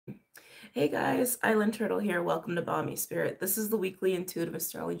Hey guys, Island Turtle here. Welcome to BOMISpirit. This is the weekly intuitive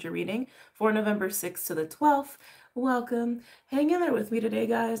astrology reading for November 6th to the 12th. Welcome. Hang in there with me today,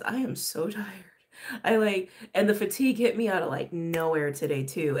 guys. I am so tired. And the fatigue hit me out of nowhere today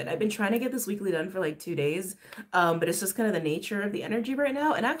too. And I've been trying to get this weekly done for like 2 days. But it's just kind of the nature of the energy right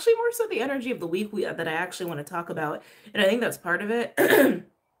now. And actually more so the energy of the week that I actually want to talk about. And I think that's part of it.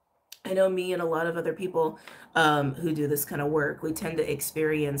 I know me and a lot of other people who do this kind of work, we tend to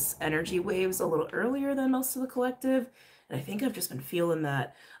experience energy waves a little earlier than most of the collective. And I think I've just been feeling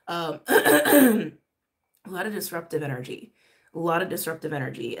that. A lot of disruptive energy. A lot of disruptive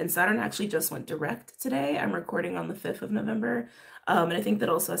energy. And Saturn actually just went direct today. I'm recording on the 5th of November. And I think that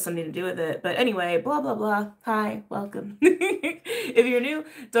also has something to do with it. But anyway, blah, blah, blah. Hi, welcome. If you're new,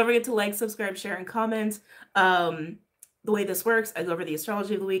 don't forget to like, subscribe, share, and comment. The way this works, I go over the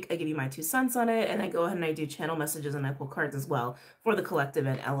astrology of the week, I give you my 2 cents on it, and I go ahead and I do channel messages and I pull cards as well for the collective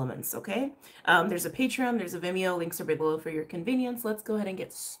and elements, okay? There's a Patreon, there's a Vimeo, links are below for your convenience. Let's go ahead and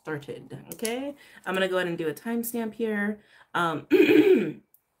get started, okay? I'm going to go ahead and do a timestamp here. But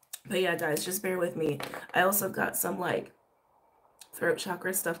yeah, guys, just bear with me. I also got some throat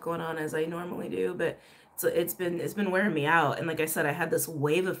chakra stuff going on as I normally do, but it's been wearing me out. And like I said, I had this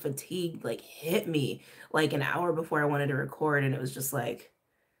wave of fatigue hit me like an hour before I wanted to record, and it was just like,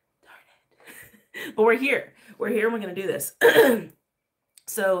 darn it. But we're here and we're gonna do this.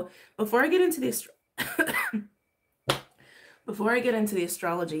 So before I get into the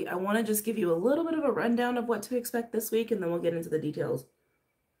astrology, I want to just give you a little bit of a rundown of what to expect this week, and then we'll get into the details.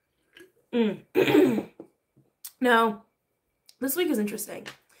 Now, this week is interesting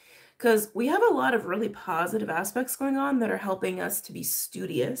because we have a lot of really positive aspects going on that are helping us to be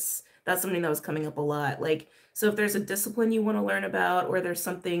studious. That's something that was coming up a lot. So if there's a discipline you want to learn about, or there's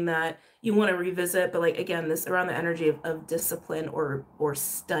something that you want to revisit, but again, this around the energy of discipline or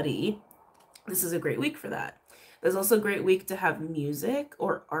study, this is a great week for that. There's also a great week to have music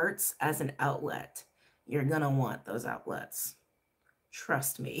or arts as an outlet. You're going to want those outlets.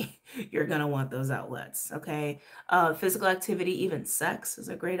 Trust me, you're going to want those outlets, okay? Physical activity, even sex, is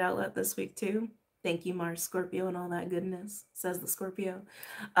a great outlet this week too. Thank you, Mars, Scorpio, and all that goodness, says the Scorpio.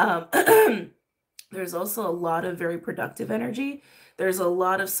 There's also a lot of very productive energy. There's a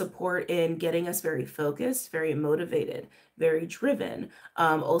lot of support in getting us very focused, very motivated, very driven.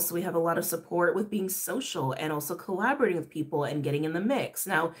 Also, we have a lot of support with being social and also collaborating with people and getting in the mix.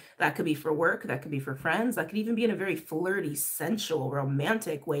 Now, that could be for work, that could be for friends, that could even be in a very flirty, sensual,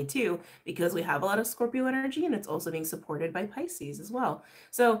 romantic way too, because we have a lot of Scorpio energy, and it's also being supported by Pisces as well.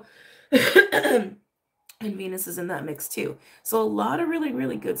 So, and Venus is in that mix too. So a lot of really,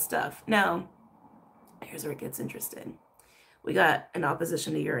 really good stuff. Now, here's where it gets interesting. We got an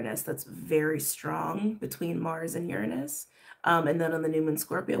opposition to Uranus that's very strong between Mars and Uranus. And then on the new moon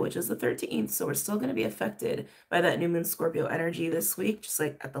Scorpio, which is the 13th. So we're still going to be affected by that new moon Scorpio energy this week, just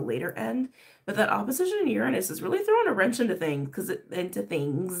like at the later end. But that opposition to Uranus is really throwing a wrench into things,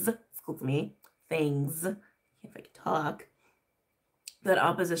 excuse me, things, if I can talk. That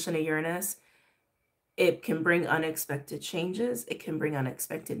opposition to Uranus, it can bring unexpected changes. It can bring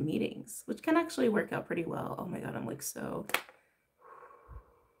unexpected meetings, which can actually work out pretty well. Oh my God, I'm so...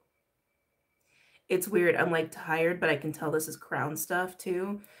 It's weird. I'm tired, but I can tell this is crown stuff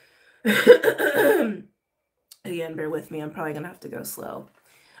too. Again, bear with me. I'm probably going to have to go slow.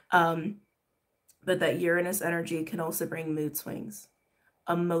 But that Uranus energy can also bring mood swings,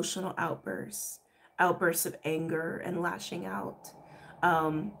 emotional outbursts of anger and lashing out.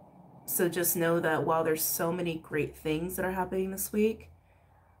 So just know that while there's so many great things that are happening this week,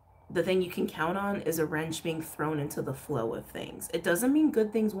 the thing you can count on is a wrench being thrown into the flow of things. It doesn't mean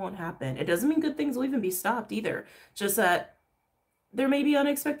good things won't happen. It doesn't mean good things will even be stopped either. Just that there may be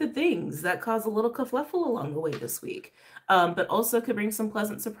unexpected things that cause a little kerfuffle along the way this week. But also could bring some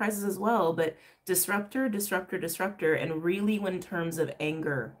pleasant surprises as well. But disruptor. And really when in terms of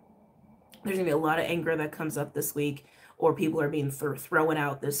anger, there's going to be a lot of anger that comes up this week, or people are being thrown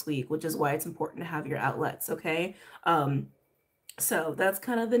out this week, which is why it's important to have your outlets, okay? So that's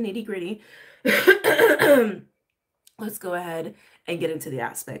kind of the nitty gritty. Let's go ahead and get into the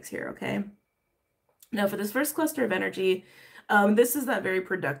aspects here, okay? Now for this first cluster of energy, this is that very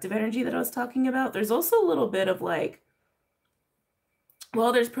productive energy that I was talking about. There's also a little bit of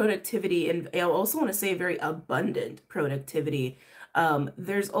there's productivity, and I also want to say very abundant productivity.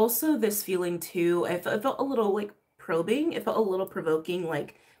 There's also this feeling too, I felt a little probing, it felt a little provoking,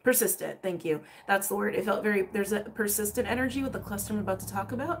 persistent, thank you. That's the word. It felt there's a persistent energy with the cluster I'm about to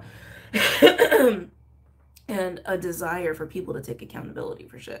talk about. And a desire for people to take accountability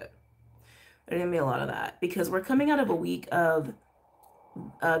for shit. There's gonna be a lot of that because we're coming out of a week of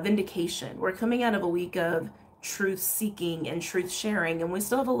vindication. We're coming out of a week of truth seeking and truth sharing, and we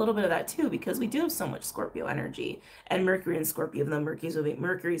still have a little bit of that too because we do have so much Scorpio energy and Mercury in Scorpio. Even though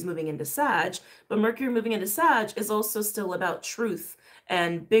Mercury's moving into Sag, but Mercury moving into Sag is also still about truth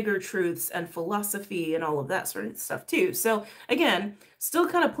and bigger truths and philosophy and all of that sort of stuff too. So again, still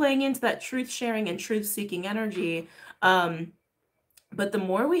kind of playing into that truth sharing and truth seeking energy. But the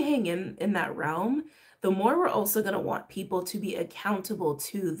more we hang in that realm, the more we're also going to want people to be accountable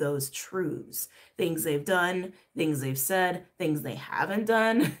to those truths. Things they've done, things they've said, things they haven't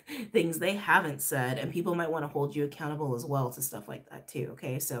done, things they haven't said. And people might want to hold you accountable as well to stuff like that too,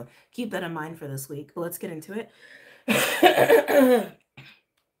 okay? So keep that in mind for this week. But let's get into it. It's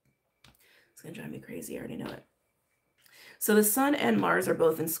going to drive me crazy. I already know it. So the Sun and Mars are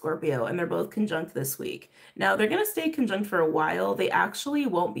both in Scorpio, and they're both conjunct this week. Now, they're going to stay conjunct for a while. They actually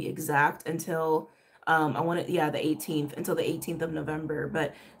won't be exact until, the 18th, until the 18th of November,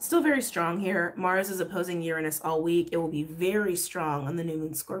 but still very strong here. Mars is opposing Uranus all week. It will be very strong on the new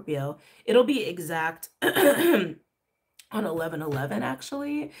moon Scorpio. It'll be exact on 11/11,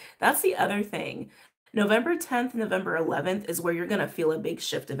 actually. That's the other thing. November 10th, November 11th is where you're going to feel a big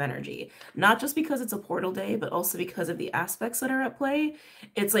shift of energy. Not just because it's a portal day, but also because of the aspects that are at play.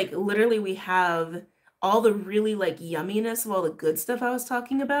 It's like literally we have all the really like yumminess of all the good stuff I was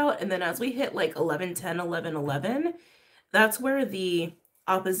talking about. And then as we hit like 11/10, 11/11, that's where the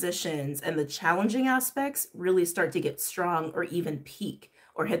oppositions and the challenging aspects really start to get strong or even peak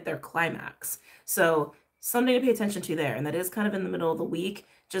or hit their climax. So something to pay attention to there. And that is kind of in the middle of the week.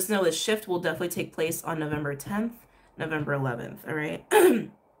 Just know the shift will definitely take place on November 10th, November 11th, all right?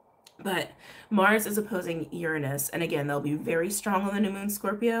 But Mars is opposing Uranus, and again, they'll be very strong on the new moon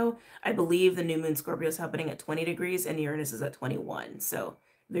Scorpio. I believe the new moon Scorpio is happening at 20 degrees, and Uranus is at 21, so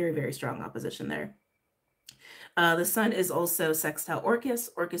very, very strong opposition there. The Sun is also sextile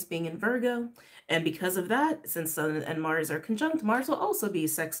Orcus, Orcus being in Virgo. And because of that, since Sun and Mars are conjunct, Mars will also be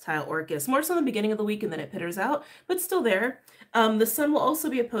sextile Orcus. More so in the beginning of the week and then it pitters out, but still there. The Sun will also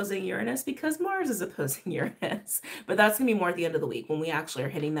be opposing Uranus because Mars is opposing Uranus. But that's going to be more at the end of the week when we actually are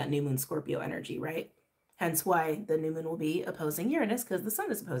hitting that new moon Scorpio energy, right? Hence why the new moon will be opposing Uranus because the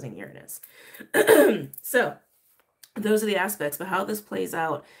Sun is opposing Uranus. So those are the aspects, but how this plays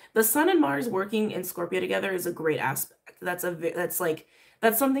out, the Sun and Mars working in Scorpio together is a great aspect. That's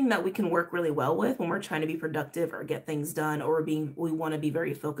something that we can work really well with when we're trying to be productive or get things done, or we want to be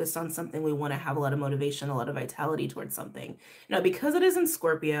very focused on something. We want to have a lot of motivation, a lot of vitality towards something. Now, because it is in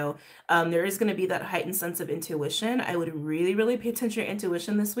Scorpio, there is going to be that heightened sense of intuition. I would really, really pay attention to your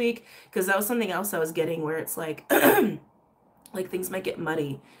intuition this week, because that was something else I was getting where it's like, like things might get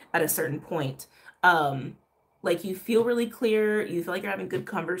muddy at a certain point. Like you feel really clear, you feel like you're having good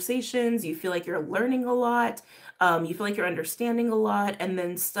conversations, you feel like you're learning a lot, you feel like you're understanding a lot, and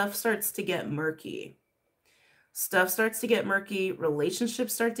then stuff starts to get murky. Stuff starts to get murky,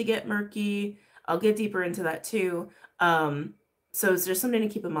 relationships start to get murky. I'll get deeper into that too. So it's just something to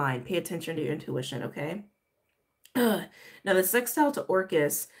keep in mind. Pay attention to your intuition, okay? Now the sextile to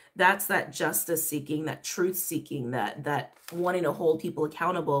Orcus, that's that justice seeking, that truth seeking, that wanting to hold people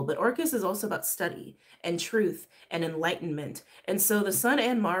accountable. But Orcus is also about study and truth and enlightenment. And so the Sun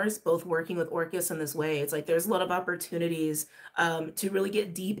and Mars both working with Orcus in this way, it's like there's a lot of opportunities to really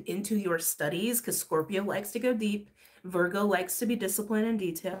get deep into your studies, because Scorpio likes to go deep. Virgo likes to be disciplined and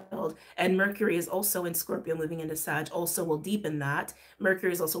detailed, and Mercury is also in Scorpio moving into Sag, also will deepen that.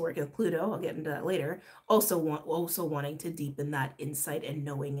 Mercury is also working with Pluto, I'll get into that later, also wanting to deepen that insight and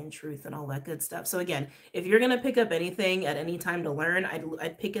knowing and truth and all that good stuff. So again, if you're going to pick up anything at any time to learn,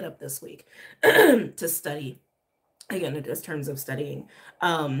 I'd pick it up this week to study, again, in terms of studying.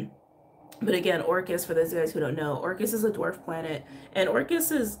 But again, Orcus, for those guys who don't know, Orcus is a dwarf planet, and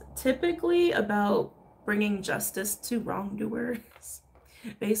Orcus is typically about bringing justice to wrongdoers,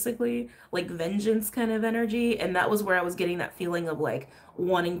 basically, like vengeance kind of energy. And that was where I was getting that feeling of like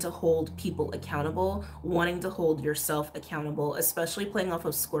wanting to hold people accountable, wanting to hold yourself accountable, especially playing off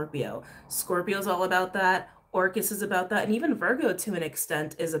of Scorpio. Scorpio's all about that. Orcus is about that. And even Virgo to an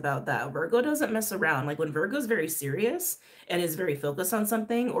extent is about that. Virgo doesn't mess around. Like when Virgo's very serious and is very focused on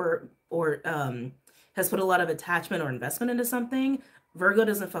something or has put a lot of attachment or investment into something, Virgo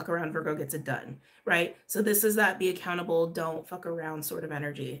doesn't fuck around. Virgo gets it done, right? So this is that be accountable, don't fuck around sort of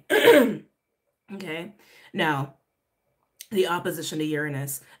energy. Okay. Now, the opposition to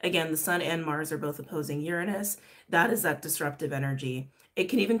Uranus. Again, the Sun and Mars are both opposing Uranus. That is that disruptive energy. It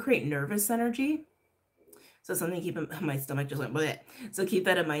can even create nervous energy. So something to keep in my stomach just went bleh. So keep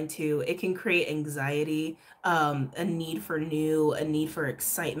that in mind too. It can create anxiety, a need for new, a need for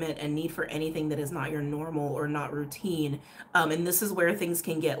excitement, a need for anything that is not your normal or not routine. And this is where things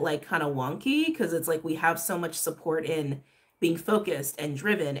can get like kind of wonky because it's like we have so much support in being focused and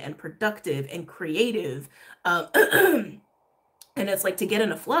driven and productive and creative. Um, And it's like to get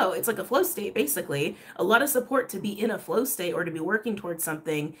in a flow, it's like a flow state, basically. A lot of support to be in a flow state or to be working towards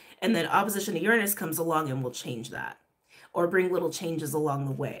something. And then opposition to Uranus comes along and will change that or bring little changes along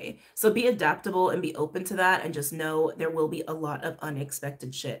the way. So be adaptable and be open to that. And just know there will be a lot of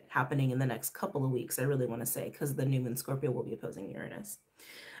unexpected shit happening in the next couple of weeks, I really want to say, because the new moon Scorpio will be opposing Uranus.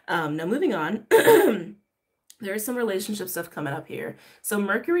 Now, moving on. There's some relationship stuff coming up here. So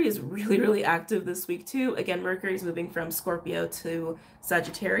Mercury is really, really active this week too. Again, Mercury is moving from Scorpio to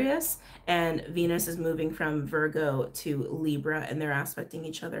Sagittarius, and Venus is moving from Virgo to Libra, and they're aspecting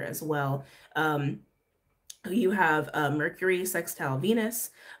each other as well. You have Mercury sextile Venus,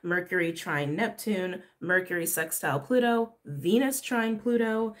 Mercury trine Neptune, Mercury sextile Pluto, Venus trine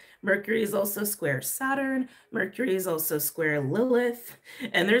Pluto. Mercury is also square Saturn. Mercury is also square Lilith.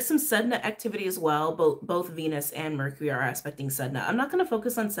 And there's some Sedna activity as well. Both Venus and Mercury are aspecting Sedna. I'm not going to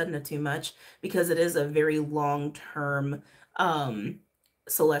focus on Sedna too much because it is a very long-term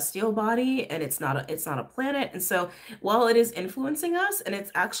celestial body, and it's not a planet. And so while it is influencing us, and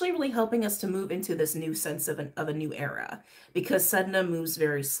it's actually really helping us to move into this new sense of a new era, because Sedna moves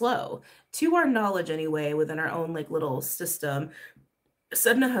very slow. To our knowledge anyway, within our own like little system,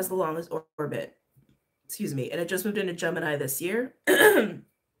 Sedna has the longest orbit, excuse me, and it just moved into Gemini this year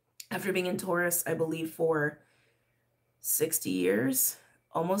after being in Taurus, I believe, for 60 years.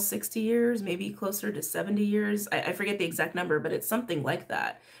 Almost 60 years, maybe closer to 70 years. I forget the exact number, but it's something like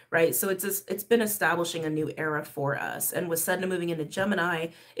that, right? So it's been establishing a new era for us. And with Sedna moving into Gemini,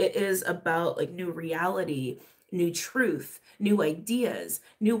 it is about like new reality, new truth, new ideas,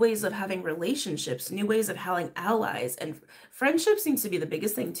 new ways of having relationships, new ways of having allies. And friendship seems to be the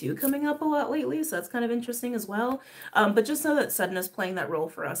biggest thing too coming up a lot lately. So that's kind of interesting as well. But just know that Sedna is playing that role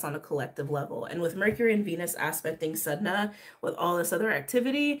for us on a collective level. And with Mercury and Venus aspecting Sedna, with all this other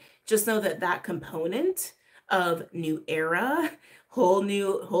activity, just know that that component of new era, whole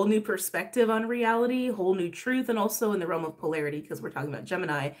new perspective on reality, whole new truth, and also in the realm of polarity, because we're talking about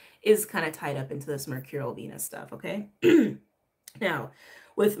Gemini, is kind of tied up into this Mercurial Venus stuff, okay? Now,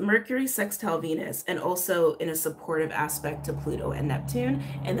 with Mercury sextile Venus, and also in a supportive aspect to Pluto and Neptune,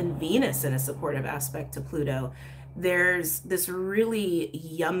 and then Venus in a supportive aspect to Pluto, there's this really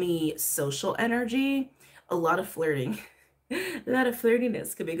yummy social energy, a lot of flirting. A lot of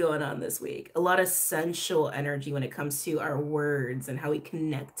flirtiness could be going on this week. A lot of sensual energy when it comes to our words and how we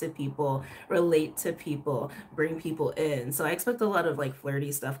connect to people, relate to people, bring people in. So I expect a lot of like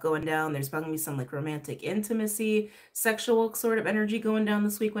flirty stuff going down. There's probably gonna be some like romantic intimacy, sexual sort of energy going down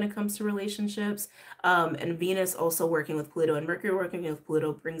this week when it comes to relationships. And Venus also working with Pluto, and Mercury working with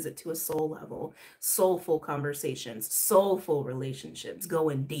Pluto brings it to a soul level. Soulful conversations, soulful relationships,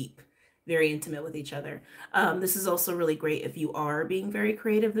 going deep, very intimate with each other. This is also really great if you are being very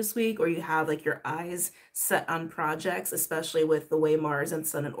creative this week, or you have like your eyes set on projects, especially with the way Mars and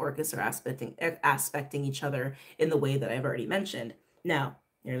Sun and Orcus are aspecting each other in the way that I've already mentioned. Now,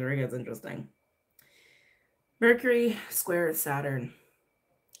 here's where it gets interesting. Mercury square Saturn.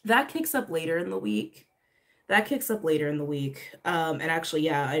 That kicks up later in the week. And actually,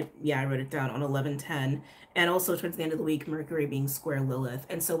 I wrote it down on 11/10, and also towards the end of the week, Mercury being square Lilith.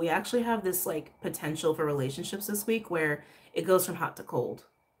 And so we actually have this like potential for relationships this week where it goes from hot to cold,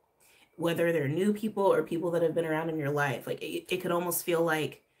 whether they're new people or people that have been around in your life. Like it could almost feel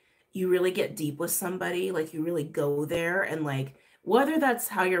like you really get deep with somebody, like you really go there, and like whether that's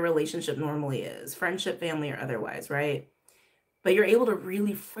how your relationship normally is, friendship, family, or otherwise, right? But you're able to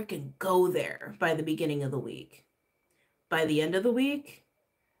really freaking go there by the beginning of the week. By the end of the week,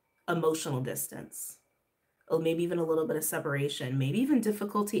 emotional distance, or maybe even a little bit of separation, maybe even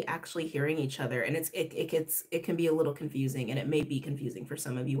difficulty actually hearing each other. And it can be a little confusing, and it may be confusing for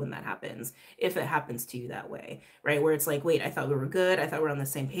some of you when that happens, if it happens to you that way, right? Where it's like, wait, I thought we were good. I thought we were on the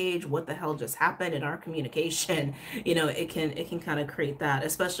same page. What the hell just happened in our communication? You know, it can kind of create that,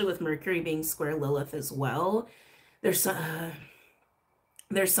 especially with Mercury being square Lilith as well.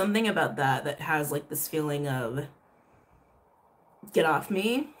 There's something about that has like this feeling of get off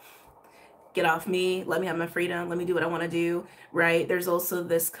me, let me have my freedom, let me do what I want to do, right? There's also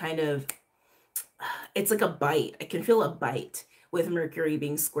this kind of, it's like a bite. I can feel a bite with Mercury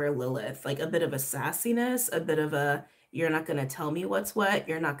being square Lilith, like a bit of a sassiness, a bit of a, you're not going to tell me what's what,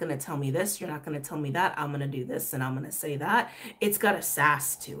 you're not going to tell me this, you're not going to tell me that, I'm going to do this and I'm going to say that. It's got a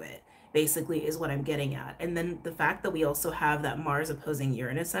sass to it. basically is what I'm getting at. And then the fact that we also have that Mars opposing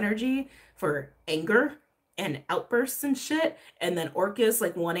Uranus energy for anger and outbursts and shit, and then Orcus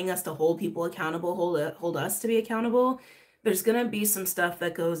like wanting us to hold people accountable, hold us to be accountable. There's gonna be some stuff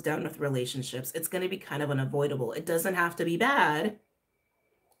that goes down with relationships. It's gonna be kind of unavoidable. It doesn't have to be bad.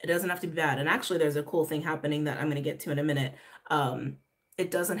 It doesn't have to be bad. And actually, there's a cool thing happening that I'm gonna get to in a minute.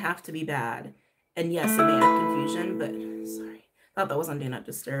 It doesn't have to be bad. And yes, it may add confusion, but sorry, thought that was on Do Not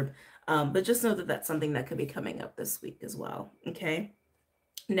Disturb. But just know that that's something that could be coming up this week as well. Okay.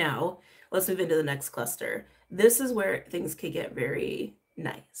 Now, let's move into the next cluster. This is where things could get very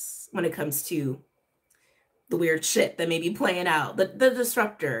nice when it comes to the weird shit that may be playing out. The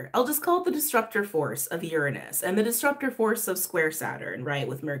disruptor. I'll just call it the disruptor force of Uranus and the disruptor force of square Saturn, right?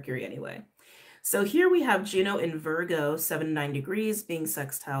 With Mercury anyway. So here we have Juno in Virgo, 7 to 9 degrees, being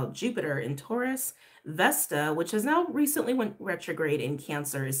sextile Jupiter in Taurus. Vesta, which has now recently went retrograde in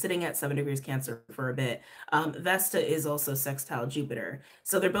Cancer, is sitting at 7 degrees Cancer for a bit. Vesta is also sextile Jupiter.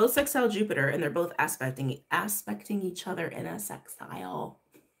 So they're both sextile Jupiter, and they're both aspecting each other in a sextile.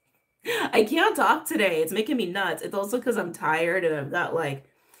 I can't talk today. It's making me nuts. It's also because I'm tired and I've got like,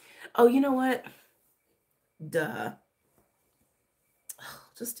 oh, you know what? Duh.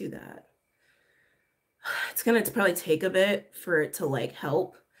 Just do that. It's gonna probably take a bit for it to like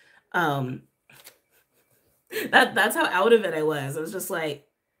help. That's how out of it I was. I was just like,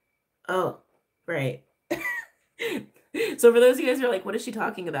 oh, right. So for those of you guys who are like, what is she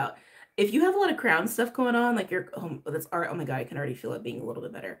talking about? If you have a lot of crown stuff going on, like you're, that's art. Oh my God, I can already feel it being a little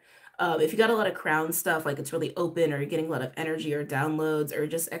bit better. If you got a lot of crown stuff, like it's really open or you're getting a lot of energy or downloads or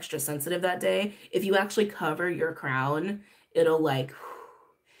just extra sensitive that day, if you actually cover your crown, it'll like,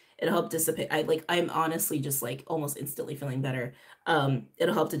 it'll help dissipate. I'm honestly just like almost instantly feeling better.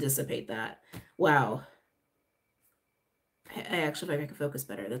 It'll help to dissipate that. Wow. I actually feel like I can focus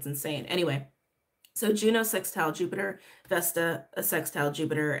better. That's insane. Anyway, so Juno sextile Jupiter, Vesta a sextile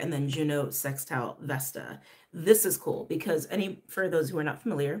Jupiter, and then Juno sextile Vesta. This is cool because for those who are not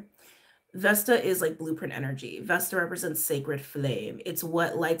familiar, Vesta is like blueprint energy. Vesta represents sacred flame. It's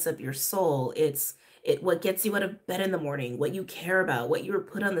what lights up your soul. It's what gets you out of bed in the morning, what you care about, what you were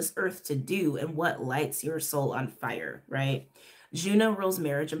put on this earth to do, and what lights your soul on fire, right? Juno rules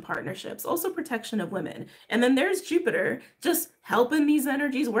marriage and partnerships, also protection of women. And then there's Jupiter just helping these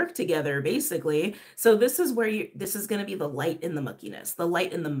energies work together, basically. So this is where this is going to be the light in the muckiness, the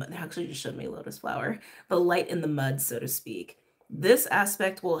light in the, actually just showed me a lotus flower, the light in the mud, so to speak. This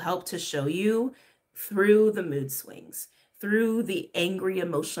aspect will help to show you through the mood swings, through the angry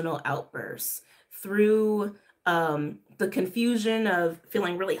emotional outbursts, through the confusion of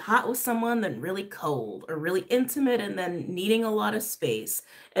feeling really hot with someone, then really cold, or really intimate and then needing a lot of space.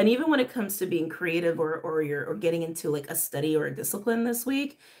 And even when it comes to being creative or getting into like a study or a discipline this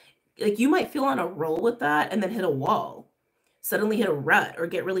week, like you might feel on a roll with that and then hit a wall, suddenly hit a rut or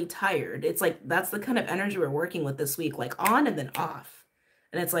get really tired. It's like, that's the kind of energy we're working with this week, like on and then off.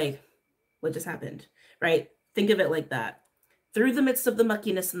 And it's like, what just happened, right? Think of it like that. Through the midst of the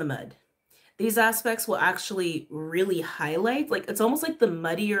muckiness and the mud, these aspects will actually really highlight, like it's almost like the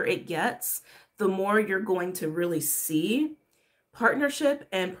muddier it gets, the more you're going to really see partnership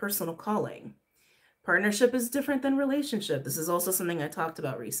and personal calling. Partnership is different than relationship. This is also something I talked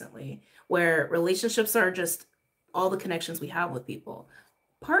about recently, where relationships are just all the connections we have with people.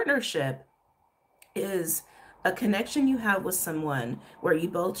 Partnership is a connection you have with someone where you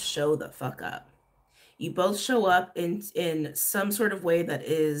both show the fuck up. You both show up in some sort of way that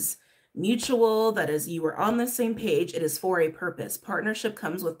is mutual, that is you are on the same page. It is for a purpose. Partnership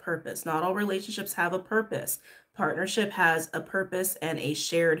comes with purpose. Not all relationships have a purpose. Partnership has a purpose and a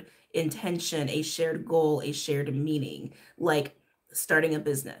shared intention, a shared goal, a shared meaning, like starting a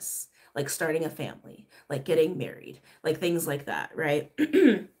business, like starting a family, like getting married, like things like that, right?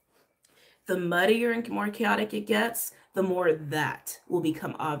 The muddier and more chaotic it gets, the more that will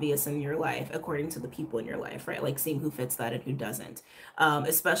become obvious in your life, according to the people in your life, right? Like seeing who fits that and who doesn't.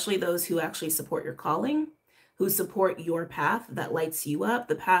 Especially those who actually support your calling, who support your path that lights you up,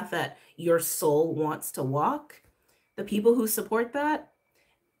 the path that your soul wants to walk. The people who support that,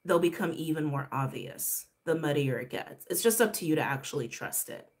 they'll become even more obvious the muddier it gets. It's just up to you to actually trust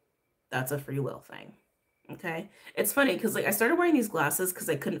it. That's a free will thing. Okay. It's funny because like I started wearing these glasses because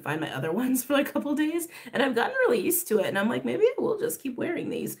I couldn't find my other ones for like a couple days, and I've gotten really used to it. And I'm like, maybe I will just keep wearing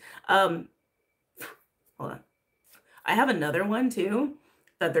these. Hold on. I have another one too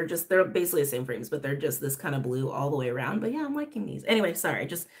that they're basically the same frames, but they're just this kind of blue all the way around. But yeah, I'm liking these. Anyway, sorry,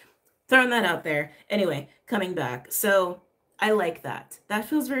 just throwing that out there. Anyway, coming back. So I like that. That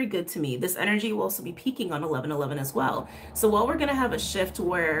feels very good to me. This energy will also be peaking on 11/11 as well. So while we're going to have a shift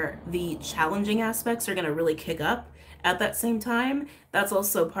where the challenging aspects are going to really kick up at that same time, that's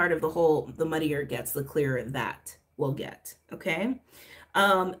also part of the whole, the muddier it gets, the clearer that will get. Okay.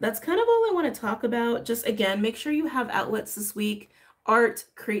 That's kind of all I want to talk about. Just again, make sure you have outlets this week: art,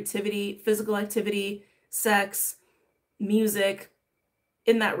 creativity, physical activity, sex, music,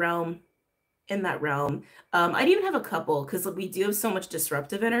 in that realm. In that realm. I'd even have a couple, because we do have so much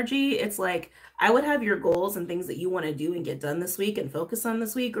disruptive energy. It's like I would have your goals and things that you want to do and get done this week and focus on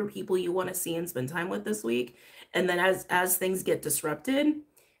this week, or people you want to see and spend time with this week. And then as things get disrupted,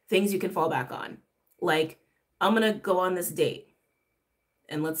 things you can fall back on. Like, I'm gonna go on this date,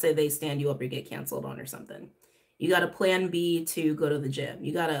 and let's say they stand you up or get canceled on or something. You got a plan B to go to the gym.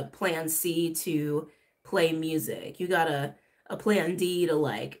 You got a plan C to play music. You got a plan D to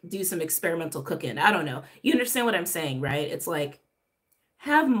like do some experimental cooking. I don't know. You understand what I'm saying, right? It's like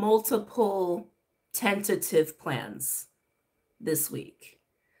have multiple tentative plans this week.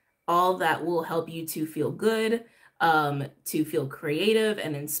 All that will help you to feel good, to feel creative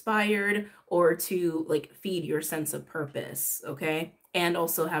and inspired, or to like feed your sense of purpose, okay? And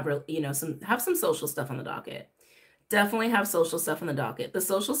also have, you know, some social stuff on the docket. Definitely have social stuff on the docket. The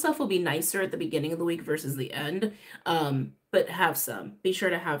social stuff will be nicer at the beginning of the week versus the end, but have some. Be sure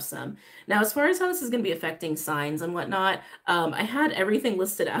to have some. Now, as far as how this is going to be affecting signs and whatnot, I had everything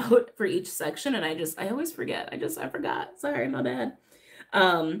listed out for each section, and I always forget. I forgot. Sorry, my bad.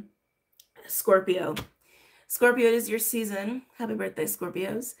 Scorpio. Scorpio, it is your season. Happy birthday,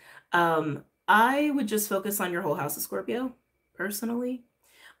 Scorpios. I would just focus on your whole house of Scorpio, personally.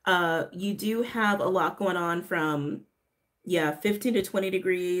 You do have a lot going on from, yeah, 15 to 20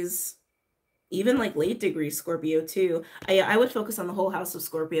 degrees, even like late degrees Scorpio too. I would focus on the whole house of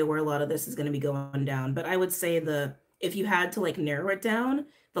Scorpio where a lot of this is going to be going down. But I would say if you had to like narrow it down,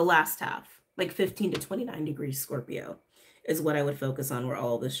 the last half, like 15 to 29 degrees Scorpio is what I would focus on, where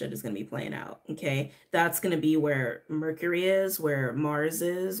all this shit is going to be playing out. Okay. That's going to be where Mercury is, where Mars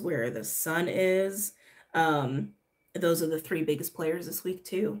is, where the sun is. Those are the three biggest players this week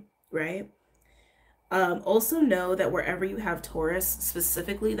too, right? Also know that wherever you have Taurus,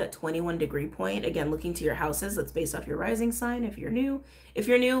 specifically that 21 degree point, again, looking to your houses, that's based off your rising sign. If you're new,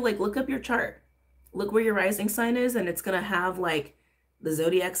 like look up your chart, look where your rising sign is, and it's going to have like the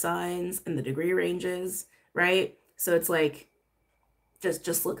zodiac signs and the degree ranges, right? So it's like,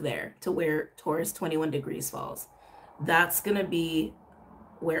 just look there to where Taurus 21 degrees falls. That's going to be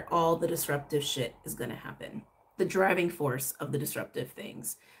where all the disruptive shit is going to happen. The driving force of the disruptive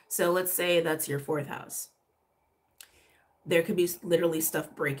things. So let's say that's your fourth house. There could be literally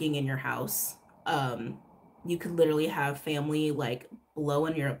stuff breaking in your house. You could literally have family like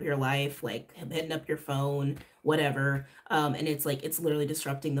blowing your life, like hitting up your phone, whatever. And it's like, it's literally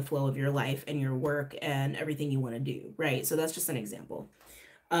disrupting the flow of your life and your work and everything you want to do, right? So that's just an example.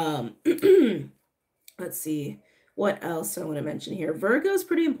 Let's see. What else do I want to mention here? Virgo is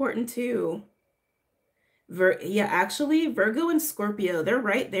pretty important too. Yeah, actually, Virgo and Scorpio, they're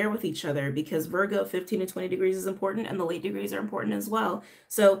right there with each other, because Virgo 15 to 20 degrees is important and the late degrees are important as well.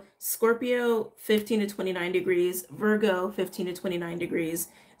 So Scorpio 15 to 29 degrees, Virgo 15 to 29 degrees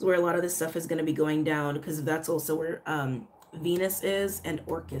is where a lot of this stuff is going to be going down, because that's also where Venus is and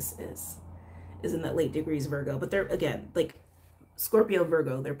Orcus is in that late degrees Virgo. But they're, again, like Scorpio,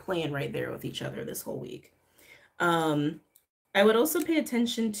 Virgo, they're playing right there with each other this whole week. I would also pay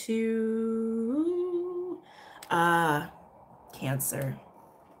attention to Cancer.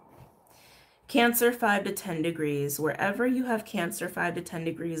 Cancer 5 to 10 degrees. Wherever you have Cancer 5 to 10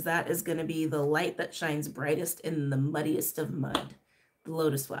 degrees, that is going to be the light that shines brightest in the muddiest of mud. The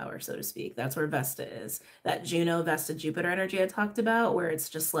lotus flower, so to speak. That's where Vesta is. That Juno, Vesta, Jupiter energy I talked about, where it's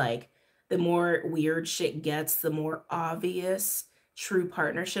just like the more weird shit gets, the more obvious true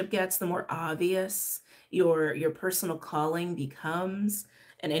partnership gets, the more obvious your personal calling becomes,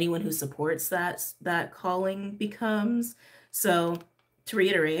 and anyone who supports that calling becomes. So to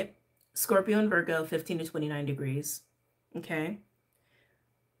reiterate, Scorpio and Virgo 15 to 29 degrees. Okay.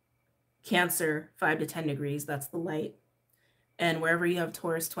 Cancer 5 to 10 degrees, that's the light. And wherever you have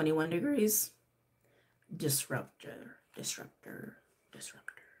Taurus 21 degrees, disruptor.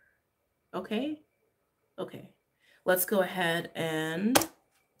 Okay. Let's go ahead and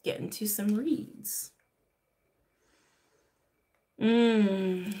get into some reads. Give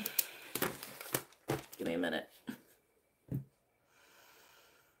me a minute.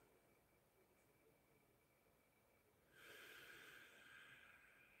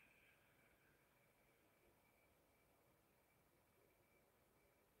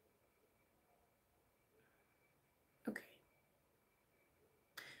 Okay.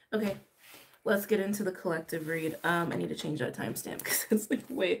 Okay, let's get into the collective read. I need to change that timestamp because it's like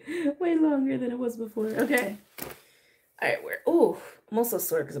way longer than it was before. Okay. All right, I'm also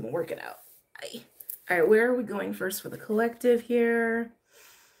sore because I've been working out. All right, where are we going first for the collective here?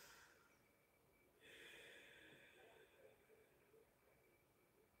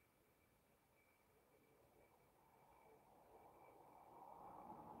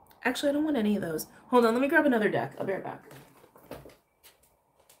 Actually, I don't want any of those. Hold on, let me grab another deck. I'll be right back.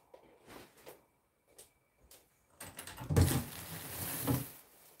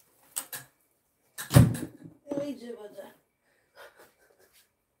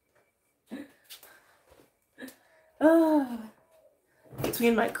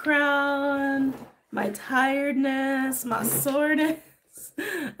 Between my crown, my tiredness, my soreness,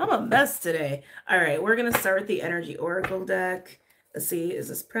 I'm a mess today. All right, we're going to start with the Energy Oracle deck. Let's see, is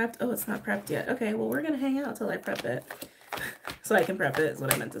this prepped? Oh, it's not prepped yet. Okay, well, we're going to hang out till I prep it. So I can prep it is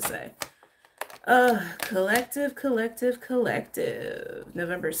what I meant to say. Collective.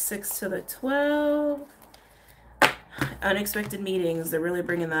 November 6th to the 12th. Unexpected meetings. They're really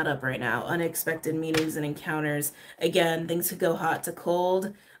bringing that up right now. Unexpected meetings and encounters. Again, things could go hot to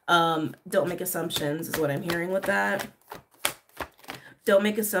cold. Don't make assumptions is what I'm hearing with that. Don't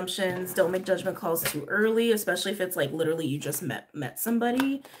make assumptions. Don't make judgment calls too early, especially if it's like literally you just met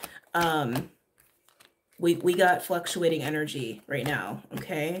somebody. We got fluctuating energy right now,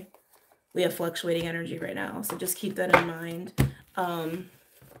 okay? We have fluctuating energy right now, so just keep that in mind.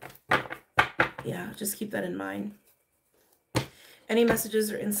 Yeah, just keep that in mind. Any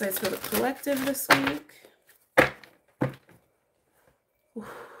messages or insights for the collective this week?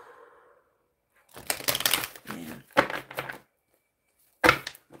 Man.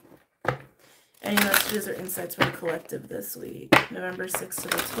 Any messages or insights for the collective this week? November 6th to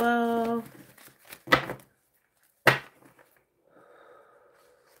the 12th.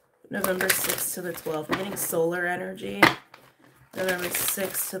 November 6th to the 12th. I'm getting solar energy. November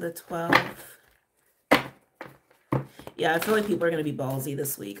 6th to the 12th. Yeah, I feel like people are going to be ballsy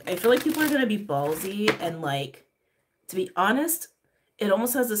this week. I feel like people are going to be ballsy and, like, to be honest, it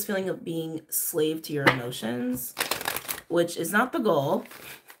almost has this feeling of being slave to your emotions, which is not the goal.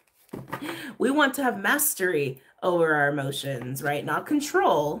 We want to have mastery over our emotions, right? Not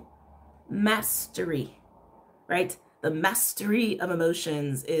control, mastery, right? The mastery of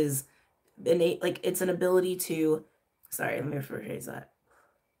emotions is innate, like it's an ability to, sorry, let me rephrase that.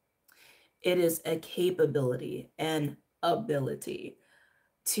 It is a capability and ability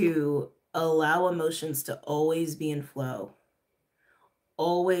to allow emotions to always be in flow,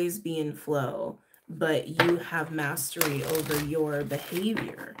 but you have mastery over your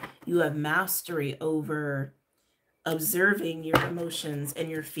behavior. You have mastery over observing your emotions and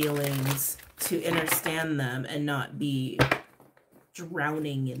your feelings to understand them and not be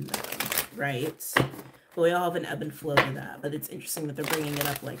drowning in them, right? But we all have an ebb and flow to that, but it's interesting that they're bringing it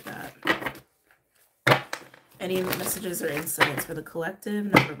up like that. Any messages or insights for the collective,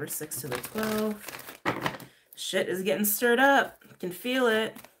 November 6th to the 12th? Shit is getting stirred up. I can feel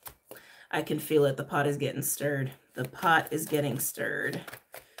it. I can feel it. The pot is getting stirred. The pot is getting stirred.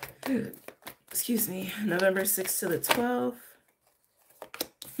 Excuse me. November 6th to the 12th.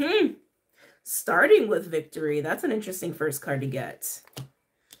 Starting with victory. That's an interesting first card to get.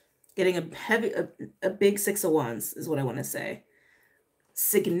 Getting a big 6 of Wands is what I want to say.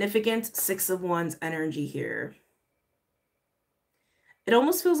 Significant 6 of Wands energy here. It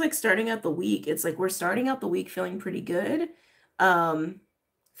almost feels like starting out the week. It's like we're starting out the week feeling pretty good.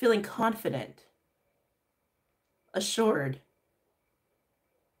 Feeling confident. Assured.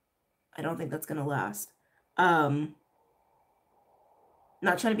 I don't think that's going to last. Not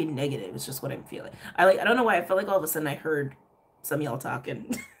trying to be negative. It's just what I'm feeling. I don't know why I felt like all of a sudden I heard some of y'all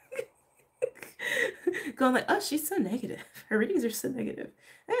talking. Going like, oh, she's so negative. Her readings are so negative.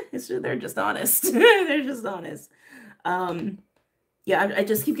 They're just honest. They're just honest. Yeah, I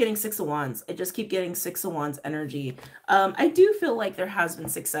just keep getting 6 of Wands. I just keep getting 6 of Wands energy. I do feel like there has been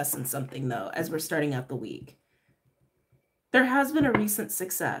success in something, though, as we're starting out the week. There has been a recent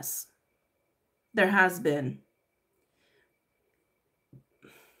success. There has been.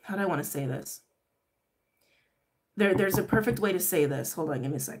 How do I want to say this? There's a perfect way to say this. Hold on,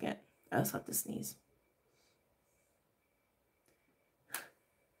 give me a second. I just have to sneeze.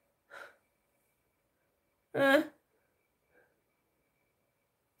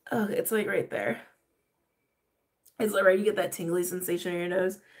 Oh, it's like right there. It's like right, you get that tingly sensation in your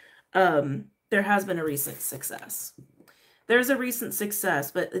nose. There has been a recent success. There's a recent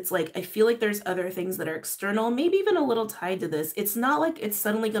success, but it's like, I feel like there's other things that are external, maybe even a little tied to this. It's not like it's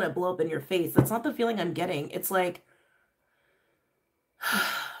suddenly going to blow up in your face. That's not the feeling I'm getting. It's like,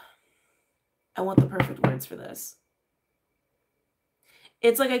 I want the perfect words for this.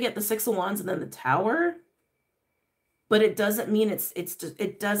 It's like I get the Six of Wands and then the Tower, but it doesn't mean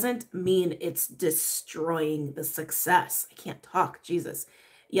it doesn't mean it's destroying the success. I can't talk, Jesus.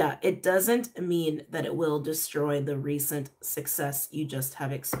 Yeah, it doesn't mean that it will destroy the recent success you just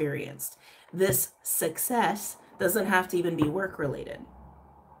have experienced. This success doesn't have to even be work related.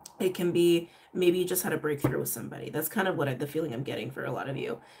 It can be maybe you just had a breakthrough with somebody. That's kind of what the feeling I'm getting for a lot of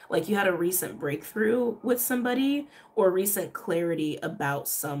you. Like you had a recent breakthrough with somebody or recent clarity about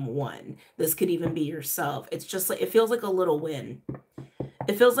someone. This could even be yourself. It's just like, it feels like a little win.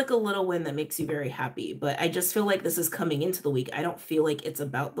 It feels like a little win that makes you very happy, but I just feel like this is coming into the week. I don't feel like it's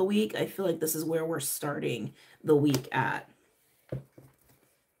about the week. I feel like this is where we're starting the week at.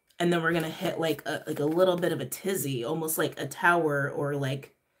 And then we're going to hit like a little bit of a tizzy, almost like a tower, or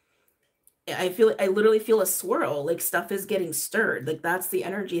like, I literally feel a swirl, like stuff is getting stirred. Like that's the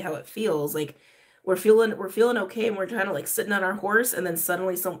energy, how it feels. Like we're feeling okay, and we're kind of like sitting on our horse, and then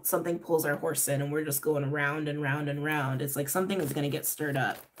suddenly something pulls our horse in, and we're just going round and round and round. It's like something is going to get stirred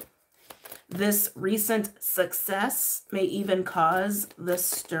up. This recent success may even cause the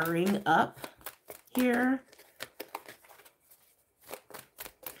stirring up here.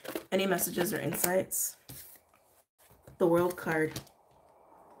 Any messages or insights? The World card.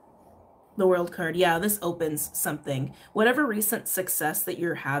 The World card. Yeah, this opens something. Whatever recent success that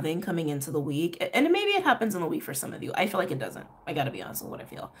you're having coming into the week, and maybe it happens in the week for some of you. I feel like it doesn't. I got to be honest with what I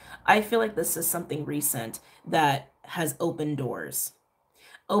feel. I feel like this is something recent that has opened doors,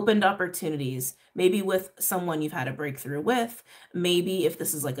 opened opportunities, maybe with someone you've had a breakthrough with. Maybe if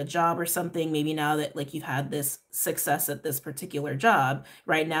this is like a job or something, maybe now that like you've had this success at this particular job,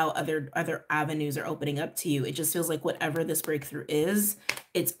 right now other avenues are opening up to you. It just feels like whatever this breakthrough is,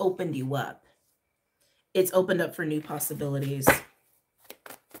 it's opened you up. It's opened up for new possibilities.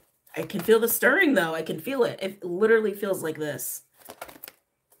 I can feel the stirring though. I can feel it. It literally feels like this.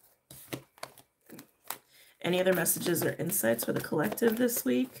 Any other messages or insights for the collective this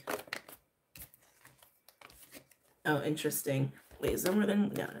week? Oh, interesting. Wait, is there more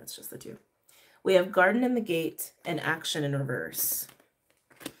than... No, it's just the two. We have Garden in the Gate and Action in reverse.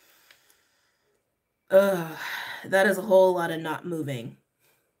 Ugh, that is a whole lot of not moving.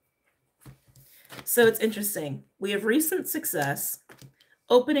 So it's interesting. We have recent success,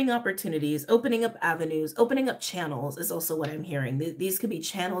 opening opportunities, opening up avenues, opening up channels is also what I'm hearing. These could be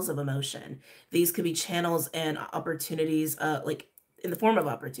channels of emotion. These could be channels and opportunities, like in the form of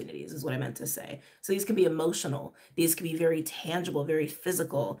opportunities is what I meant to say. So these could be emotional. These could be very tangible, very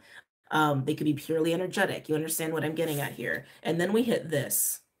physical. They could be purely energetic. You understand what I'm getting at here. And then we hit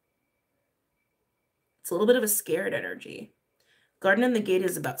this. It's a little bit of a scared energy. Garden in the Gate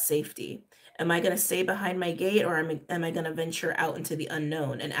is about safety. Am I going to stay behind my gate, or am I going to venture out into the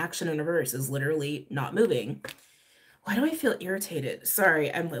unknown? And Action in reverse is literally not moving. Why do I feel irritated?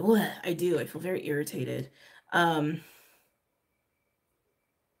 Sorry, I'm like, bleh, I do. I feel very irritated. We're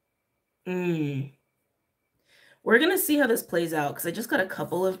going to see how this plays out, because I just got a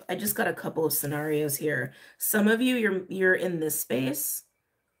couple of scenarios here. Some of you, you're in this space,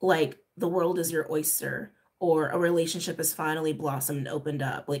 like the world is your oyster, or a relationship has finally blossomed and opened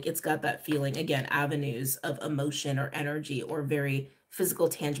up. Like it's got that feeling, again, avenues of emotion or energy or very physical,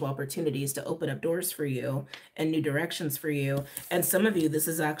 tangible opportunities to open up doors for you and new directions for you. And some of you, this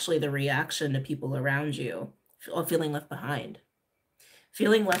is actually the reaction to people around you feeling left behind.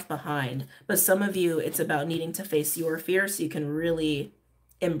 Feeling left behind. But some of you, it's about needing to face your fear so you can really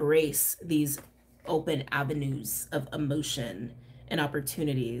embrace these open avenues of emotion and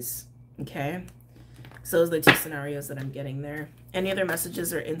opportunities. Okay? So those are the two scenarios that I'm getting there. Any other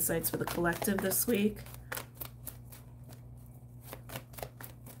messages or insights for the collective this week?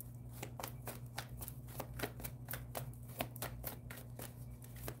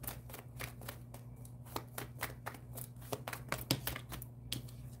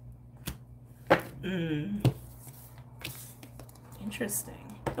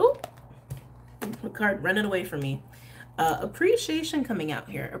 Interesting. Oh, the card running away from me. Appreciation coming out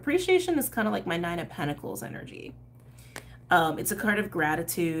here. Appreciation is kind of like my Nine of Pentacles energy. It's a card of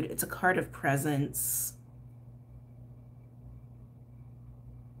gratitude. It's a card of presence.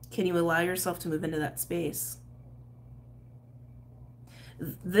 Can you allow yourself to move into that space?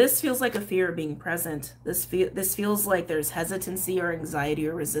 This feels like a fear of being present. This feels like there's hesitancy or anxiety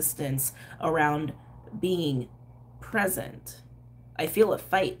or resistance around being present. I feel a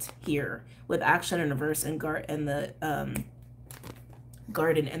fight here with Action in reverse and the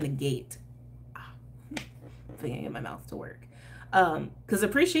Garden and the Gate. I'm thinking I get my mouth to work. Because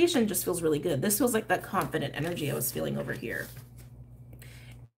appreciation just feels really good. This feels like that confident energy I was feeling over here.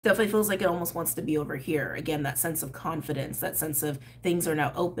 Definitely feels like it almost wants to be over here. Again, that sense of confidence, that sense of things are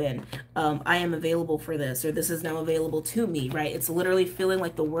now open. I am available for this, or this is now available to me, right? It's literally feeling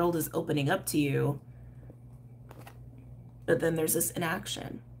like the world is opening up to you. But then there's this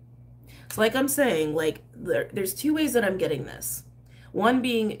inaction. So like I'm saying, like there's two ways that I'm getting this. One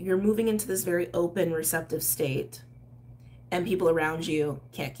being you're moving into this very open, receptive state, and people around you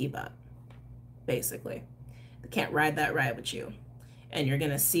can't keep up, basically. They can't ride that ride with you. And you're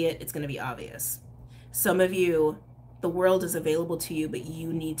going to see it. It's going to be obvious. Some of you, the world is available to you, but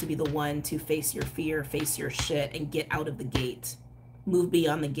you need to be the one to face your fear, face your shit, and get out of the gate. Move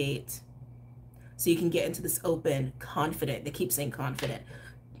beyond the gate. So you can get into this open, confident, they keep saying confident,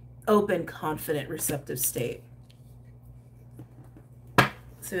 open, confident, receptive state. Let's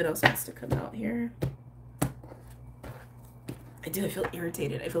see what else wants to come out here. I feel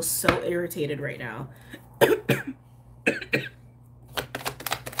irritated. I feel so irritated right now.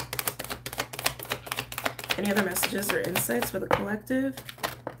 Any other messages or insights for the collective?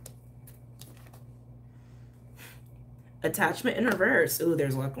 Attachment in reverse. Ooh,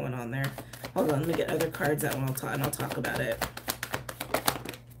 there's a lot going on there. Hold on, let me get other cards out and I'll talk about it.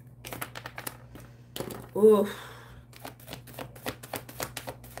 Ooh.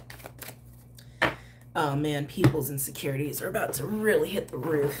 Oh man, people's insecurities are about to really hit the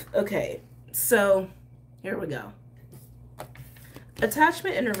roof. Okay, so here we go.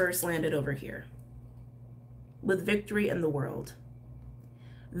 Attachment in reverse landed over here with victory in the world.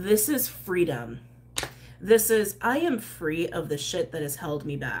 This is freedom. This is, I am free of the shit that has held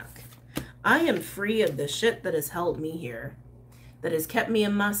me back. I am free of the shit that has held me here, that has kept me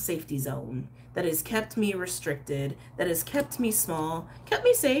in my safety zone, that has kept me restricted, that has kept me small, kept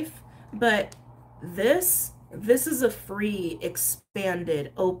me safe. But this is a free,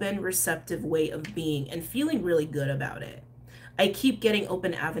 expanded, open, receptive way of being and feeling really good about it. I keep getting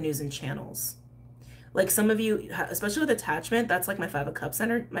open avenues and channels. Like some of you, especially with attachment, that's like my Five of Cups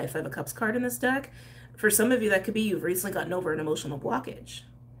card in this deck. For some of you, that could be you've recently gotten over an emotional blockage.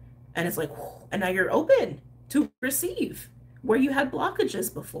 And it's like, and now you're open to receive where you had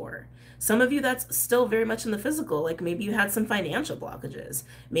blockages before. Some of you, that's still very much in the physical. Like maybe you had some financial blockages.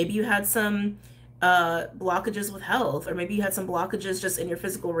 Maybe you had some blockages with health, or maybe you had some blockages just in your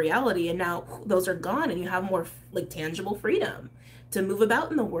physical reality. And now those are gone and you have more like tangible freedom to move about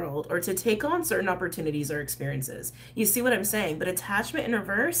in the world or to take on certain opportunities or experiences. You see what I'm saying? But attachment in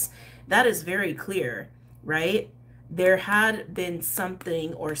reverse, that is very clear, right? There had been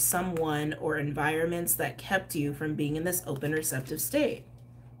something or someone or environments that kept you from being in this open, receptive state.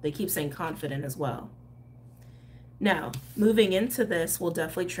 They keep saying confident as well. Now, moving into this will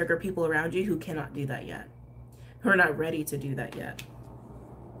definitely trigger people around you who cannot do that yet, who are not ready to do that yet.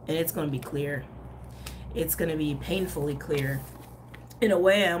 And it's going to be clear. It's going to be painfully clear. In a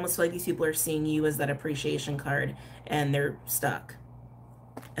way, I almost feel like these people are seeing you as that appreciation card, and they're stuck.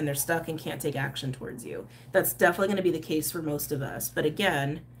 And they're stuck and can't take action towards you. That's definitely going to be the case for most of us. But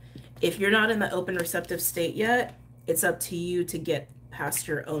again, if you're not in the open, receptive state yet, it's up to you to get past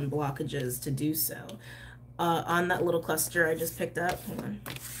your own blockages to do so. On that little cluster I just picked up, hold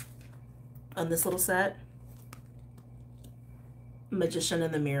on this little set, Magician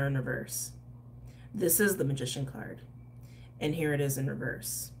in the Mirror in reverse. This is the Magician card. And here it is in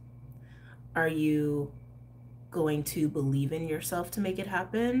reverse. Are you going to believe in yourself to make it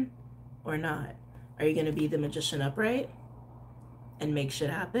happen or not? Are you going to be the Magician upright and make shit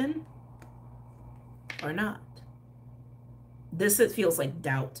happen or not? It feels like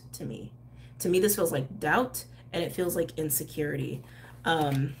doubt to me. To me, this feels like doubt and it feels like insecurity.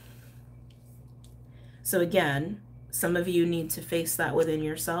 So again, some of you need to face that within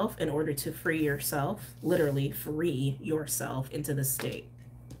yourself in order to free yourself, literally free yourself into this state.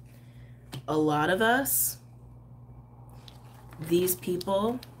 A lot of us, these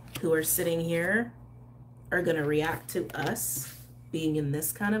people who are sitting here are going to react to us being in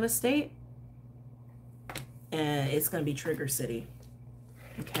this kind of a state. And it's going to be trigger city.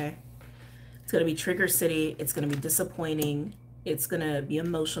 Okay? It's going to be trigger city. It's going to be disappointing. It's going to be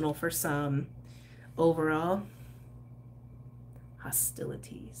emotional for some. Overall,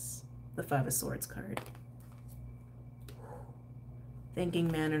 hostilities. The Five of Swords card.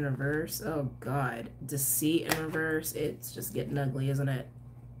 Thinking man in reverse. Oh God. Deceit in reverse. It's just getting ugly, isn't it?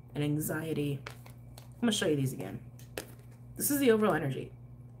 And anxiety. I'm going to show you these again. This is the overall energy.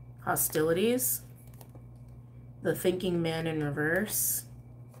 Hostilities. The thinking man in reverse.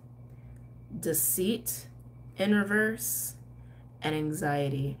 Deceit in reverse. And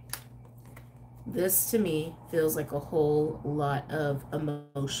anxiety. This to me feels like a whole lot of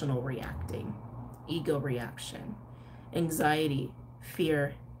emotional reacting, ego reaction, anxiety,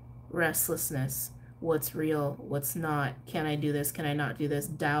 fear, restlessness, what's real, what's not, can I do this, can I not do this,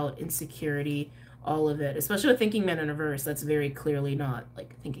 doubt, insecurity, all of it, especially with thinking men in reverse. That's very clearly not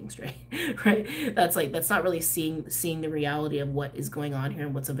like thinking straight, right? That's not really seeing the reality of what is going on here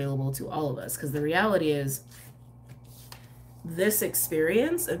and what's available to all of us, because the reality is this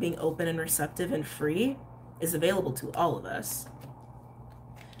experience of being open and receptive and free is available to all of us,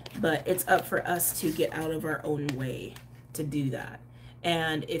 but it's up for us to get out of our own way to do that.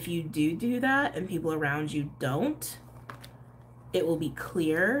 And if you do that and people around you don't, it will be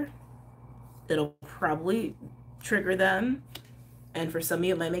clear. It'll probably trigger them. And for some of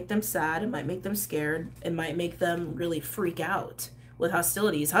you, it might make them sad. It might make them scared. It might make them really freak out with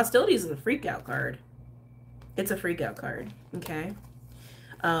hostilities. Hostilities is a freak out card. It's a freak out card. Okay.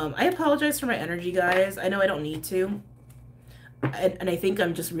 I apologize for my energy, guys. I know I don't need to. And I think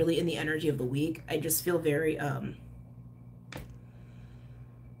I'm just really in the energy of the week. I just feel very,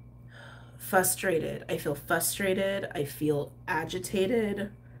 frustrated. I feel frustrated. I feel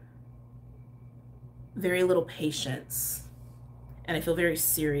agitated. Very little patience. And I feel very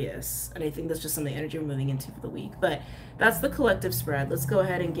serious. And I think that's just some of the energy we're moving into for the week. But that's the collective spread. Let's go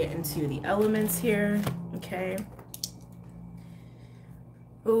ahead and get into the elements here. Okay.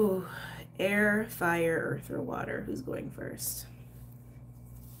 Ooh, air, fire, earth, or water. Who's going first?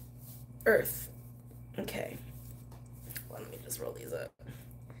 Earth. Okay. Well, let me just roll these up.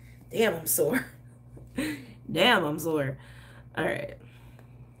 Damn, I'm sore. Damn, I'm sore. All right.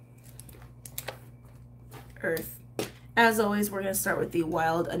 Earth. As always, we're going to start with the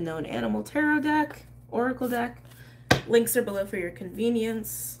Wild Unknown Animal Tarot deck, Oracle deck. Links are below for your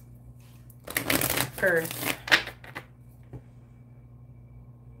convenience. Earth.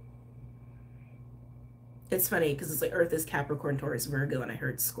 It's funny because it's like Earth is Capricorn, Taurus, Virgo, and I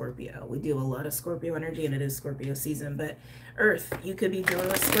heard Scorpio. We do a lot of Scorpio energy, and it is Scorpio season. But Earth, you could be dealing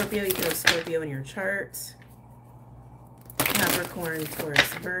with Scorpio. You could have Scorpio in your chart. Capricorn,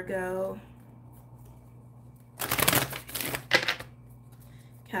 Taurus, Virgo.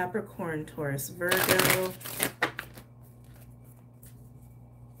 Capricorn, Taurus, Virgo.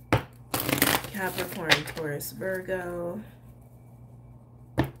 Capricorn, Taurus, Virgo.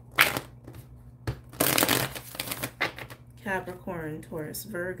 Capricorn, Taurus,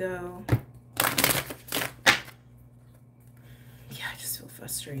 Virgo. Yeah, I just feel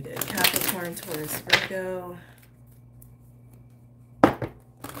frustrated. Capricorn, Taurus, Virgo.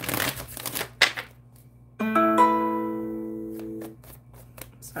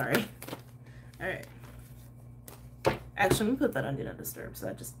 Sorry. All right. Actually, let me put that on Do Not Disturb so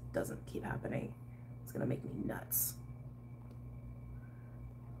that just doesn't keep happening. It's going to make me nuts.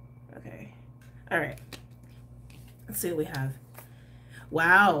 Okay. All right. Let's see what we have.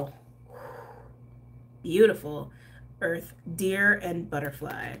 Wow. Beautiful. Earth, deer, and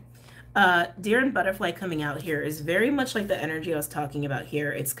butterfly. Deer and butterfly coming out here is very much like the energy I was talking about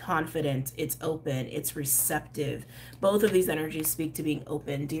here. It's confident, it's open, it's receptive. Both of these energies speak to being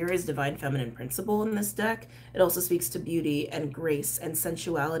open. Deer is divine feminine principle in this deck. It also speaks to beauty and grace and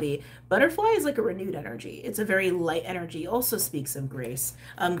sensuality. Butterfly is like a renewed energy. It's a very light energy, also speaks of grace.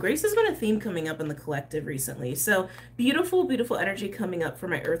 Grace has been a theme coming up in the collective recently. So beautiful, beautiful energy coming up for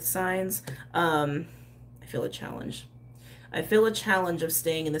my earth signs. I feel a challenge. I feel a challenge of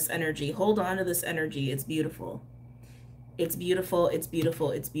staying in this energy. Hold on to this energy. It's beautiful. It's beautiful. It's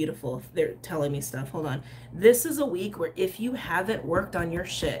beautiful. It's beautiful. They're telling me stuff. Hold on. This is a week where if you haven't worked on your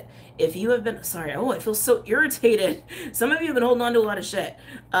shit, if you have been, sorry, oh, I feel so irritated. Some of you have been holding on to a lot of shit.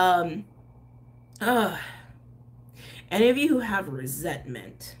 Any of you who have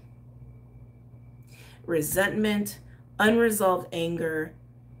resentment, unresolved anger,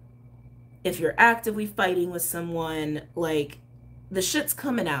 if you're actively fighting with someone, like, the shit's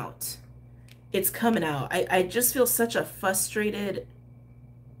coming out. It's coming out. I just feel such a frustrated,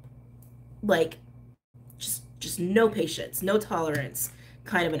 like, just no patience, no tolerance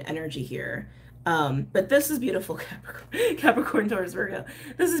kind of an energy here. But this is beautiful, Capricorn, Taurus, Virgo.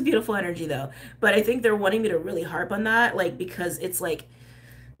 This is beautiful energy, though. But I think they're wanting me to really harp on that, like, because it's like,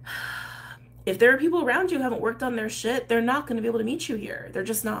 if there are people around you who haven't worked on their shit, they're not going to be able to meet you here. They're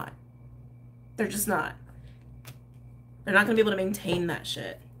just not. They're just not. They're not going to be able to maintain that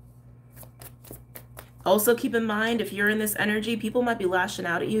shit. Also, keep in mind, if you're in this energy, people might be lashing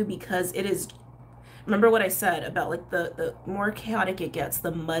out at you because it is, remember what I said about, like, the more chaotic it gets,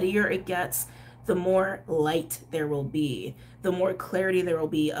 the muddier it gets, the more light there will be, the more clarity there will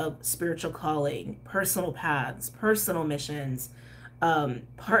be of spiritual calling, personal paths, personal missions,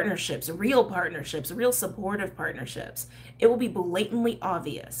 partnerships, real supportive partnerships. It will be blatantly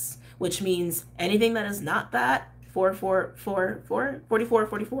obvious, which means anything that is not that, 44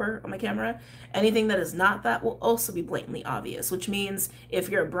 on my camera. Anything that is not that will also be blatantly obvious, which means if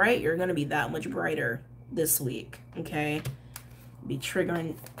you're bright, you're going to be that much brighter this week, okay? Be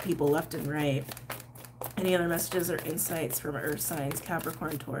triggering people left and right. Any other messages or insights from earth signs,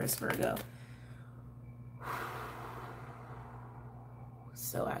 Capricorn, Taurus, Virgo?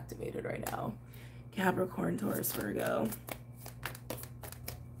 So activated right now. Capricorn, Taurus, Virgo.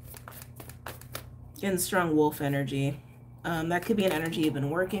 Getting strong wolf energy. That could be an energy you've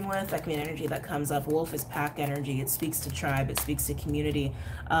been working with. That could be an energy that comes up. Wolf is pack energy. It speaks to tribe. It speaks to community.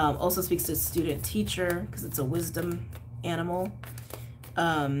 Also speaks to student teacher because it's a wisdom animal.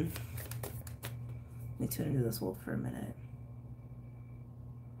 Let me tune into this wolf for a minute.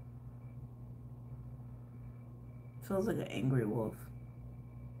 Feels like an angry wolf.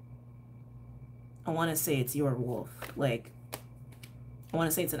 I want to say it's your wolf. Like, I want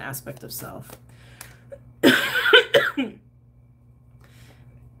to say it's an aspect of self.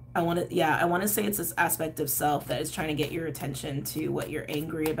 I want to say it's this aspect of self that is trying to get your attention to what you're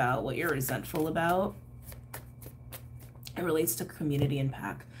angry about, what you're resentful about. It relates to community and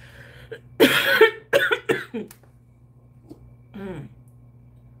pack. I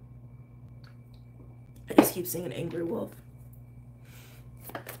just keep seeing an angry wolf.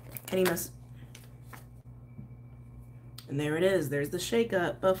 Any mess? And there it is. There's the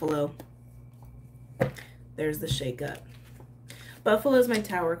shake-up. Buffalo. There's the shake-up. Buffalo is my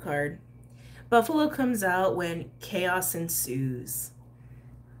tower card. Buffalo comes out when chaos ensues.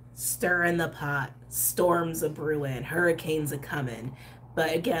 Stir in the pot. Storms a brewing. Hurricanes a coming.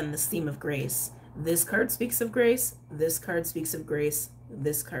 But again, this theme of grace. This card speaks of grace. This card speaks of grace.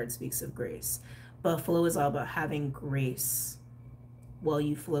 This card speaks of grace. Buffalo is all about having grace while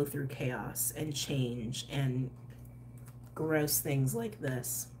you flow through chaos and change and gross things like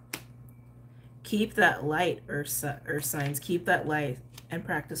this. Keep that light, earth signs. Keep that light and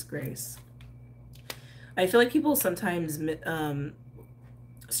practice grace. I feel like people sometimes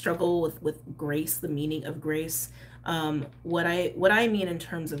struggle with grace, the meaning of grace. What I mean in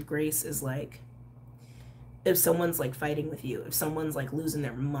terms of grace is like if someone's like fighting with you, if someone's like losing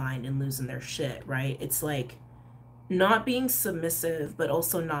their mind and losing their shit, right? It's like not being submissive, but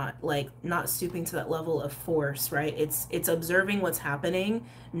also not stooping to that level of force, right? It's observing what's happening,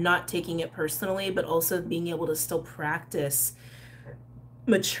 not taking it personally, but also being able to still practice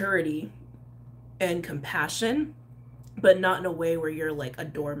maturity and compassion, but not in a way where you're like a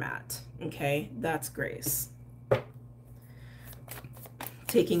doormat, okay? That's grace.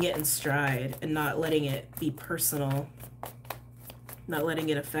 Taking it in stride and not letting it be personal, not letting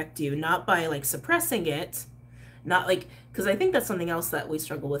it affect you, not by like suppressing it, not like, because I think that's something else that we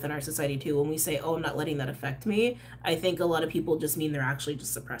struggle with in our society too. When we say, oh, I'm not letting that affect me, I think a lot of people just mean they're actually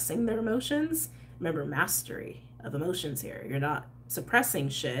just suppressing their emotions. Remember, mastery of emotions here. You're not suppressing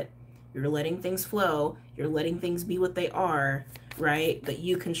shit. You're letting things flow. You're letting things be what they are, right? But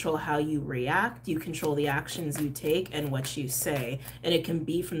you control how you react. You control the actions you take and what you say. And it can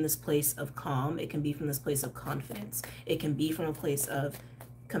be from this place of calm. It can be from this place of confidence. It can be from a place of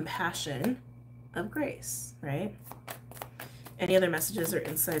compassion, of grace, right? Any other messages or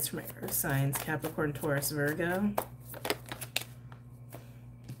insights from earth signs, Capricorn, Taurus, Virgo?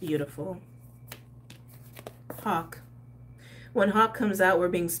 Beautiful. Hawk. When hawk comes out, we're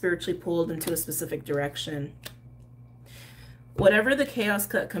being spiritually pulled into a specific direction. Whatever the chaos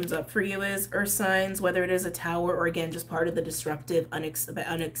cut comes up for you is, earth signs, whether it is a tower or again just part of the disruptive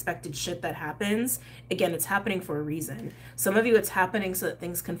unexpected shit that happens, again, it's happening for a reason. Some of you it's happening so that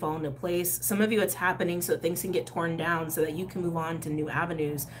things can fall into place. Some of you it's happening so that things can get torn down so that you can move on to new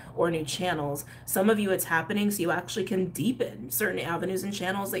avenues or new channels. Some of you it's happening so you actually can deepen certain avenues and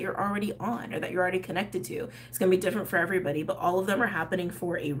channels that you're already on or that you're already connected to. It's going to be different for everybody, but all of them are happening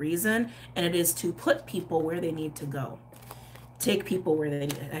for a reason, and it is to put people where they need to go. Take people where they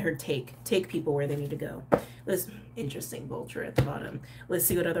need. I heard take people where they need to go. This interesting vulture at the bottom. Let's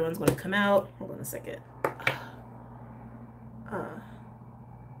see what other ones want to come out. Hold on a second.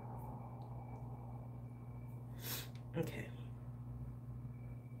 Okay.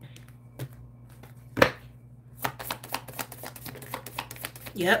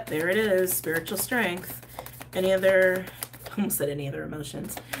 Yep, there it is. Spiritual strength. Any other? I almost said any other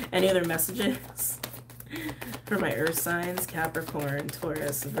emotions. Any other messages? For my earth signs, Capricorn,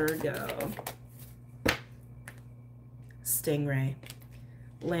 Taurus, Virgo. Stingray.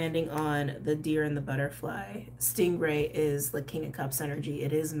 Landing on the deer and the butterfly. Stingray is the King of Cups energy.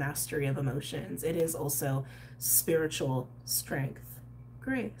 It is mastery of emotions. It is also spiritual strength.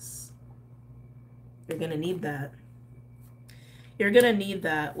 Grace. You're going to need that. You're going to need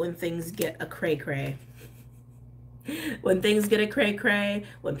that when things get a cray-cray. When things get a cray-cray,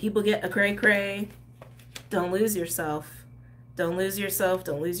 when people get a cray-cray, don't lose yourself. Don't lose yourself.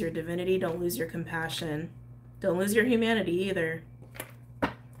 Don't lose your divinity. Don't lose your compassion. Don't lose your humanity either.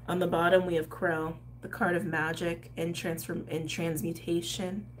 On the bottom, we have Crow, the card of magic and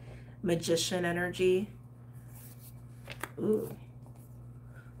transmutation, magician energy. Ooh.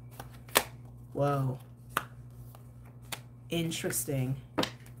 Whoa. Interesting.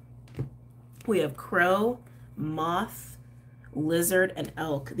 We have Crow, Moth, Lizard, and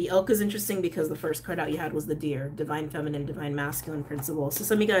Elk. The Elk is interesting because the first card out you had was the Deer, Divine Feminine, Divine Masculine principle. So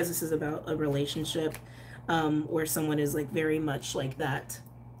some of you guys, this is about a relationship where someone is like very much like that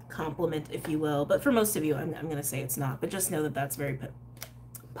compliment, if you will. But for most of you, I'm going to say it's not. But just know that that's very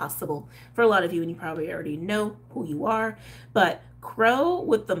possible for a lot of you, and you probably already know who you are. But Crow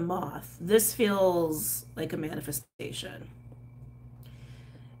with the Moth, this feels like a manifestation.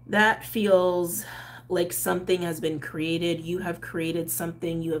 That feels like something has been created. You have created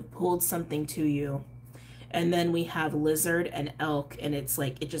something. You have pulled something to you. And then we have Lizard and Elk, and it's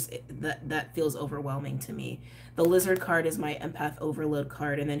like, that feels overwhelming to me. The Lizard card is my empath overload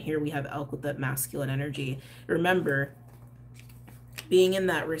card, and then here we have Elk with that masculine energy. Remember, being in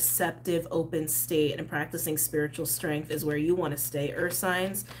that receptive, open state and practicing spiritual strength is where you want to stay, Earth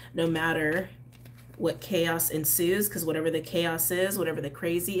signs, no matter what chaos ensues, because whatever the chaos is, whatever the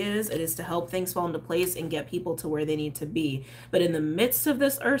crazy is, it is to help things fall into place and get people to where they need to be. But in the midst of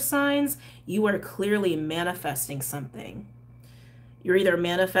this, Earth signs, you are clearly manifesting something. You're either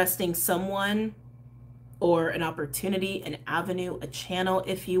manifesting someone or an opportunity, an avenue, a channel,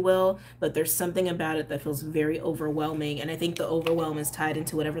 if you will, but there's something about it that feels very overwhelming, and I think the overwhelm is tied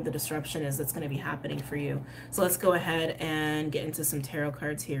into whatever the disruption is that's going to be happening for you. So let's go ahead and get into some tarot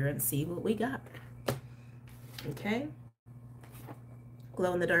cards here and see what we got. Okay,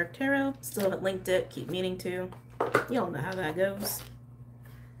 Glow in the Dark Tarot. Still haven't linked it, keep meaning to. Y'all know how that goes.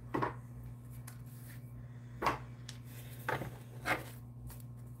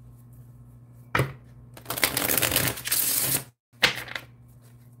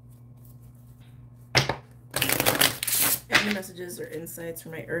 Any messages or insights for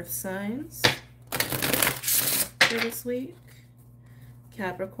my Earth signs for this week?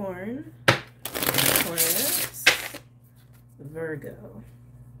 Capricorn, Taurus, Virgo.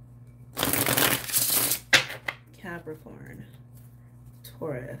 Capricorn,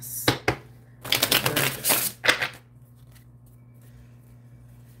 Taurus, Virgo.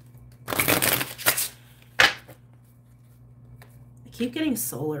 I keep getting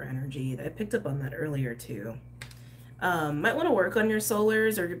solar energy. I picked up on that earlier too. Might want to work on your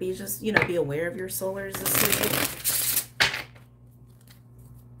solars, or to be just, you know, be aware of your solars this week.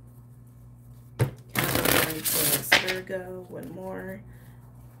 Capricorn, Taurus, Virgo. One more.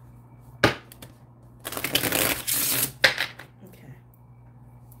 Okay.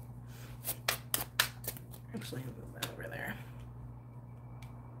 Actually, I'll move that over there.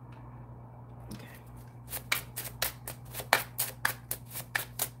 Okay.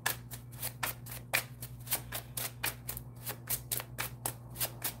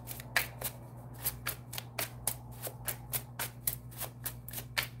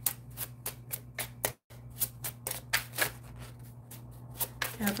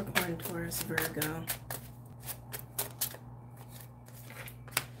 Capricorn, Taurus, Virgo.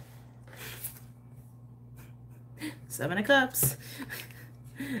 Seven of Cups.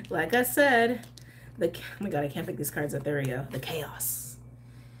 Like I said, oh my God, I can't pick these cards up. There we go. The chaos.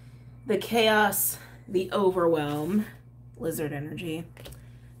 The chaos, the overwhelm. Lizard energy.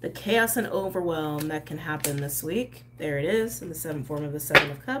 The chaos and overwhelm that can happen this week. There it is in the form of the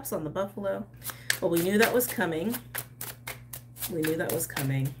Seven of Cups on the buffalo. Well, we knew that was coming. We knew that was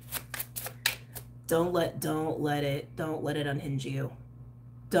coming. Don't let it unhinge you.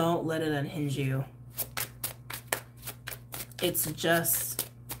 Don't let it unhinge you. It's just,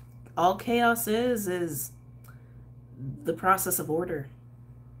 all chaos is the process of order,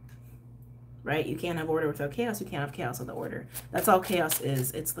 right? You can't have order without chaos. You can't have chaos without order. That's all chaos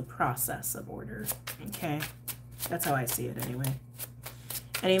is. It's the process of order, okay? That's how I see it anyway.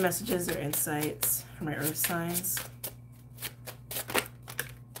 Any messages or insights for my Earth signs?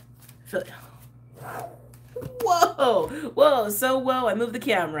 Whoa, whoa, so whoa, I moved the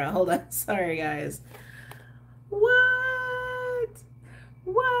camera. Hold on, sorry guys. What?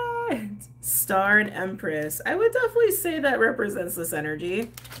 Star and Empress. I would definitely say that represents this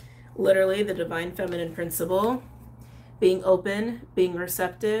energy. Literally the divine feminine principle. Being open, being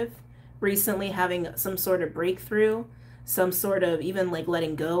receptive, recently having some sort of breakthrough, some sort of even like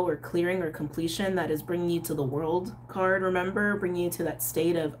letting go or clearing or completion that is bringing you to the World card, remember? Bringing you to that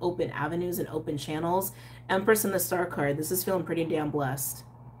state of open avenues and open channels. Empress and the Star card. This is feeling pretty damn blessed.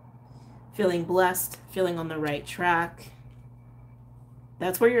 Feeling blessed, feeling on the right track.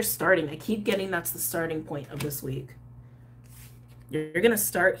 That's where you're starting. I keep getting that's the starting point of this week. You're going to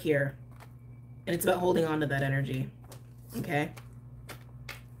start here, and it's about holding on to that energy, okay?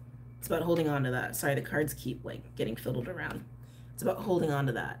 It's about holding on to that. Sorry, the cards keep like getting fiddled around. It's about holding on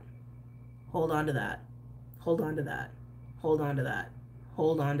to that. Hold on to that. Hold on to that. Hold on to that.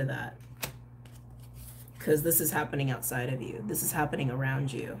 Hold on to that. Because this is happening outside of you. This is happening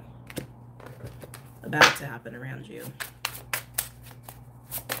around you. About to happen around you.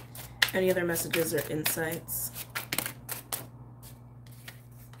 Any other messages or insights?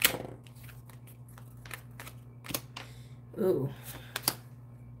 Ooh.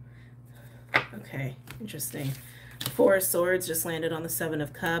 Okay, interesting. Four of Swords just landed on the Seven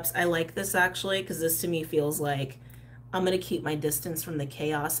of Cups. I like this actually because this to me feels like I'm going to keep my distance from the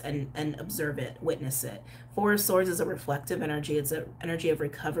chaos and observe it, witness it. Four of Swords is a reflective energy. It's an energy of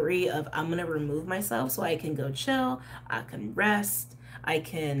recovery, of I'm going to remove myself so I can go chill, I can rest, I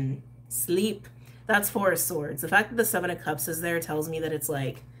can sleep. That's Four of Swords. The fact that the Seven of Cups is there tells me that it's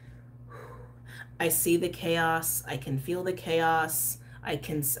like, I see the chaos, I can feel the chaos, I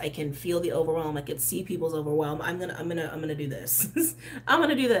can feel the overwhelm. I can see people's overwhelm. I'm gonna do this. I'm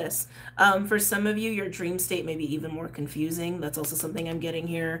gonna do this. For some of you, your dream state may be even more confusing. That's also something I'm getting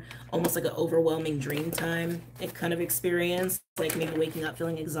here. Almost like an overwhelming dream time kind of experience, like maybe waking up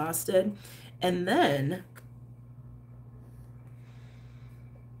feeling exhausted. And then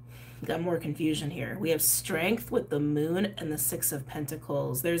got more confusion here. We have Strength with the Moon and the Six of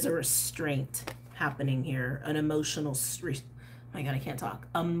Pentacles. There's a restraint happening here, an emotional my God, I can't talk.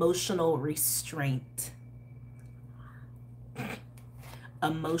 Emotional restraint.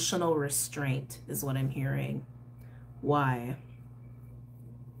 Emotional restraint is what I'm hearing. Why?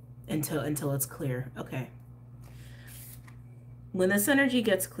 Until it's clear. Okay. When this energy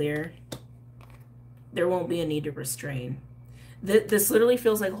gets clear, there won't be a need to restrain. This literally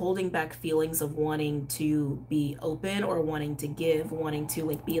feels like holding back feelings of wanting to be open or wanting to give, wanting to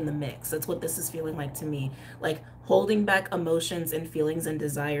like be in the mix. That's what this is feeling like to me. Like holding back emotions and feelings and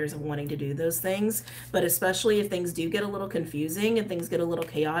desires of wanting to do those things. But especially if things do get a little confusing and things get a little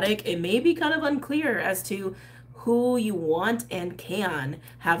chaotic, it may be kind of unclear as to who you want and can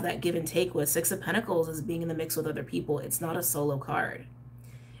have that give and take with. Six of Pentacles is being in the mix with other people. It's not a solo card.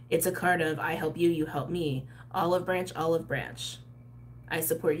 It's a card of I help you, you help me. Olive branch, olive branch. I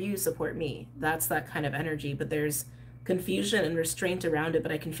support you, support me. That's that kind of energy, but there's confusion and restraint around it,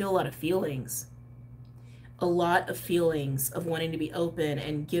 but I can feel a lot of feelings. A lot of feelings of wanting to be open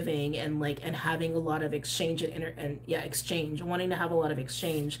and giving and having a lot of exchange exchange, wanting to have a lot of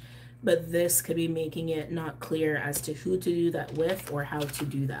exchange, but this could be making it not clear as to who to do that with or how to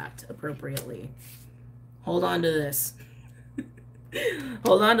do that appropriately. Hold on to this.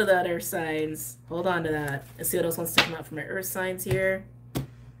 Hold on to that, Earth signs. Hold on to that. Let's see what else wants to come out for my Earth signs here.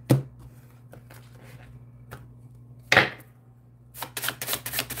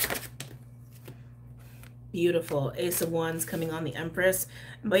 Beautiful. Ace of Wands coming on the Empress.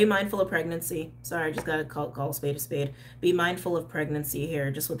 Be mindful of pregnancy. Sorry, I just got to call a spade a spade. Be mindful of pregnancy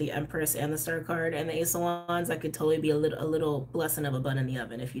here, just with the Empress and the Star card and the Ace of Wands. That could totally be a little blessing of a bun in the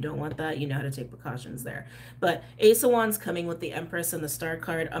oven. If you don't want that, you know how to take precautions there. But Ace of Wands coming with the Empress and the Star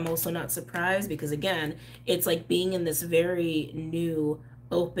card, I'm also not surprised because, again, it's like being in this very new,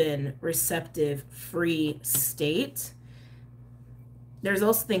 open, receptive, free state. There's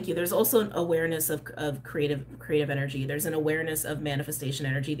also, thank you, there's also an awareness of creative energy. There's an awareness of manifestation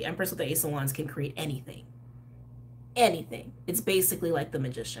energy. The Empress with the Ace of Wands can create anything. Anything. It's basically like the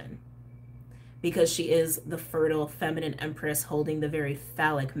Magician. Because she is the fertile, feminine Empress holding the very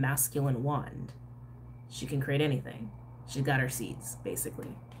phallic, masculine wand. She can create anything. She's got her seeds,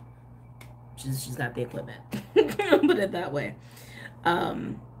 basically. She's got the equipment. Put it that way.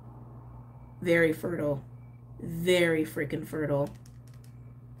 Very fertile. Very freaking fertile.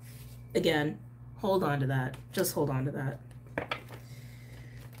 Again, hold on to that. Just hold on to that.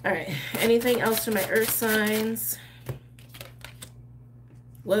 All right. Anything else for my Earth signs?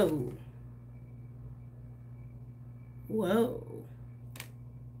 Whoa. Whoa.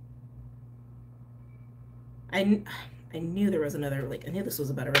 I knew there was another, I knew this was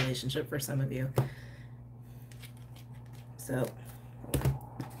about a relationship for some of you. So,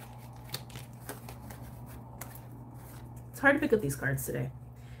 it's hard to pick up these cards today.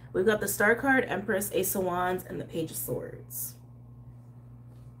 We've got the Star card, Empress, Ace of Wands, and the Page of Swords.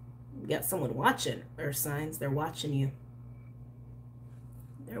 You got someone watching, Earth signs. They're watching you.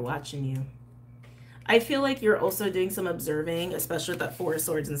 They're watching you. I feel like you're also doing some observing, especially with that Four of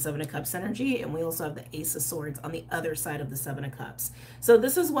Swords and Seven of Cups energy. And we also have the Ace of Swords on the other side of the Seven of Cups. So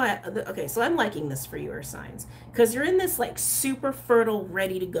this is why, okay, so I'm liking this for you, Earth signs, because you're in this like super fertile,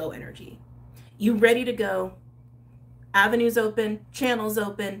 ready to go energy. You ready to go, avenues open, channels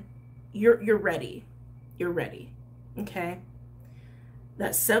open, you're ready. You're ready, okay?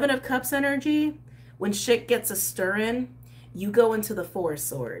 That Seven of Cups energy, when shit gets a stirring, you go into the Four of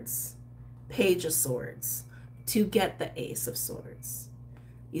Swords, Page of Swords, to get the Ace of Swords.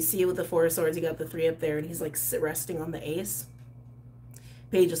 You see with the Four of Swords, you got the 3 up there, and he's like resting on the Ace.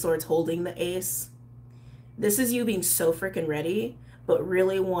 Page of Swords holding the Ace. This is you being so freaking ready, but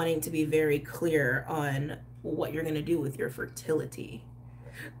really wanting to be very clear on what you're going to do with your fertility.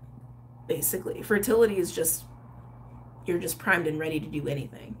 Basically, fertility is just, you're just primed and ready to do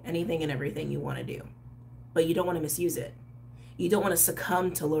anything and everything you want to do, but you don't want to misuse it. You don't want to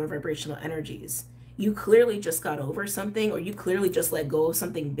succumb to lower vibrational energies. You clearly just got over something, or you clearly just let go of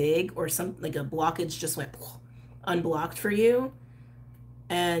something big, or something like a blockage just went unblocked for you.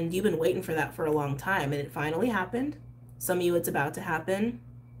 And you've been waiting for that for a long time, and it finally happened. Some of you, it's about to happen.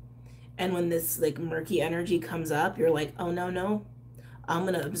 And when this like murky energy comes up, you're like, oh no, I'm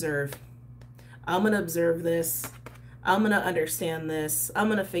going to observe. I'm going to observe this. I'm going to understand this. I'm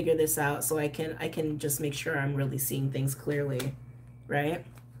going to figure this out so I can just make sure I'm really seeing things clearly, right?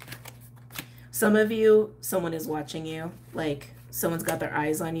 Some of you, someone is watching you, like someone's got their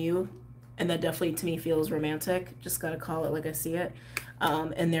eyes on you, and that definitely to me feels romantic. Just got to call it like I see it.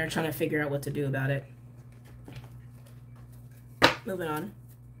 And they're trying to figure out what to do about it. Moving on.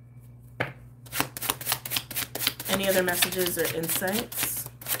 Any other messages or insights?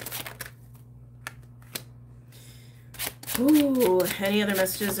 Ooh, any other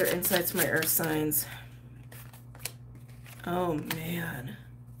messages or insights from my earth signs? Oh, man.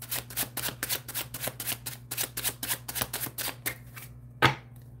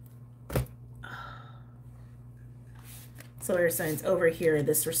 So earth signs, over here,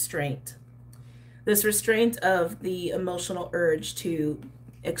 this restraint. This restraint of the emotional urge to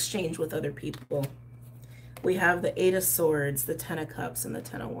exchange with other people. We have the 8 of Swords, the 10 of Cups, and the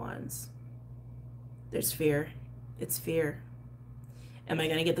 10 of Wands. There's fear. It's fear. Am I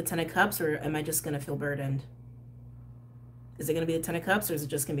going to get the 10 of Cups, or am I just going to feel burdened? Is it going to be the 10 of Cups, or is it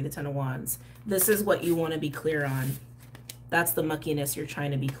just going to be the 10 of Wands? This is what you want to be clear on. That's the muckiness you're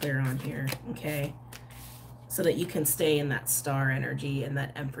trying to be clear on here, okay? So that you can stay in that star energy and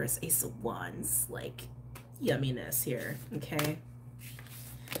that Empress, Ace of Wands, like, yumminess here, okay?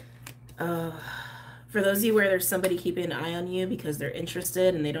 For those of you where there's somebody keeping an eye on you because they're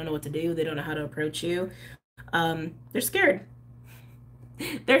interested and they don't know what to do, they don't know how to approach you, they're scared.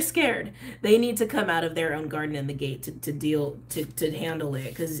 They're scared. They need to come out of their own garden in the gate to handle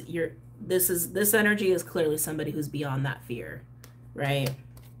it, because this energy is clearly somebody who's beyond that fear, right?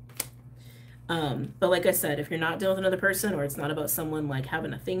 But like I said, if you're not dealing with another person, or it's not about someone like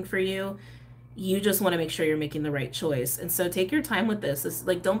having a thing for you, you just want to make sure you're making the right choice. And so take your time with this. It's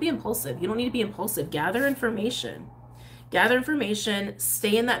like, don't be impulsive. You don't need to be impulsive. Gather information. Gather information.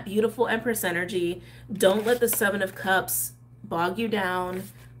 Stay in that beautiful Empress energy. Don't let the 7 of Cups bog you down.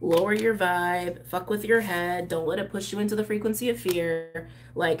 Lower your vibe. Fuck with your head. Don't let it push you into the frequency of fear.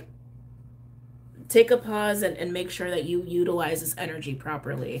 Like, take a pause and make sure that you utilize this energy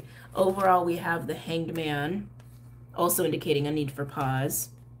properly. Overall, we have the Hanged Man, also indicating a need for pause.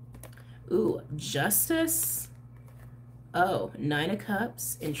 Ooh, Justice. Oh, 9 of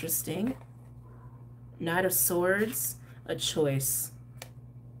Cups. Interesting. Knight of Swords. A choice.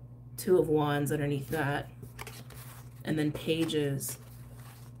 2 of Wands underneath that. And then Pages.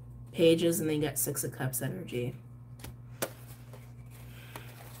 Pages, and then you got 6 of Cups energy.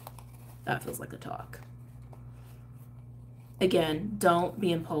 That feels like a talk. Again, don't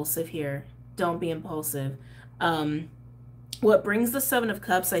be impulsive here. Don't be impulsive. What brings the 7 of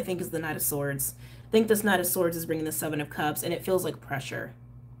Cups, I think, is the Knight of Swords. I think this Knight of Swords is bringing the 7 of Cups, and it feels like pressure.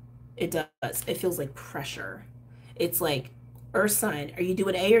 It does. It feels like pressure. It's like, Earth sign, are you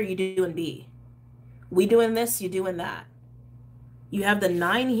doing A or are you doing B? We doing this, you doing that. You have the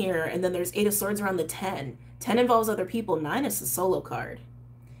 9 here, and then there's 8 of Swords around the 10. 10 involves other people. 9 is a solo card.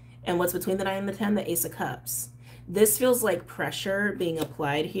 And what's between the 9 and the 10? The Ace of Cups. This feels like pressure being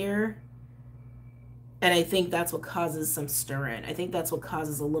applied here. And I think that's what causes some stirring. I think that's what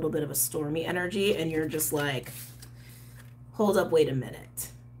causes a little bit of a stormy energy. And you're just like, hold up, wait a minute.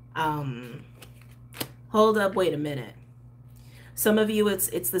 Hold up, wait a minute. Some of you, it's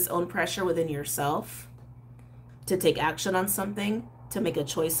this own pressure within yourself to take action on something, to make a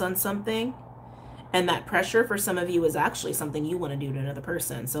choice on something. And that pressure for some of you is actually something you want to do to another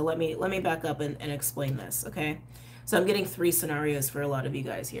person. So let me back up and explain this, okay? So I'm getting 3 scenarios for a lot of you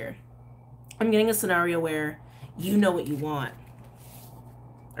guys here. I'm getting a scenario where you know what you want,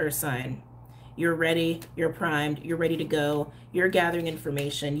 Earth sign. You're ready, you're primed, you're ready to go, you're gathering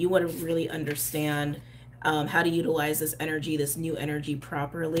information. You want to really understand how to utilize this energy, this new energy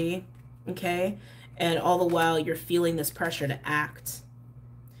properly, okay? And all the while you're feeling this pressure to act.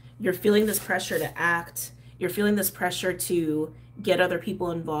 You're feeling this pressure to act. You're feeling this pressure to get other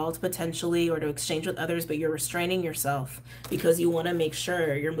people involved potentially, or to exchange with others, but you're restraining yourself because you want to make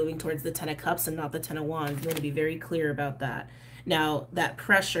sure you're moving towards the 10 of Cups and not the 10 of Wands. You want to be very clear about that. Now, that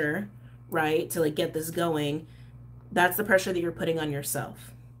pressure, right, to like get this going, that's the pressure that you're putting on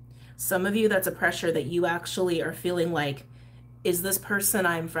yourself. Some of you, that's a pressure that you actually are feeling like, is this person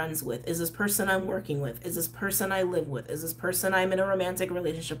I'm friends with? Is this person I'm working with? Is this person I live with? Is this person I'm in a romantic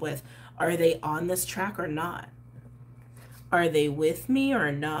relationship with? Are they on this track or not? Are they with me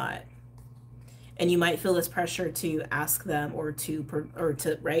or not? And you might feel this pressure to ask them or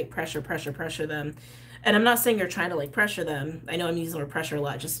to right, pressure them. And I'm not saying you're trying to like pressure them. I know I'm using the word pressure a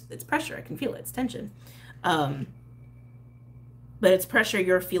lot. Just, it's pressure. I can feel it. It's tension. But it's pressure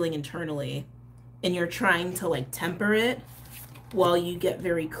you're feeling internally, and you're trying to like temper it while you get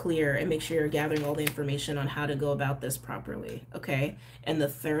very clear and make sure you're gathering all the information on how to go about this properly, okay? And the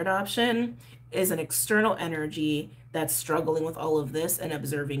third option is an external energy that's struggling with all of this and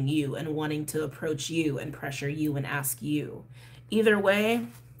observing you and wanting to approach you and pressure you and ask you. Either way,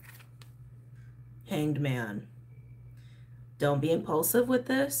 Hanged Man. Don't be impulsive with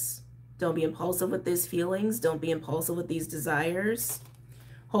this. Don't be impulsive with these feelings. Don't be impulsive with these desires.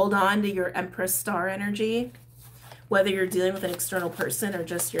 Hold on to your Empress Star energy, whether you're dealing with an external person or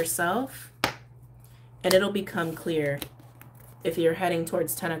just yourself, and it'll become clear if you're heading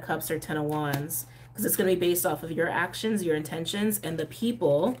towards 10 of Cups or 10 of Wands, because it's going to be based off of your actions, your intentions, and the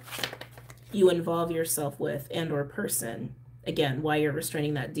people you involve yourself with and or person. Again, why you're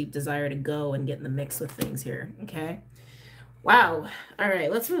restraining that deep desire to go and get in the mix with things here, okay? Wow. All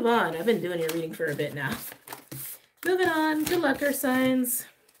right, let's move on. I've been doing your reading for a bit now. Moving on. Good luck, Earth signs.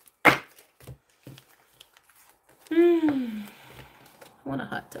 I want a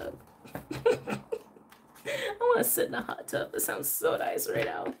hot tub. I want to sit in a hot tub. This sounds so nice right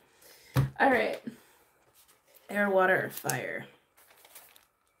now. All right. Air, water, fire.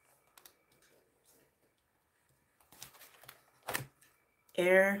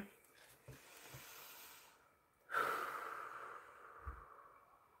 Air.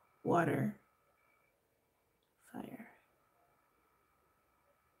 Water. Fire.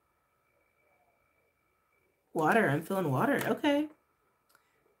 Water. I'm feeling water. Okay.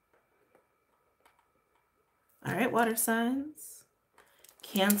 All right, water signs.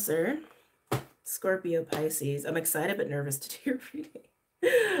 Cancer. Scorpio, Pisces. I'm excited but nervous to do your reading.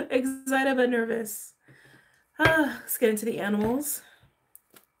 Excited but nervous. Let's get into the animals.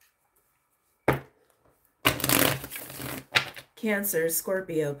 Cancer,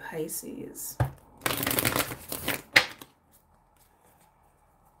 Scorpio, Pisces.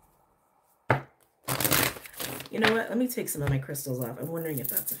 You know what? Let me take some of my crystals off. I'm wondering if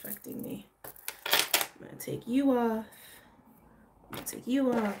that's affecting me. I'm going to take you off. I'm going to take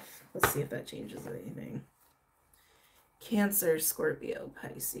you off. Let's see if that changes anything. Cancer, Scorpio,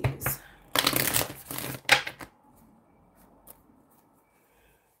 Pisces.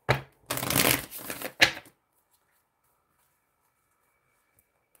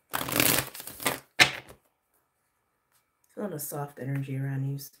 Feeling a soft energy around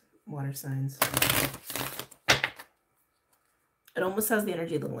you, water signs. It almost has the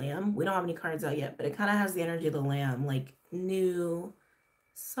energy of the Lamb. We don't have any cards out yet, but it kind of has the energy of the Lamb, like new,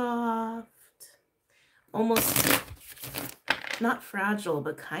 soft, almost not fragile,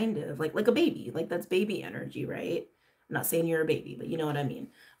 but kind of like a baby. Like that's baby energy, right? I'm not saying you're a baby, but you know what I mean.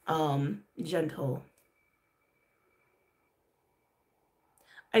 Gentle.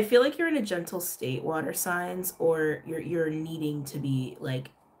 I feel like you're in a gentle state, water signs, or you're needing to be like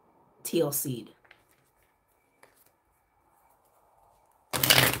TLC'd.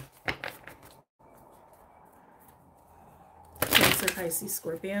 Cancer, Pisces,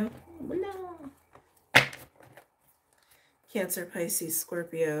 Scorpio. Oh, no. Cancer, Pisces,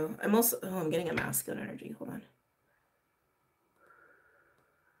 Scorpio. I'm also, I'm getting a masculine energy. Hold on.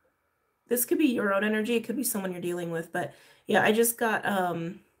 This could be your own energy. It could be someone you're dealing with. But yeah, I just got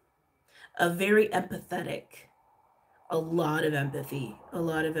a very empathetic, a lot of empathy. I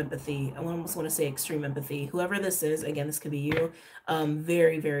almost want to say extreme empathy. Whoever this is, again, this could be you.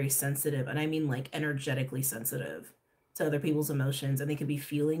 Very, very sensitive. And I mean like energetically sensitive to other people's emotions. And they could be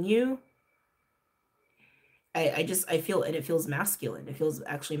feeling you. I feel, and it feels masculine. It feels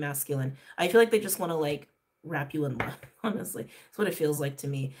actually masculine. I feel like they just want to like wrap you in love, honestly. That's what it feels like to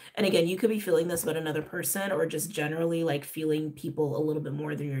me. And again, you could be feeling this about another person, or just generally like feeling people a little bit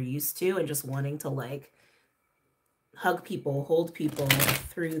more than you're used to, and just wanting to like hug people, hold people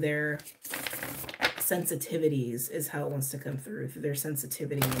through their sensitivities is how it wants to come through their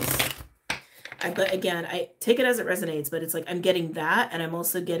sensitivities. But again, I take it as it resonates, but it's like I'm getting that, and I'm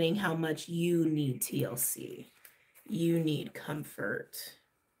also getting how much you need TLC. You need comfort.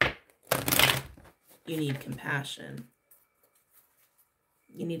 You need compassion.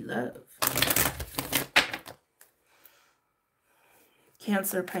 You need love.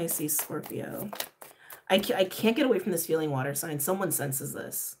 Cancer, Pisces, Scorpio. I can't get away from this feeling, water sign. Someone senses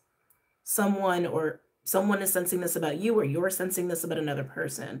this. Someone is sensing this about you, or you're sensing this about another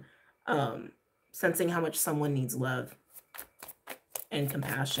person. Sensing how much someone needs love and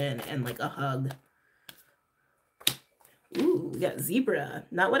compassion and like a hug. Ooh, we got zebra.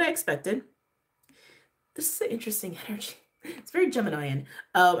 Not what I expected. This is an interesting energy. It's very Geminian.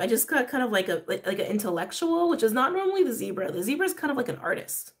 I just got kind of like an intellectual, which is not normally the zebra. The zebra is kind of like an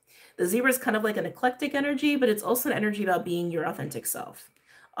artist. The zebra is kind of like an eclectic energy, but it's also an energy about being your authentic self.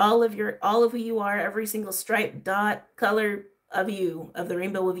 All of who you are, every single stripe, dot, color of you, of the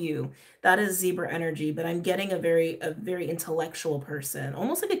rainbow of you, that is zebra energy. But I'm getting a very intellectual person,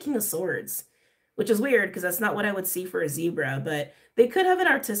 almost like a King of Swords, which is weird because that's not what I would see for a zebra, but they could have an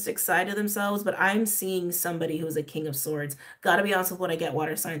artistic side to themselves. But I'm seeing somebody who's a King of Swords. Gotta be honest with what I get,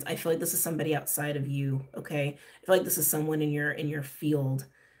 water signs. I feel like this is somebody outside of you. Okay, I feel like this is someone in your field.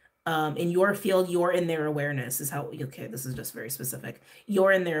 In your field, you're in their awareness is how, okay, this is just very specific.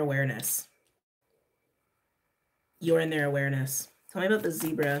 You're in their awareness. You're in their awareness. Tell me about the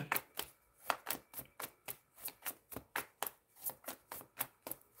zebra.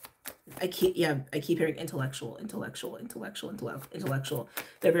 I keep hearing intellectual.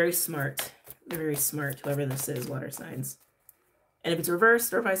 They're very smart. They're very smart, whoever this is, water signs. And if it's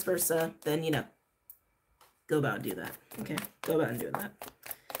reversed or vice versa, then, you know, go about and do that. Okay, go about and do that.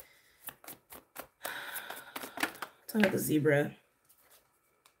 Tell me about the zebra.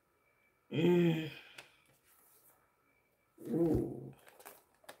 Ooh.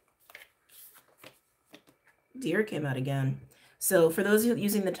 Deer came out again. So for those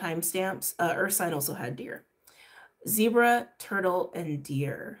using the timestamps, Earth sign also had deer. Zebra, turtle, and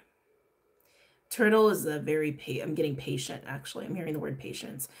deer. Turtle is a very, I'm getting patient, actually. I'm hearing the word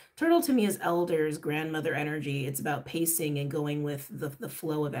patience. Turtle to me is elders, grandmother energy. It's about pacing and going with the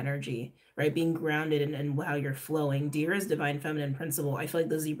flow of energy, right? Being grounded in how you're flowing. Deer is divine feminine principle. I feel like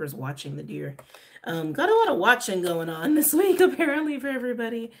the zebra's watching the deer. Got a lot of watching going on this week, apparently, for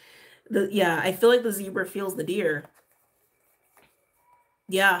everybody. Yeah, I feel like the zebra feels the deer.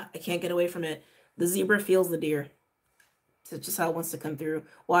 Yeah, I can't get away from it. The zebra feels the deer. It's just how it wants to come through.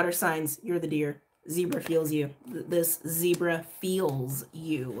 Water signs, you're the deer. Zebra feels you. This zebra feels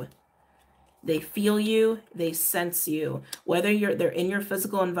you. They feel you. They sense you. Whether they're in your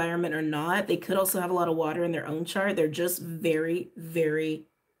physical environment or not, they could also have a lot of water in their own chart. They're just very, very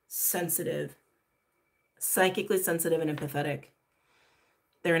sensitive. Psychically sensitive and empathetic.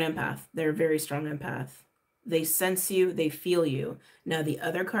 They're an empath. They're a very strong empath. They sense you. They feel you. Now, the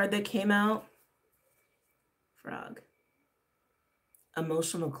other card that came out, frog.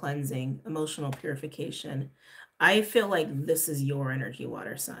 Emotional cleansing, emotional purification. I feel like this is your energy,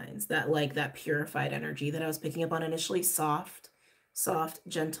 water signs. That like that purified energy that I was picking up on initially, soft,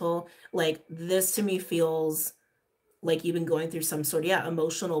 gentle. Like this to me feels like you've been going through some sort of,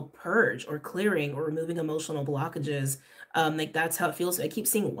 emotional purge or clearing or removing emotional blockages. Like that's how it feels. I keep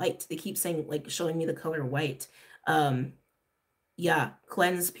seeing white. They keep saying, like, showing me the color white. Yeah,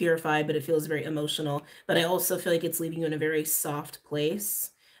 cleanse, purify, but it feels very emotional. But I also feel like it's leaving you in a very soft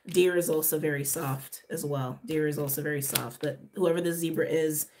place. Deer is also very soft as well. Deer is also very soft. But whoever the zebra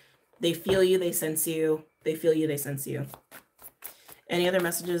is, they feel you, they sense you. They feel you, they sense you. Any other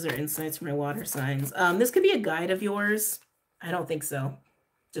messages or insights from my water signs? This could be a guide of yours. I don't think so.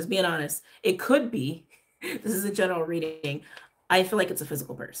 Just being honest. It could be. This is a general reading. I feel like it's a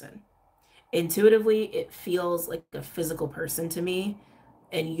physical person. Intuitively, it feels like a physical person to me,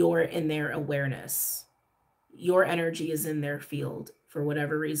 and you're in their awareness. Your energy is in their field for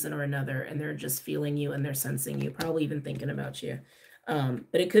whatever reason or another, and they're just feeling you and they're sensing you, probably even thinking about you.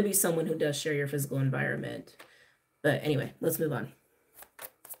 But it could be someone who does share your physical environment. But anyway, let's move on.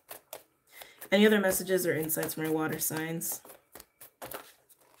 Any other messages or insights from our water signs?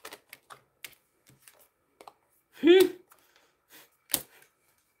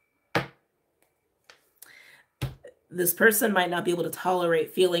 this person might not be able to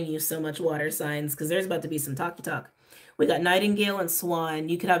tolerate feeling you so much, water signs, because there's about to be some talky talk. We got Nightingale and Swan.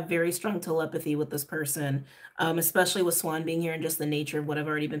 You could have very strong telepathy with this person, especially with Swan being here and just the nature of what I've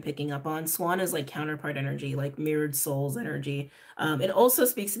already been picking up on. Swan is like counterpart energy, like mirrored souls energy. It also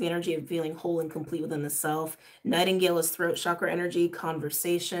speaks to the energy of feeling whole and complete within the self. Nightingale is throat chakra energy,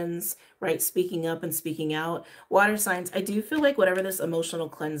 conversations, right? Speaking up and speaking out. Water signs, I do feel like whatever this emotional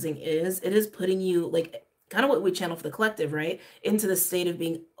cleansing is, it is putting you like kind of what we channel for the collective, right? Into the state of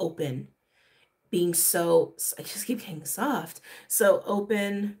being open, being so, I just keep getting soft, so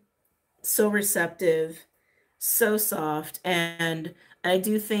open, so receptive, so soft. And I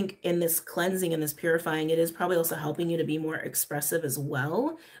do think in this cleansing and this purifying, it is probably also helping you to be more expressive as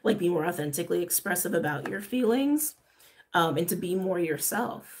well, like be more authentically expressive about your feelings, and to be more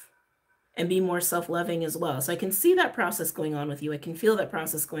yourself and be more self-loving as well. So I can see that process going on with you. I can feel that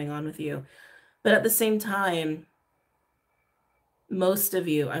process going on with you. But at the same time, most of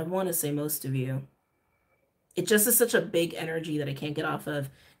you, I want to say most of you, it just is such a big energy that I can't get off of.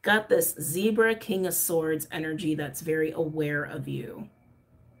 Got this Zebra, King of Swords energy that's very aware of you.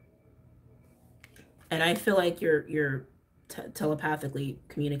 And I feel like you're telepathically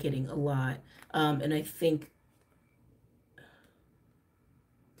communicating a lot. And I think,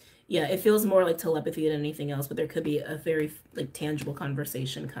 yeah, it feels more like telepathy than anything else, but there could be a very like tangible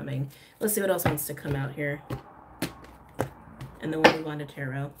conversation coming. Let's see what else wants to come out here. And then we'll move on to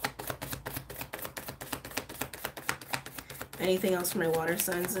tarot. Anything else for my water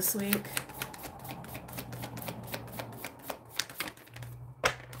signs this week?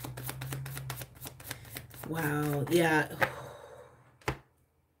 Wow, yeah.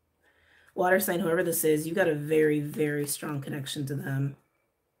 Water sign, whoever this is, you got a very, very strong connection to them.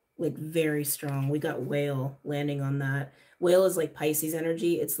 Like very strong. We got Whale landing on that. Whale is like Pisces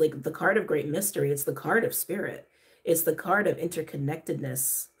energy. It's like the card of great mystery. It's the card of spirit. It's the card of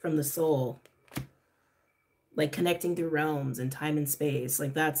interconnectedness from the soul. Like connecting through realms and time and space.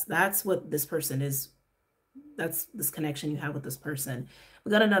 Like that's what this person is. That's this connection you have with this person.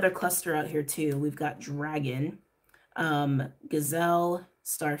 We got another cluster out here too. We've got Dragon, Gazelle,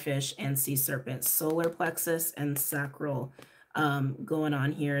 Starfish, and Sea Serpent. Solar plexus and sacral going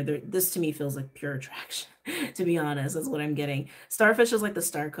on here. This to me feels like pure attraction, to be honest. That's what I'm getting. Starfish is like the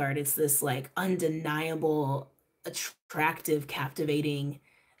star card. It's this like undeniable, attractive, captivating,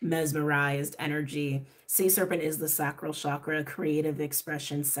 mesmerized energy. Sea Serpent is the sacral chakra, creative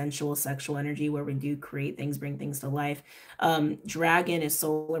expression, sensual, sexual energy, where we do create things, bring things to life. Dragon is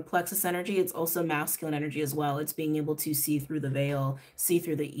solar plexus energy. It's also masculine energy as well. It's being able to see through the veil, see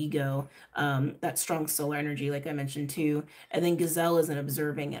through the ego, that strong solar energy, like I mentioned too. And then Gazelle is an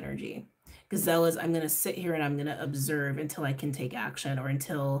observing energy. Gazelle is, I'm going to sit here and I'm going to observe until I can take action or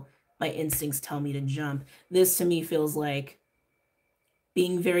until my instincts tell me to jump. This to me feels like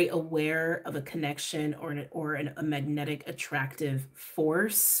being very aware of a connection or a magnetic attractive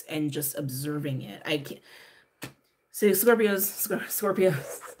force and just observing it. I can't. So Scorpios,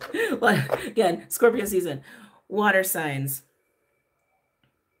 again, Scorpio season, water signs.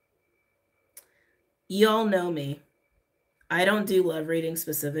 Y'all know me. I don't do love reading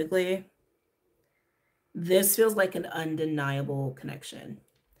specifically. This feels like an undeniable connection.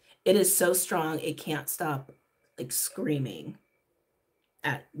 It is so strong, it can't stop like screaming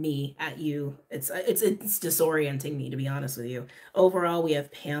at me, at you. It's disorienting me, to be honest with you. Overall, we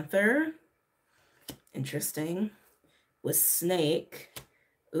have Panther. Interesting. With Snake.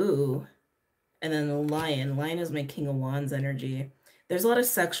 Ooh. And then the Lion. Lion is my King of Wands energy. There's a lot of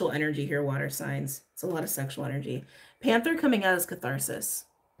sexual energy here, water signs. It's a lot of sexual energy. Panther coming out as catharsis.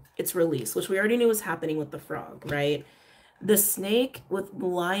 It's release, which we already knew was happening with the frog, right? The Snake with the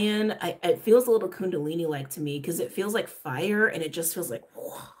Lion, it feels a little Kundalini-like to me because it feels like fire and it just feels like,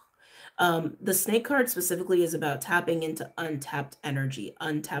 whoa. The Snake card specifically is about tapping into untapped energy,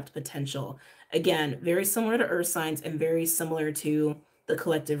 untapped potential. Again, very similar to earth signs and very similar to the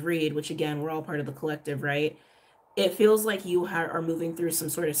collective read, which again, we're all part of the collective, right? It feels like you are moving through some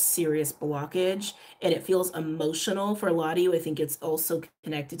sort of serious blockage and it feels emotional for a lot of you. I think it's also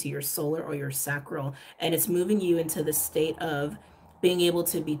connected to your solar or your sacral, and it's moving you into the state of being able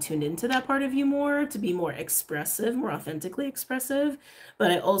to be tuned into that part of you more, to be more expressive, more authentically expressive.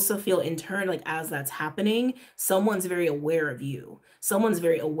 But I also feel in turn, like as that's happening, someone's very aware of you. Someone's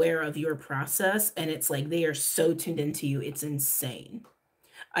very aware of your process, and it's like they are so tuned into you. It's insane.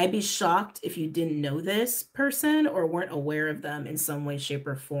 I'd be shocked if you didn't know this person or weren't aware of them in some way, shape,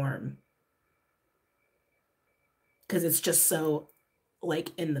 or form. Because it's just so,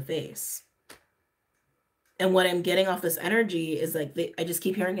 like, in the face. And what I'm getting off this energy is like, I just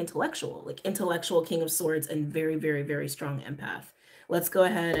keep hearing intellectual, like intellectual King of Swords and very, very, very strong empath. Let's go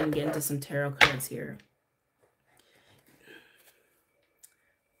ahead and get into some tarot cards here.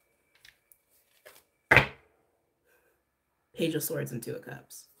 Page of Swords and Two of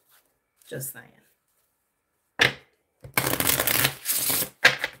Cups. Just saying.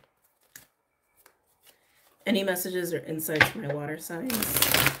 Any messages or insights for my water signs?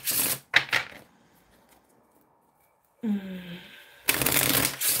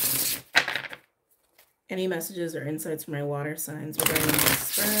 Any messages or insights for my water signs regarding the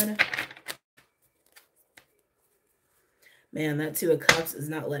spread? Man, that Two of Cups is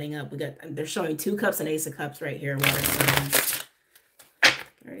not letting up. They're showing 2 cups and Ace of Cups right here, water signs. I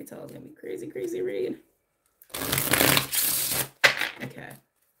already tell it's gonna be crazy, crazy read. Okay.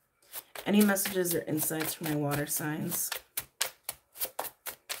 Any messages or insights for my water signs?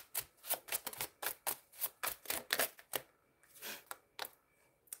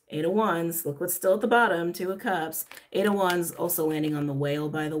 Eight of Wands. Look what's still at the bottom. 2 of Cups. 8 of Wands also landing on the whale,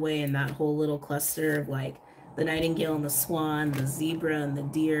 by the way, and that whole little cluster of like the nightingale and the swan, the zebra and the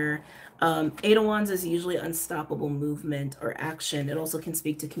deer. 8 of Wands is usually unstoppable movement or action. It also can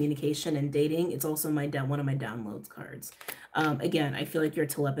speak to communication and dating. It's also one of my downloads cards. Again, I feel like your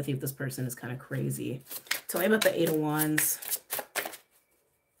telepathy with this person is kind of crazy. Tell me about the 8 of Wands.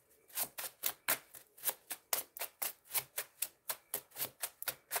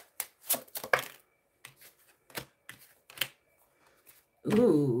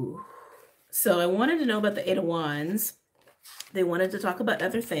 Ooh. So I wanted to know about the 8 of Wands. They wanted to talk about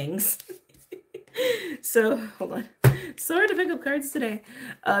other things. So, hold on. So hard to pick up cards today.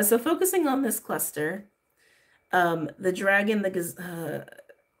 So focusing on this cluster, the dragon,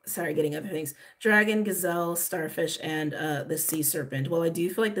 getting other things. Dragon, gazelle, starfish, and the sea serpent. Well, I do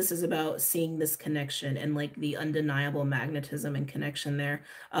feel like this is about seeing this connection and like the undeniable magnetism and connection there.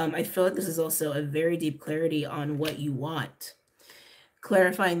 I feel like this is also a very deep clarity on what you want.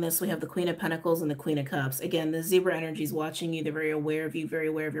 Clarifying this, we have the Queen of Pentacles and the Queen of Cups. Again, the zebra energy is watching you. They're very aware of you, very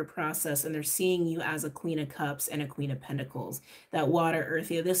aware of your process, and they're seeing you as a Queen of Cups and a Queen of Pentacles. That water,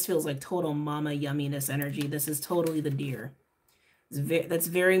 earthy, this feels like total mama yumminess energy. This is totally the deer. That's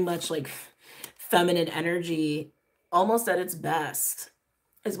very much like feminine energy, almost at its best,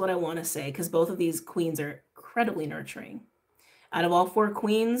 is what I want to say, because both of these queens are incredibly nurturing. Out of all 4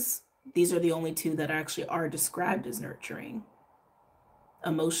 queens, these are the only 2 that actually are described as nurturing,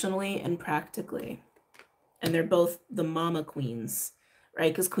 emotionally and practically. And they're both the mama queens,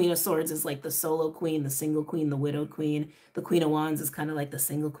 right? Because Queen of Swords is like the solo queen, the single queen, the widowed queen. The Queen of Wands is kind of like the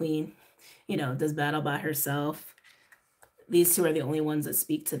single queen, you know, does battle by herself. These 2 are the only ones that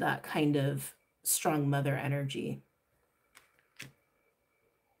speak to that kind of strong mother energy.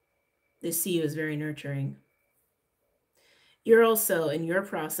 They see you as very nurturing. You're also in your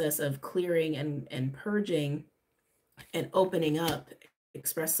process of clearing and purging and opening up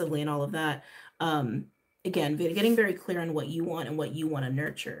expressively and all of that. Again, getting very clear on what you want and what you want to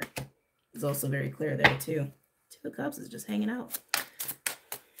nurture is also very clear there too. 2 of Cups is just hanging out.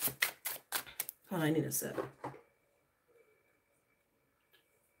 Oh, I need a sip.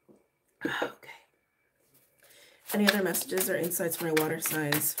 Okay. Any other messages or insights for my water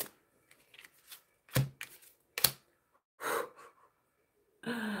signs?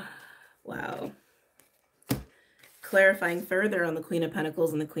 Wow. Clarifying further on the Queen of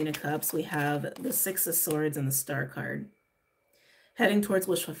Pentacles and the Queen of Cups, we have the 6 of Swords and the Star card. Heading towards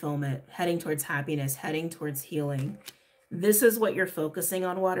wish fulfillment, heading towards happiness, heading towards healing. This is what you're focusing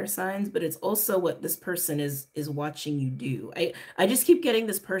on, water signs, but it's also what this person is watching you do. I just keep getting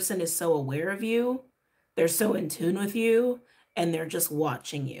this person is so aware of you. They're so in tune with you, and they're just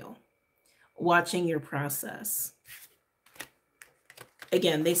watching you, watching your process.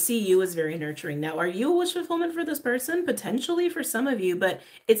 Again, they see you as very nurturing. Now, are you a wish fulfillment for this person? Potentially for some of you, but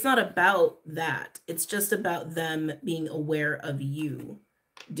it's not about that. It's just about them being aware of you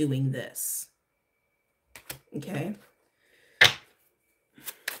doing this. Okay?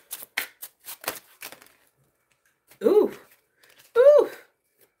 Ooh. Ooh.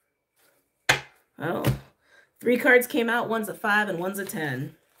 Oh. 3 cards came out. One's a 5 and one's a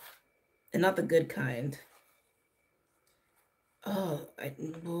 10. And not the good kind. Oh,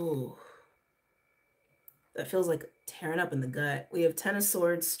 ooh. That feels like tearing up in the gut. We have 10 of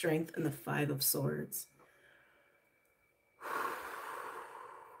Swords, Strength, and the 5 of Swords.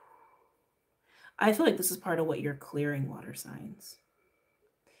 I feel like this is part of what you're clearing, water signs.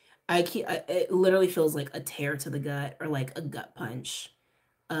 It literally feels like a tear to the gut or like a gut punch.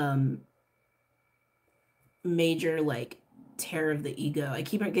 Major like tear of the ego. I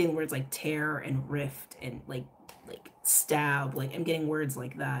keep getting words like tear and rift and like stab. Like I'm getting words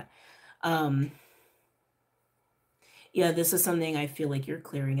like that. Yeah, this is something I feel like you're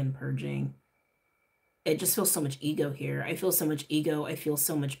clearing and purging. It just feels so much ego here. I feel so much ego. I feel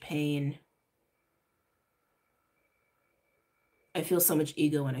so much pain. I feel so much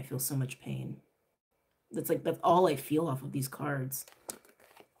ego and I feel so much pain. That's all I feel off of these cards.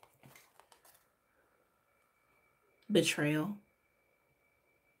 Betrayal.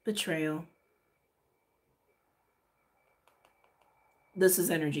 Betrayal. This is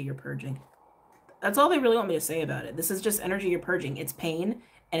energy you're purging. That's all they really want me to say about it. This is just energy you're purging. It's pain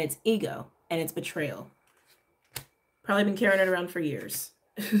and it's ego and it's betrayal. Probably been carrying it around for years.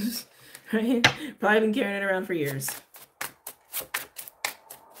 Right? Probably been carrying it around for years.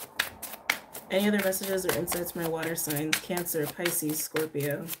 Any other messages or insights from my water signs? Cancer, Pisces,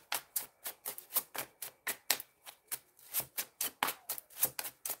 Scorpio.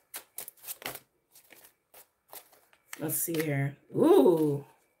 Let's see here. Ooh.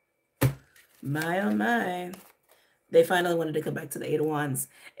 My, oh my. They finally wanted to come back to the Eight of Wands.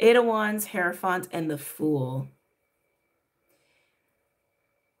 Eight of Wands, Hierophant, and the Fool.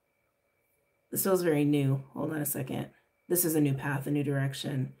 This feels very new. Hold on a second. This is a new path, a new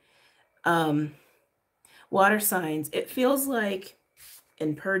direction. Water signs. It feels like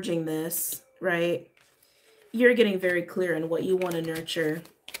in purging this, right, you're getting very clear on what you want to nurture.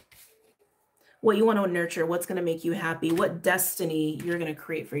 What you want to nurture, what's going to make you happy, what destiny you're going to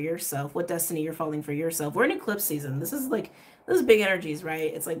create for yourself, what destiny you're following for yourself. We're in eclipse season. This is big energies,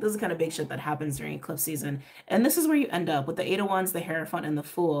 right? It's like, this is kind of big shit that happens during eclipse season. And this is where you end up with the Eight of Wands, the Hierophant, and the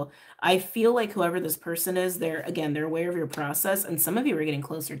Fool. I feel like whoever this person is, they're aware of your process. And some of you are getting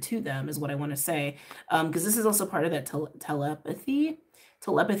closer to them is what I want to say. Because this is also part of that telepathy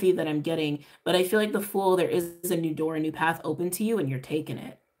that I'm getting. But I feel like the Fool, there is a new door, a new path open to you, and you're taking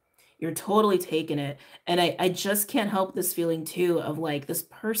it. You're totally taking it. And I just can't help this feeling too of like this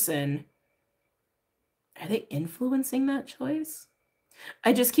person, are they influencing that choice?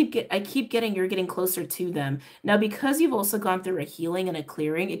 I keep getting you're getting closer to them. Now, because you've also gone through a healing and a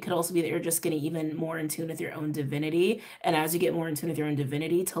clearing, it could also be that you're just getting even more in tune with your own divinity. And as you get more in tune with your own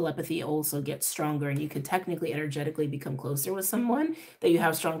divinity, telepathy also gets stronger. And you could technically energetically become closer with someone that you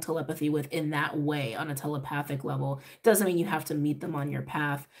have strong telepathy with in that way on a telepathic level. Doesn't mean you have to meet them on your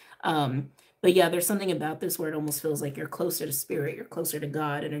path. But yeah, there's something about this where it almost feels like you're closer to spirit, you're closer to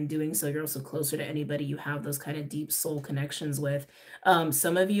God, and in doing so, you're also closer to anybody you have those kind of deep soul connections with.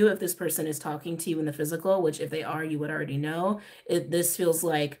 Some of you, if this person is talking to you in the physical, which if they are, you would already know, this feels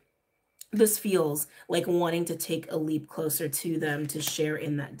like wanting to take a leap closer to them to share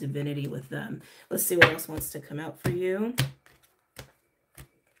in that divinity with them. Let's see what else wants to come out for you.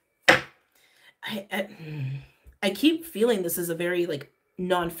 I keep feeling this is a very like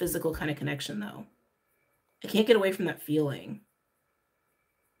non-physical kind of connection though. I can't get away from that feeling.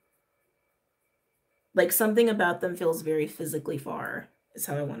 Like something about them feels very physically far, is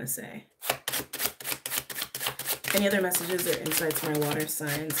how I want to say. Any other messages or insights from my water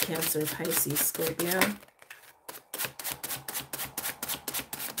signs? Cancer, Pisces, Scorpio.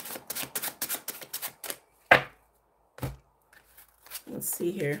 Let's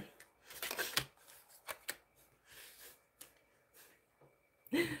see here.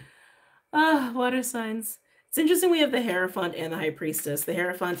 Water signs. It's interesting we have the Hierophant and the High Priestess. The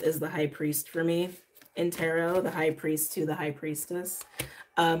Hierophant is the High Priest for me in tarot, the High Priest to the High Priestess.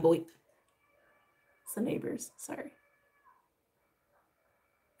 But it's the neighbors, sorry.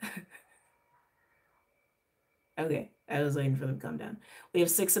 Okay, I was waiting for them to come down. We have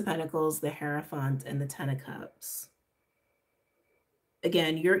Six of Pentacles, the Hierophant, and the Ten of Cups.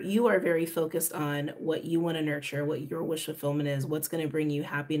 Again, you are very focused on what you want to nurture, what your wish fulfillment is, what's going to bring you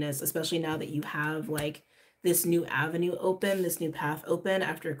happiness, especially now that you have like this new avenue open, this new path open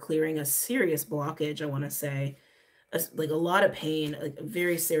after clearing a serious blockage, I want to say. Like a lot of pain, like a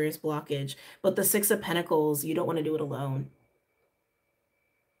very serious blockage. But the Six of Pentacles, you don't want to do it alone.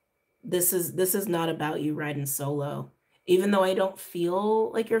 This is not about you riding solo. Even though I don't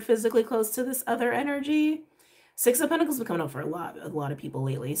feel like you're physically close to this other energy, Six of Pentacles been coming up for a lot of people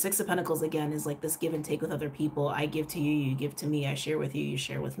lately. Six of Pentacles, again, is like this give and take with other people. I give to you, you give to me. I share with you, you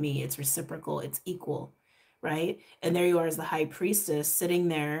share with me. It's reciprocal. It's equal, right? And there you are as the High Priestess sitting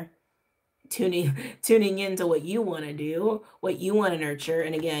there tuning into what you want to do, what you want to nurture.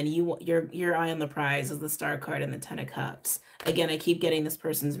 And again, your eye on the prize is the Star card and the Ten of Cups. Again, I keep getting this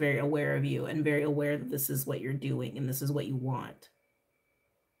person's very aware of you and very aware that this is what you're doing and this is what you want.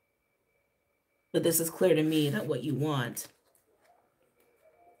 But this is clear to me that what you want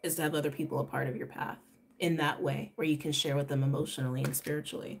is to have other people a part of your path in that way, where you can share with them emotionally and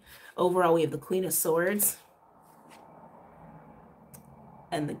spiritually. Overall, we have the Queen of Swords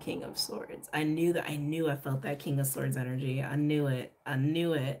and the King of Swords. I knew I felt that King of Swords energy. I knew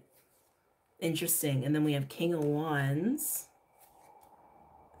it. Interesting. And then we have King of Wands,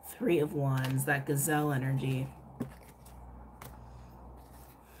 Three of Wands, that gazelle energy.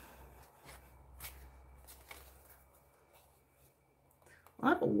 A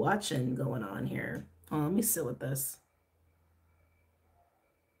lot of watching going on here. Oh, let me sit with this.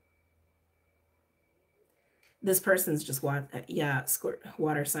 This person's just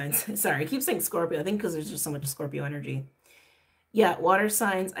water signs. Sorry, I keep saying Scorpio. I think because there's just so much Scorpio energy. Yeah, water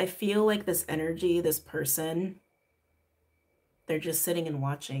signs. I feel like this energy, this person, they're just sitting and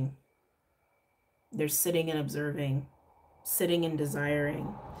watching. They're sitting and observing, sitting and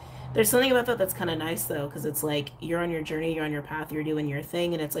desiring. There's something about that that's kind of nice, though, because it's like you're on your journey, you're on your path, you're doing your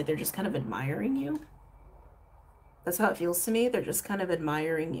thing, and it's like they're just kind of admiring you. That's how it feels to me. They're just kind of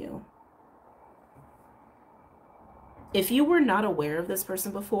admiring you. If you were not aware of this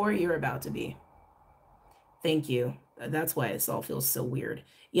person before, you're about to be. Thank you. That's why this all feels so weird.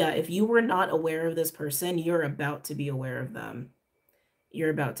 Yeah, if you were not aware of this person, you're about to be aware of them. You're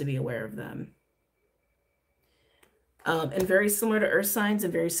about to be aware of them. And very similar to earth signs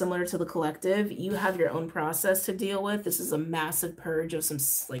and very similar to the collective, you have your own process to deal with. This is a massive purge of some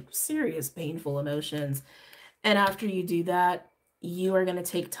like serious painful emotions. And after you do that, you are going to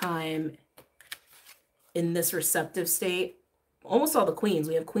take time in this receptive state. Almost all the queens.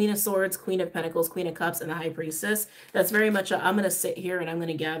 We have Queen of Swords, Queen of Pentacles, Queen of Cups, and the High Priestess. That's very much I'm going to sit here and I'm going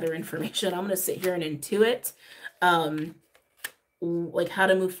to gather information. I'm going to sit here and intuit like how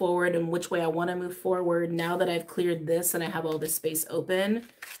to move forward and which way I want to move forward. Now that I've cleared this and I have all this space open,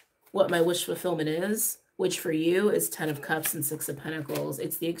 what my wish fulfillment is, which for you is 10 of Cups and 6 of Pentacles.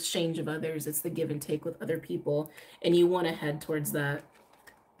 It's the exchange of others. It's the give and take with other people. And you want to head towards that.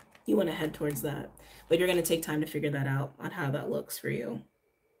 You want to head towards that. But you're going to take time to figure that out on how that looks for you.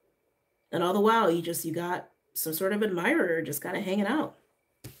 And all the while, you got some sort of admirer just kind of hanging out.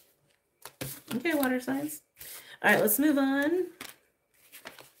 Okay, water signs. All right, let's move on.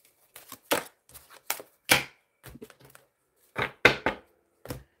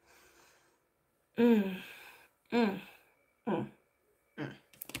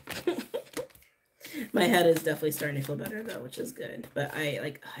 My head is definitely starting to feel better though, which is good. But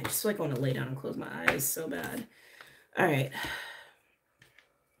I just like want to lay down and close my eyes so bad. All right.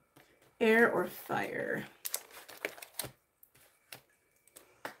 Air or fire?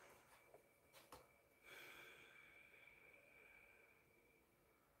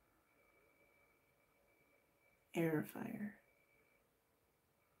 Air or fire?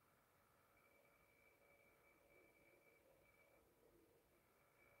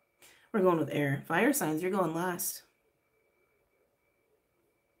 We're going with air. Fire signs, you're going last.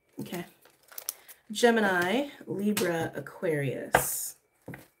 Okay. Gemini, Libra, Aquarius.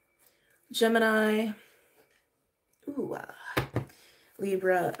 Gemini. Ooh,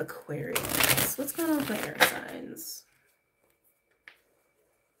 Libra, Aquarius. What's going on with my air signs?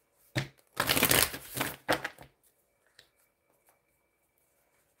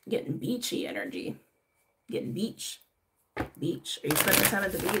 Getting beachy energy. Getting beach. Beach. Are you spending time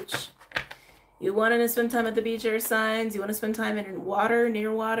at the beach? You wanting to spend time at the beach, air signs? You want to spend time in water,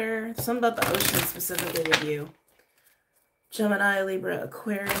 near water? Something about the ocean specifically with you. Gemini, Libra,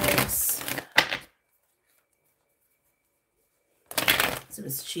 Aquarius. Some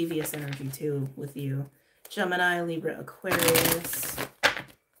mischievous energy too with you. Gemini, Libra, Aquarius.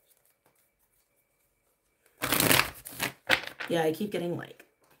 Yeah, I keep getting like,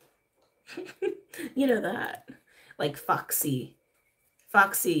 you know that. Like foxy,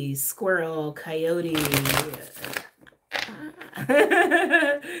 squirrel, coyote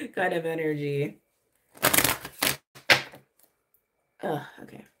kind of energy.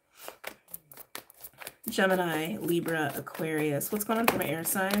 Okay. Gemini, Libra, Aquarius. What's going on for my air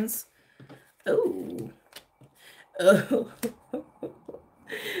signs? Oh.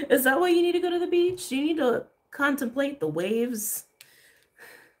 Is that why you need to go to the beach? Do you need to contemplate the waves?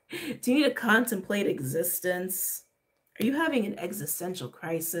 Do you need to contemplate existence? Are you having an existential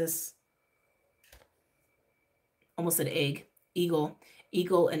crisis? Almost an egg. Eagle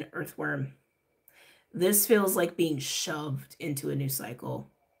and earthworm. This feels like being shoved into a new cycle.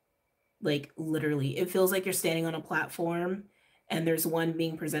 Like literally, it feels like you're standing on a platform and there's one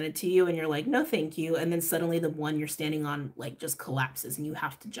being presented to you and you're like, no, thank you. And then suddenly the one you're standing on like just collapses and you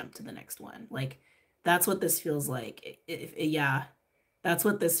have to jump to the next one. Like that's what this feels like. Yeah, that's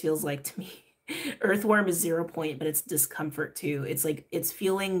what this feels like to me. Earthworm is 0 point, but it's discomfort too. It's like, it's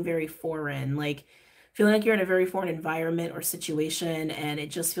feeling very foreign. Like Feeling like you're in a very foreign environment or situation and it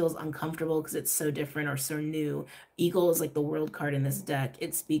just feels uncomfortable because it's so different or so new. Eagle is like the world card in this deck.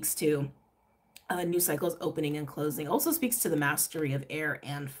 It speaks to new cycles opening and closing. Also speaks to the mastery of air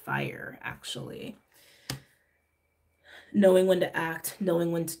and fire, actually. Knowing when to act,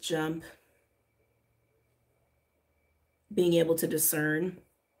 knowing when to jump, being able to discern.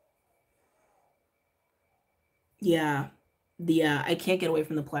 Yeah. I can't get away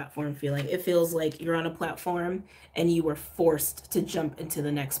from the platform feeling. It feels like you're on a platform and you were forced to jump into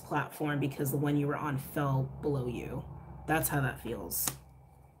the next platform because the one you were on fell below you. That's how that feels.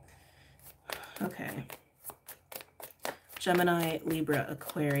 Okay. Gemini, Libra,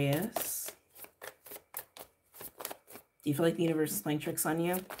 Aquarius. Do you feel like the universe is playing tricks on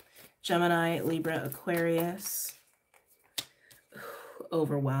you? Gemini, Libra, Aquarius.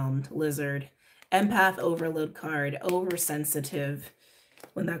 Overwhelmed, Lizard. Empath overload card, oversensitive.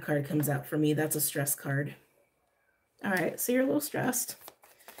 When that card comes out for me, that's a stress card. All right, so you're a little stressed.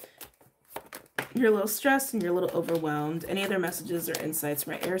 You're a little stressed and you're a little overwhelmed. Any other messages or insights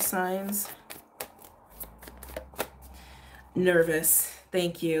from my air signs? Nervous.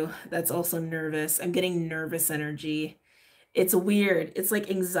 Thank you. That's also nervous. I'm getting nervous energy. It's weird. It's like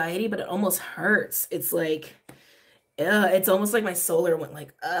anxiety, but it almost hurts. It's like, it's almost like my solar went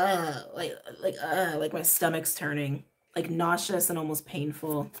like my stomach's turning, like nauseous and almost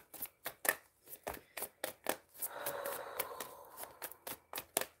painful.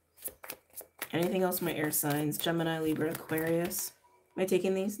 Anything else, my air signs? Gemini, Libra, Aquarius. Am I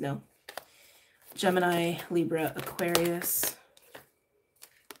taking these? No. Gemini, Libra, Aquarius.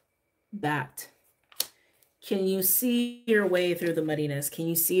 Bat. Can you see your way through the muddiness? Can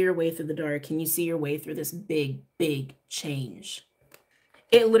you see your way through the dark? Can you see your way through this big, big change?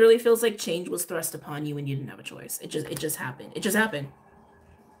 It literally feels like change was thrust upon you and you didn't have a choice. It just happened. It just happened.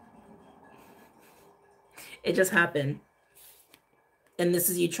 It just happened. And this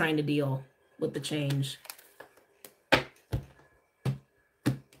is you trying to deal with the change.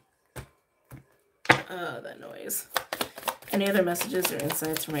 That noise. Any other messages or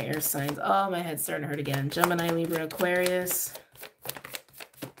insights for my air signs? Oh, my head's starting to hurt again. Gemini, Libra, Aquarius.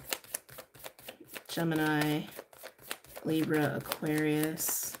 Gemini, Libra,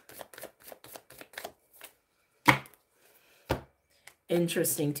 Aquarius.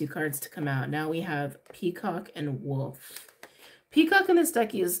 Interesting 2 cards to come out. Now we have Peacock and Wolf. Peacock in this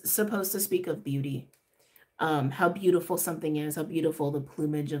deck is supposed to speak of beauty. How beautiful something is, how beautiful the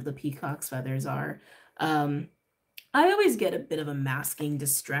plumage of the peacock's feathers are. I always get a bit of a masking,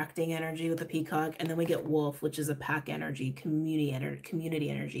 distracting energy with the peacock, and then we get wolf, which is a pack energy, community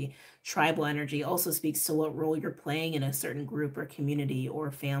energy, tribal energy. Also speaks to what role you're playing in a certain group or community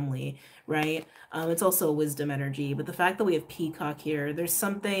or family, right? It's also a wisdom energy, but the fact that we have peacock here, there's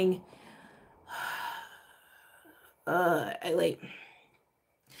something,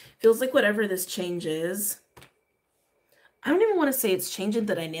 feels like whatever this change is, I don't even want to say it's changing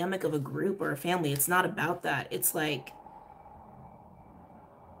the dynamic of a group or a family. It's not about that. It's like,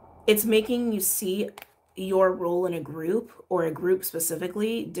 it's making you see your role in a group or a group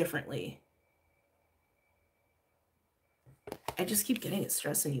specifically differently. I just keep getting it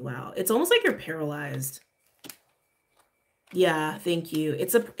stressing you out. It's almost like you're paralyzed. Yeah, thank you.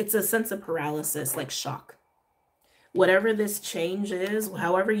 It's a sense of paralysis, like shock. Whatever this change is,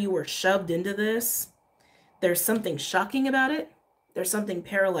 however you were shoved into this, there's something shocking about it. There's something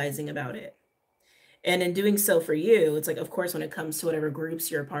paralyzing about it. And in doing so for you, it's like, of course, when it comes to whatever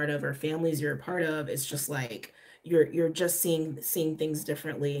groups you're a part of or families you're a part of, it's just like you're just seeing things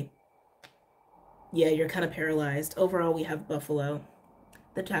differently. Yeah, you're kind of paralyzed. Overall, we have Buffalo,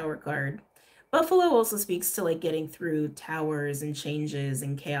 the Tower card. Buffalo also speaks to like getting through towers and changes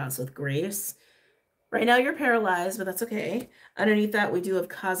and chaos with grace. Right now you're paralyzed, but that's okay. Underneath that, we do have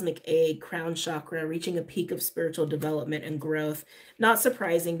Cosmic Egg, Crown Chakra, reaching a peak of spiritual development and growth. Not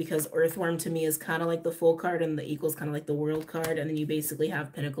surprising because Earthworm to me is kind of like the Fool card and the Eagle's kind of like the World card. And then you basically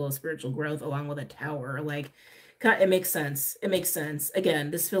have Pinnacle of Spiritual Growth along with a Tower. Like, it makes sense. It makes sense.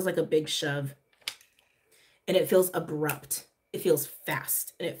 Again, this feels like a big shove. And it feels abrupt. It feels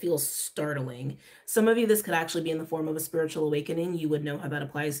fast and it feels startling. Some of you, this could actually be in the form of a spiritual awakening. You would know how that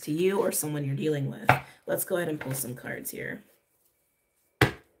applies to you or someone you're dealing with. Let's go ahead and pull some cards here.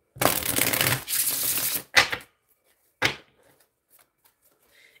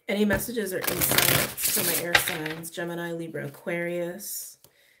 Any messages or insights for my air signs? Gemini, Libra, Aquarius.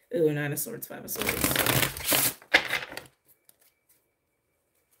 Ooh, 9 of Swords, 5 of Swords.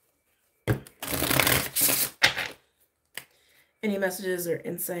 Any messages or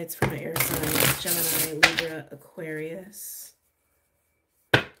insights for my air signs? Gemini, Libra, Aquarius.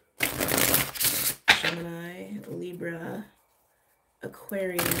 Gemini, Libra,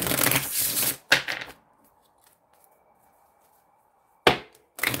 Aquarius.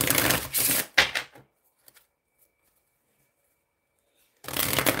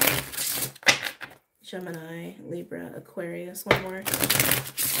 Gemini, Libra, Aquarius. One more.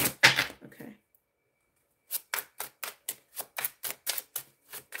 Okay.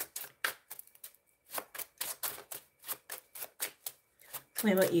 Tell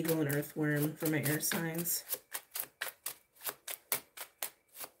me about Eagle and Earthworm for my air signs.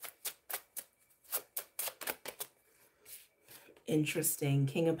 Interesting.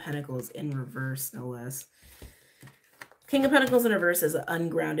 King of Pentacles in reverse, no less. King of Pentacles in reverse is an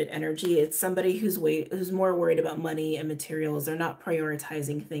ungrounded energy. It's somebody who's more worried about money and materials. They're not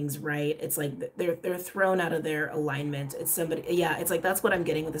prioritizing things right. It's like they're thrown out of their alignment. It's somebody, yeah, it's like that's what I'm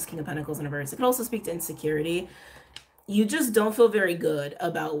getting with this King of Pentacles in reverse. It can also speak to insecurity. You just don't feel very good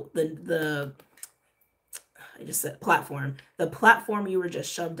about the I just said platform. The platform you were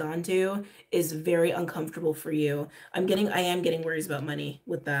just shoved onto is very uncomfortable for you. I am getting worries about money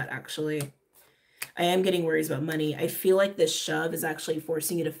with that, actually. I am getting worries about money. I feel like this shove is actually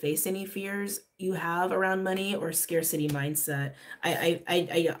forcing you to face any fears you have around money or scarcity mindset.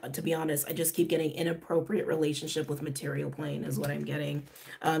 To be honest, I just keep getting inappropriate relationship with material plane is what I'm getting.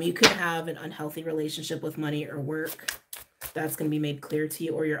 You could have an unhealthy relationship with money or work. That's going to be made clear to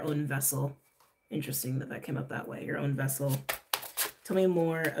you, or your own vessel. Interesting that that came up that way. Your own vessel. Tell me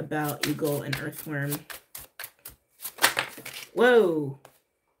more about Eagle and Earthworm. Whoa.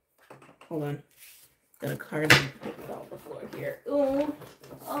 Hold on. Got a card off the floor here. Oh,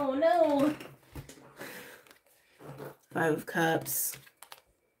 oh no. Five of Cups.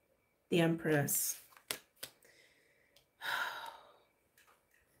 The Empress.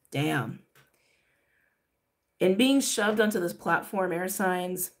 Damn. In being shoved onto this platform, air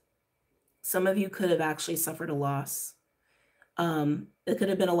signs, some of you could have actually suffered a loss. It could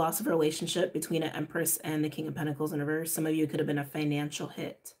have been a loss of a relationship between an Empress and the King of Pentacles in reverse. Some of you could have been a financial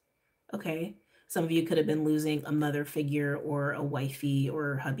hit. Okay. Some of you could have been losing a mother figure or a wifey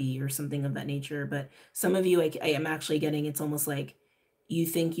or hubby or something of that nature. But some of you, I am actually getting, it's almost like you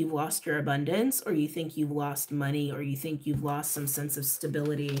think you've lost your abundance, or you think you've lost money, or you think you've lost some sense of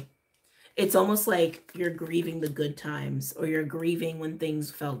stability. It's almost like you're grieving the good times, or you're grieving when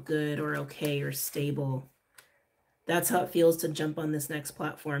things felt good or okay or stable. That's how it feels to jump on this next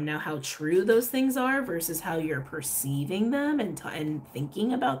platform. Now, how true those things are versus how you're perceiving them and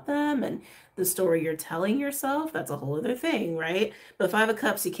thinking about them and the story you're telling yourself, that's a whole other thing, right? But Five of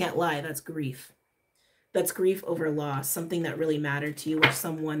Cups, you can't lie. That's grief. That's grief over loss, something that really mattered to you or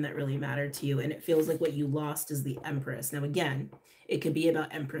someone that really mattered to you. And it feels like what you lost is the Empress. Now, again, it could be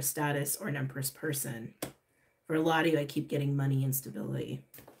about Empress status or an Empress person. For a lot of you, I keep getting money and stability.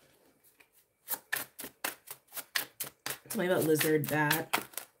 Tell me about Lizard, Bat.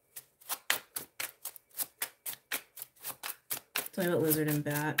 Tell me about Lizard and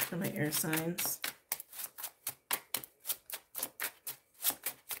Bat for my air signs.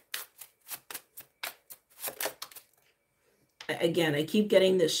 Again, I keep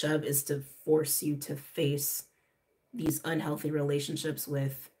getting this shove is to force you to face these unhealthy relationships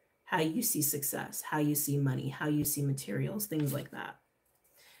with how you see success, how you see money, how you see materials, things like that.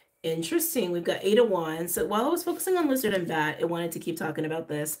 Interesting. We've got Eight of Wands. So while I was focusing on Lizard and Bat, I wanted to keep talking about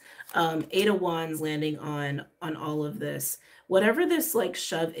this. Eight of Wands landing on all of this. Whatever this like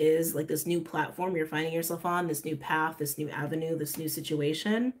shove is, like this new platform you're finding yourself on, this new path, this new avenue, this new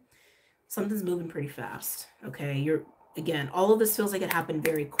situation, something's moving pretty fast. Okay. Again, all of this feels like it happened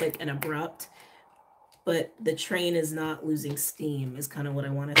very quick and abrupt, but the train is not losing steam is kind of what I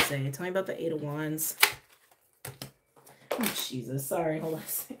want to say. Tell me about the Eight of Wands. Oh, Jesus. Sorry. Hold on a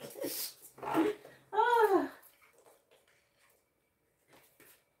second. Ah. All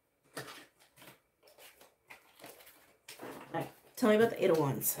right. Tell me about the Eight of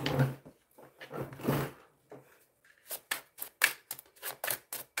Wands.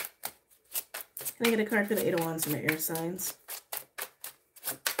 Can I get a card for the Eight of Wands for my air signs?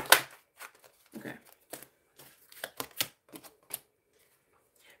 Okay.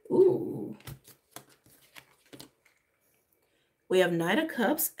 Ooh. We have Knight of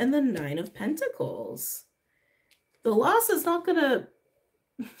Cups and the Nine of Pentacles. The loss is not gonna...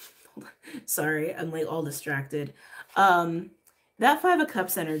 Sorry, I'm like all distracted. That Five of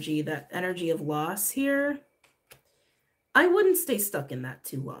Cups energy, that energy of loss here, I wouldn't stay stuck in that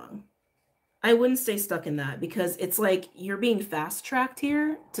too long. I wouldn't stay stuck in that because it's like you're being fast-tracked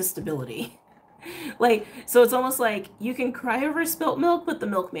here to stability. Like, so it's almost like you can cry over spilt milk, but the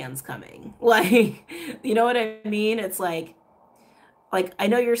milkman's coming. Like, you know what I mean? It's like, like, I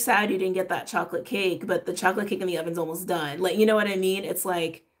know you're sad you didn't get that chocolate cake, but the chocolate cake in the oven's almost done. Like, you know what I mean? It's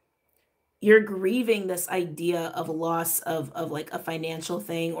like you're grieving this idea of loss of like a financial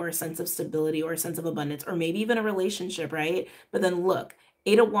thing or a sense of stability or a sense of abundance or maybe even a relationship, right? But then look,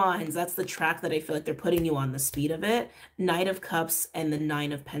 Eight of Wands, that's the track that I feel like they're putting you on, the speed of it. Knight of Cups and the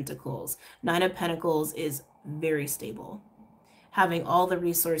Nine of Pentacles. Nine of Pentacles is very stable, having all the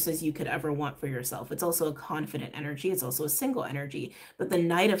resources you could ever want for yourself. It's also a confident energy. It's also a single energy. But the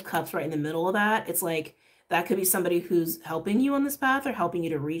Knight of Cups right in the middle of that, it's like that could be somebody who's helping you on this path or helping you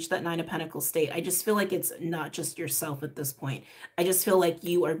to reach that Nine of Pentacles state. I just feel like it's not just yourself at this point. I just feel like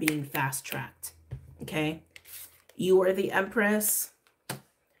you are being fast-tracked, okay? You are the Empress,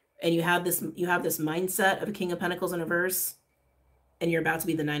 and you have this mindset of a King of Pentacles in reverse, and you're about to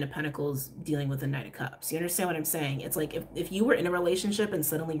be the Nine of Pentacles dealing with the Knight of Cups. You understand what I'm saying? It's like if you were in a relationship and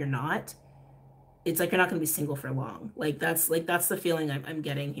suddenly you're not, it's like you're not going to be single for long. That's the feeling I'm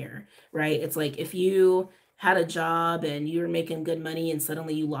getting here, right? It's like if you had a job and you were making good money and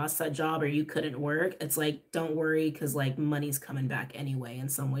suddenly you lost that job or you couldn't work, it's like, don't worry, because like money's coming back anyway in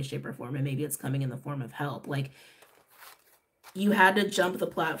some way, shape, or form. And maybe it's coming in the form of help. Like you had to jump the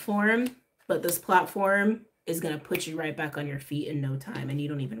platform, but this platform is going to put you right back on your feet in no time, and you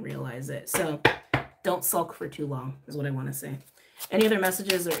don't even realize it. So don't sulk for too long is what I want to say. Any other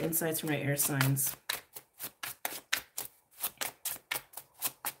messages or insights from my air signs?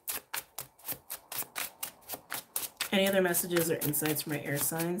 Any other messages or insights from my air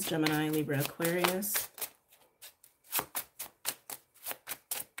signs? Gemini, Libra, Aquarius.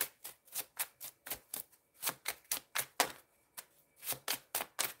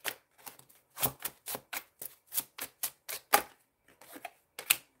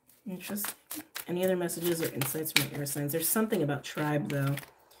 Interesting. Any other messages or insights from my air signs? There's something about tribe, though.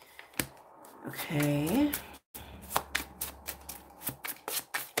 Okay.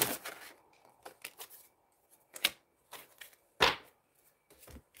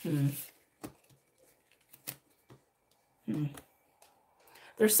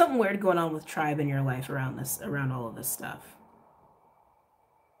 There's something weird going on with tribe in your life around all of this stuff.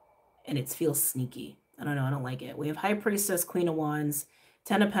 And it feels sneaky. I don't know. I don't like it. We have High Priestess, Queen of Wands,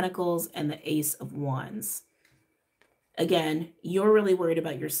 Ten of Pentacles, and the Ace of Wands. Again, you're really worried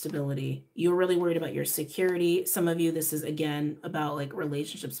about your stability. You're really worried about your security. Some of you, this is, again, about like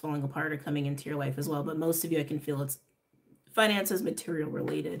relationships falling apart or coming into your life as well. But most of you, I can feel it's finances, material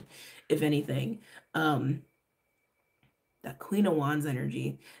related, if anything. That Queen of Wands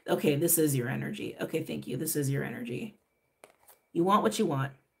energy. Okay, this is your energy. Okay, thank you. This is your energy. You want what you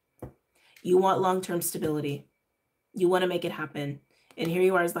want. You want long-term stability. You want to make it happen. And here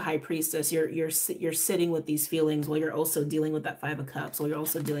you are as the High Priestess. You're sitting with these feelings while you're also dealing with that Five of Cups, while you're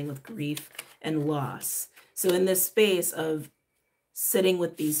also dealing with grief and loss. So in this space of sitting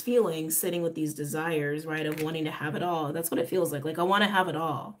with these feelings, sitting with these desires, right, of wanting to have it all, that's what it feels like. Like, I want to have it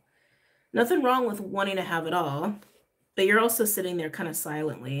all. Nothing wrong with wanting to have it all, but you're also sitting there kind of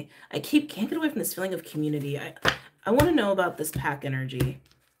silently. I can't get away from this feeling of community. I want to know about this pack energy.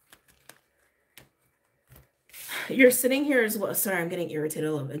 You're sitting here as well. Sorry, I'm getting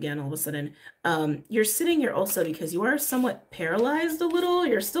irritated again all of a sudden. You're sitting here also because you are somewhat paralyzed a little.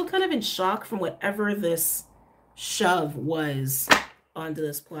 You're still kind of in shock from whatever this shove was onto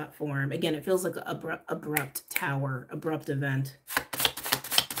this platform. Again, it feels like an abrupt event.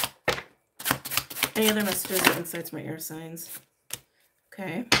 Any other messages or insights from my air signs?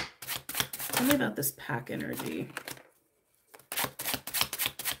 Okay. Tell me about this pack energy.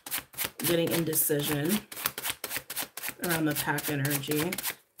 Getting indecision around the pack energy.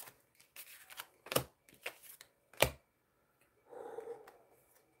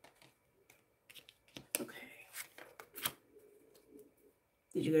 Okay.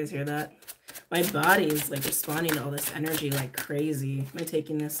 Did you guys hear that? My body is like responding to all this energy like crazy. Am I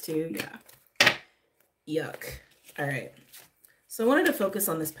taking this too? Yeah. Yuck. All right. So I wanted to focus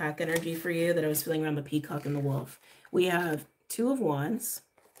on this pack energy for you that I was feeling around the peacock and the wolf. We have Two of Wands,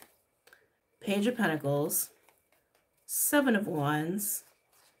 Page of Pentacles, Seven of Wands,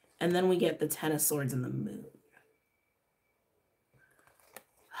 and then we get the Ten of Swords and the Moon.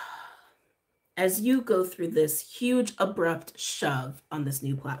 As you go through this huge abrupt shove on this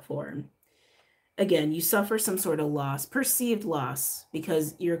new platform, again, you suffer some sort of loss, perceived loss,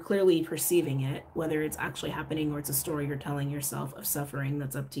 because you're clearly perceiving it, whether it's actually happening or it's a story you're telling yourself of suffering.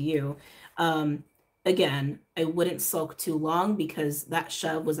 That's up to you. Again, I wouldn't sulk too long because that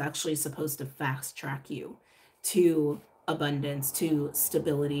shove was actually supposed to fast track you to abundance, to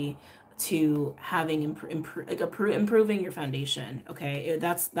stability, to having improving your foundation. Okay,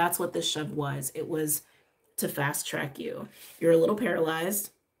 that's what this shove was. It was to fast track you. You're a little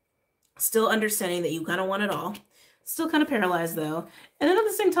paralyzed, still understanding that you kind of want it all. Still kind of paralyzed though. And then at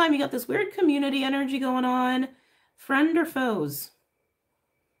the same time, you got this weird community energy going on. Friend or foes?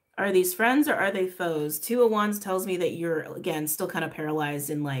 Are these friends or are they foes? Two of Wands tells me that you're, again, still kind of paralyzed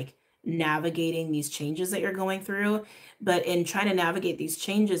in like navigating these changes that you're going through. But in trying to navigate these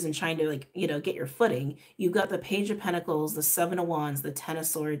changes and trying to, like, you know, get your footing, you've got the Page of Pentacles, the Seven of Wands, the Ten of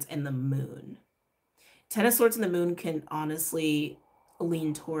Swords, and the Moon. Ten of Swords and the Moon can honestly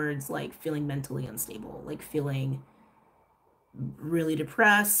lean towards like feeling mentally unstable, like feeling really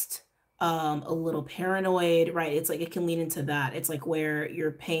depressed, a little paranoid, right? It's like it can lean into that. It's like where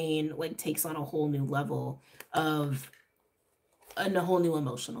your pain like takes on a whole new level of a whole new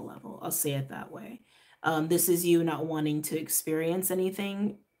emotional level. I'll say it that way. This is you not wanting to experience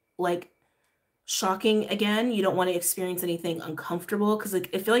anything like shocking again. You don't want to experience anything uncomfortable because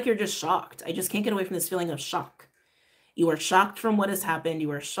like, I feel like you're just shocked. I just can't get away from this feeling of shock. You are shocked from what has happened.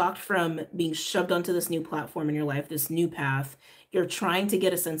 You are shocked from being shoved onto this new platform in your life, this new path. You're trying to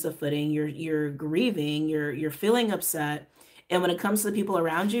get a sense of footing. You're grieving. You're feeling upset. And when it comes to the people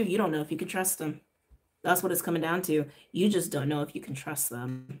around you, you don't know if you can trust them. That's what it's coming down to. You just don't know if you can trust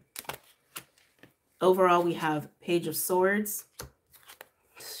them. Overall, we have Page of Swords,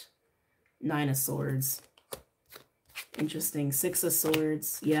 Nine of Swords. Interesting. Six of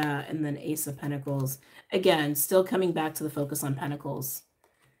Swords. Yeah. And then Ace of Pentacles. Again, still coming back to the focus on Pentacles.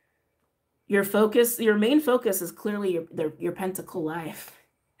 Your focus, your main focus is clearly your pentacle life.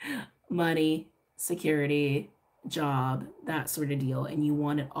 Money, security, job, that sort of deal. And you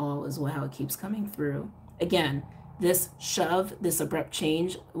want it all is how it keeps coming through. Again, this shove, this abrupt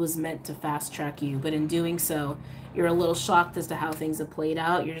change was meant to fast track you. But in doing so, you're a little shocked as to how things have played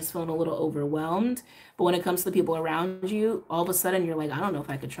out. You're just feeling a little overwhelmed. But when it comes to the people around you, all of a sudden you're like, I don't know if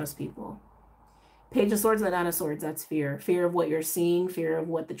I could trust people. Page of Swords and the Nine of Swords, that's fear. Fear of what you're seeing, fear of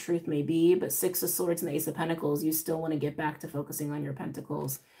what the truth may be. But Six of Swords and the Ace of Pentacles, you still want to get back to focusing on your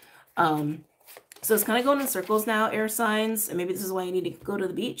pentacles. So it's kind of going in circles now, air signs. And maybe this is why you need to go to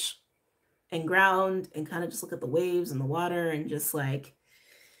the beach and ground and kind of just look at the waves and the water and just like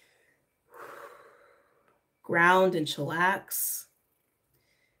ground and chillax.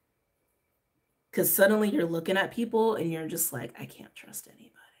 Because suddenly you're looking at people and you're just like, I can't trust anybody.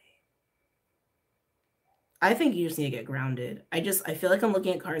 I think you just need to get grounded. I feel like I'm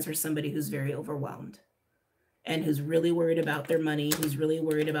looking at cards for somebody who's very overwhelmed and who's really worried about their money, who's really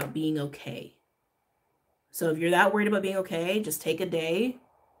worried about being okay. So if you're that worried about being okay, just take a day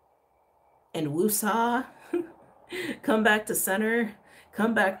and woosah, come back to center,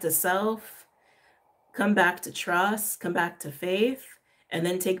 come back to self, come back to trust, come back to faith, and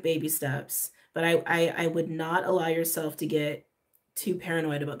then take baby steps. But I would not allow yourself to get too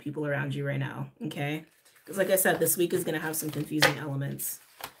paranoid about people around you right now, okay? Because like I said, this week is going to have some confusing elements.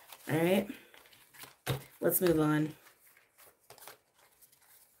 All right, let's move on.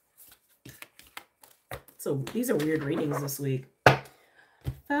 So these are weird readings this week.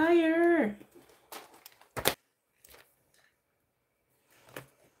 Fire.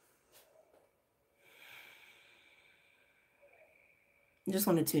 I just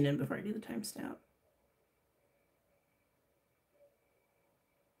want to tune in before I do the timestamp.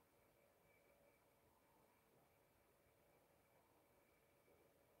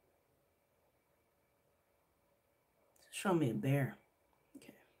 Show me a bear.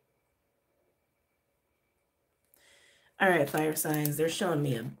 Okay. All right, fire signs. They're showing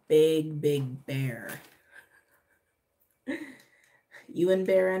me a big, big bear. You in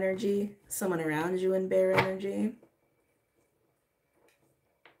bear energy? Someone around you in bear energy?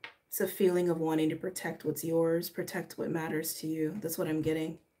 It's a feeling of wanting to protect what's yours, protect what matters to you. That's what I'm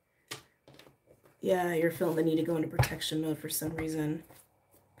getting. Yeah, you're feeling the need to go into protection mode for some reason.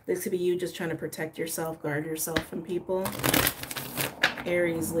 This could be you just trying to protect yourself, guard yourself from people.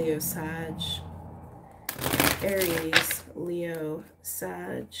 Aries, Leo, Sag. Aries, Leo,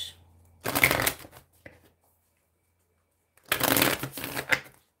 Sag.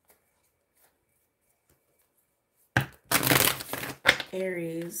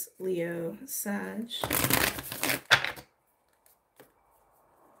 Aries, Leo, Sag.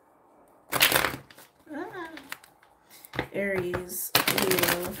 Aries,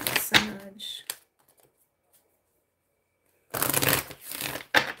 Leo, Sag.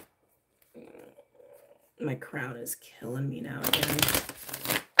 My crown is killing me now again.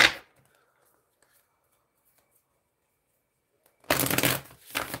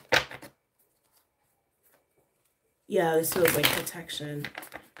 Yeah, this feels like protection.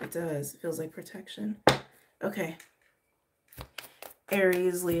 It does. It feels like protection. Okay.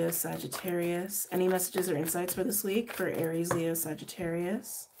 Aries, Leo, Sagittarius. Any messages or insights for this week for Aries, Leo,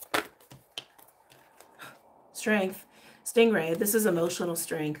 Sagittarius? Strength. Stingray. This is emotional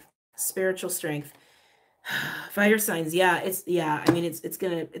strength, spiritual strength. Fire signs. Yeah, it's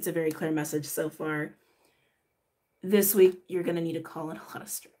a very clear message so far. This week you're gonna need to call in a lot of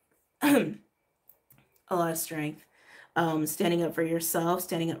strength. A lot of strength. Standing up for yourself,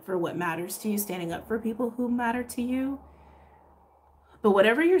 standing up for what matters to you, standing up for people who matter to you. But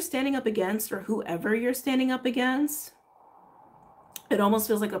whatever you're standing up against, or whoever you're standing up against, it almost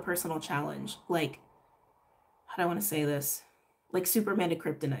feels like a personal challenge. Like, how do I want to say this? Like Superman to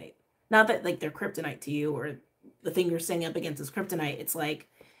kryptonite. Not that like they're kryptonite to you, or the thing you're standing up against is kryptonite. It's like,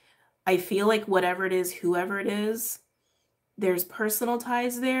 I feel like whatever it is, whoever it is, there's personal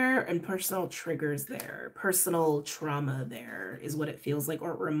ties there and personal triggers there. Personal trauma there is what it feels like,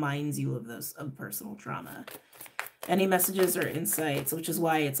 or it reminds you of personal trauma. Any messages or insights, which is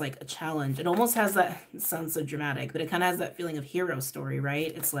why it's like a challenge. It almost has that, it sounds so dramatic, but it kind of has that feeling of hero story,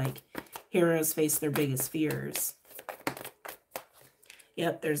 right? It's like heroes face their biggest fears.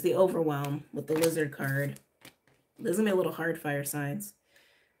 Yep, there's the overwhelm with the lizard card. This is gonna be a little hard, fire signs.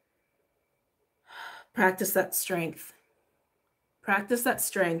 Practice that strength. Practice that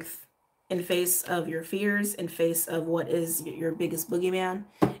strength in face of your fears, in face of what is your biggest boogeyman,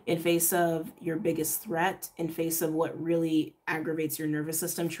 in face of your biggest threat, in face of what really aggravates your nervous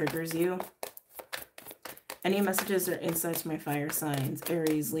system, triggers you. Any messages or insights from my fire signs?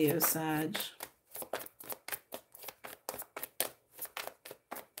 Aries, Leo, Sag.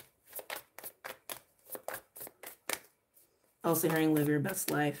 Also hearing live your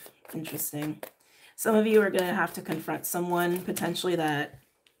best life. Interesting. Some of you are going to have to confront someone potentially that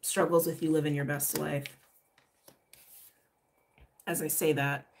struggles with you living your best life. As I say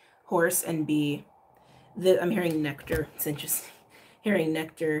that, horse and bee. I'm hearing nectar. It's interesting. Hearing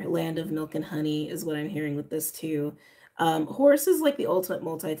nectar, land of milk and honey is what I'm hearing with this too. Horse is like the ultimate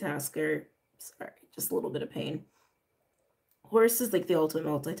multitasker. Sorry, just a little bit of pain. Horse is like the ultimate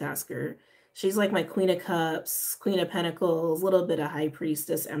multitasker. She's like my Queen of Cups, Queen of Pentacles, a little bit of High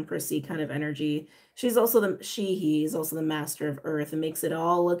Priestess, Empressy kind of energy. She's also he's also the master of earth and makes it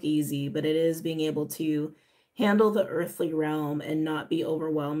all look easy, but it is being able to handle the earthly realm and not be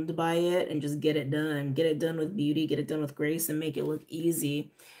overwhelmed by it and just get it done. Get it done with beauty, get it done with grace, and make it look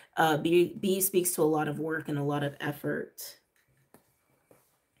easy. B speaks to a lot of work and a lot of effort.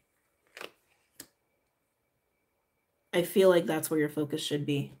 I feel like that's where your focus should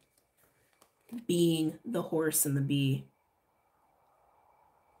be. Being the horse and the bee.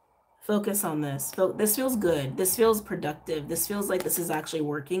 Focus on this. This feels good. This feels productive. This feels like this is actually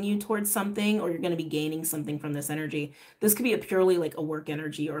working you towards something, or you're going to be gaining something from this energy. This could be a purely like a work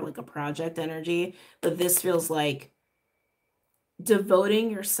energy or like a project energy, but this feels like devoting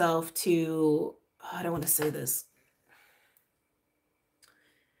yourself to, I don't want to say this,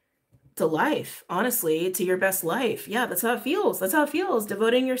 to life, honestly, to your best life. Yeah, that's how it feels. That's how it feels.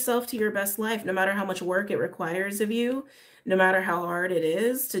 Devoting yourself to your best life, no matter how much work it requires of you, no matter how hard it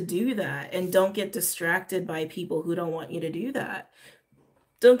is to do that. And don't get distracted by people who don't want you to do that.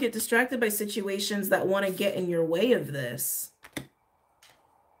 Don't get distracted by situations that want to get in your way of this.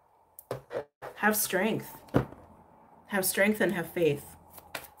 Have strength. Have strength and have faith.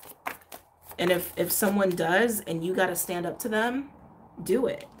 And if someone does and you got to stand up to them, do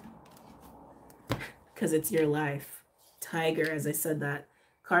it. Because it's your life. Tiger, as I said, that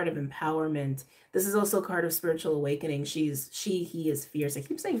card of empowerment. This is also a card of spiritual awakening. He is fierce. I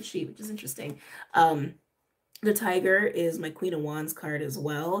keep saying she, which is interesting. The tiger is my Queen of Wands card as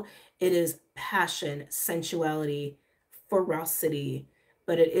well. It is passion, sensuality, ferocity,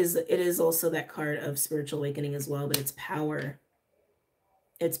 but it is also that card of spiritual awakening as well, but it's power.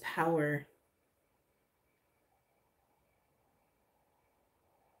 It's power.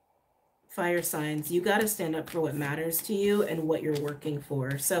 Fire signs, you got to stand up for what matters to you and what you're working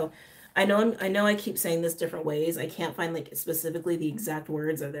for. So I know I keep saying this different ways. I can't find like specifically the exact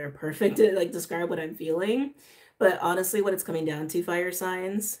words or they're perfect to like describe what I'm feeling. But honestly, what it's coming down to, fire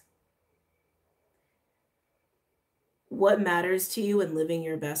signs, what matters to you in living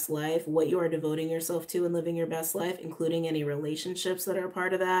your best life, what you are devoting yourself to in living your best life, including any relationships that are a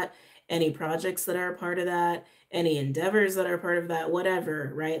part of that, any projects that are a part of that, any endeavors that are part of that,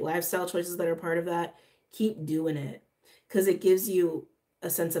 whatever, right? Lifestyle choices that are part of that, keep doing it because it gives you a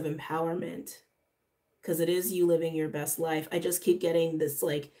sense of empowerment because it is you living your best life. I just keep getting this,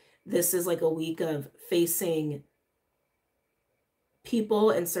 like, this is like a week of facing people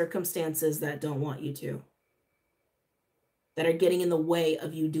and circumstances that don't want you to, that are getting in the way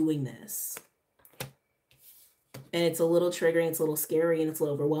of you doing this. And it's a little triggering, it's a little scary, and it's a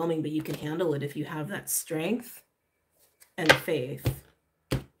little overwhelming, but you can handle it if you have that strength and faith.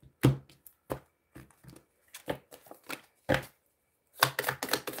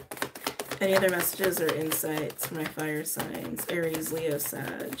 Any other messages or insights for my fire signs? Aries, Leo,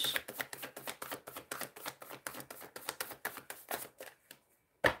 Sag.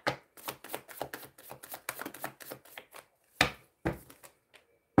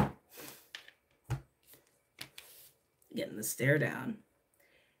 Getting the stare down.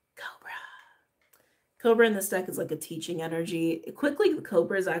 Cobra. Cobra in this deck is like a teaching energy. Quickly, the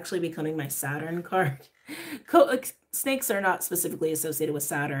Cobra is actually becoming my Saturn card. Snakes are not specifically associated with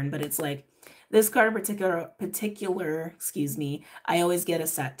Saturn, but it's like this card in particular, excuse me, I always get a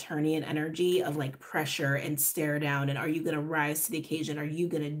Saturnian energy of like pressure and stare down. And are you going to rise to the occasion? Are you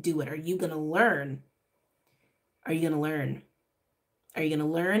going to do it? Are you going to learn? Are you going to learn? Are you going to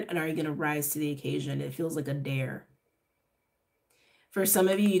learn? And are you going to rise to the occasion? It feels like a dare. For some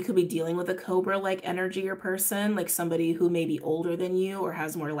of you, you could be dealing with a Cobra-like energy or person, like somebody who may be older than you or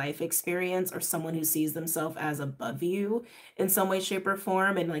has more life experience, or someone who sees themselves as above you in some way, shape, or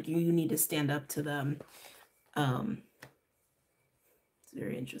form, and like you need to stand up to them. It's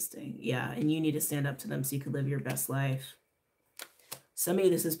very interesting. Yeah, and you need to stand up to them so you can live your best life. Some of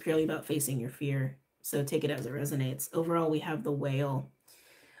you, this is purely about facing your fear, so take it as it resonates. Overall, we have the Whale.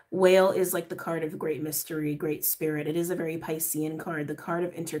 Whale is like the card of great mystery, great spirit. It is a very Piscean card, the card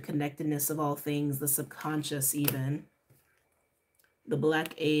of interconnectedness of all things, the subconscious even. The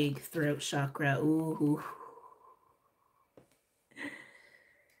black egg, throat chakra. Ooh.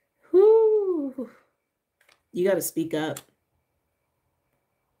 Ooh. You got to speak up.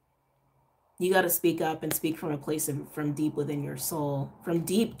 You got to speak up and speak from a place from deep within your soul, from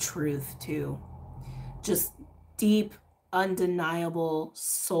deep truth too. Just deep, undeniable,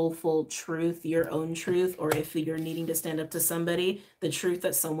 soulful truth, your own truth, or if you're needing to stand up to somebody, the truth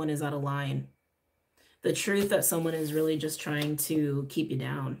that someone is out of line. The truth that someone is really just trying to keep you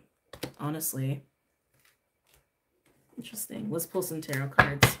down, honestly. Interesting. Let's pull some tarot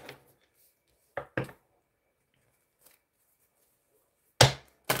cards.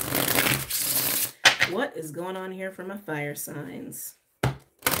 What is going on here for my fire signs?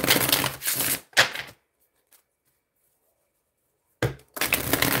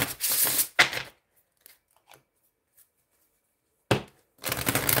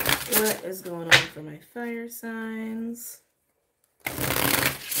 What is going on for my fire signs?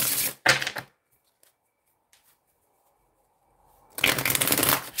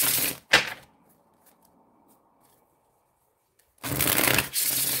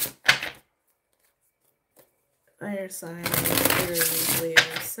 Fire signs, Aries, Leo,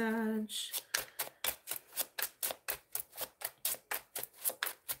 Sag.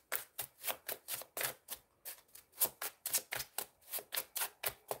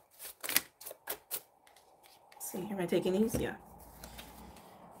 See, am I taking these? Yeah.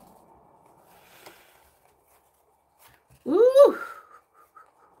 Ooh.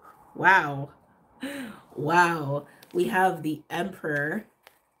 Wow. Wow. We have the Emperor,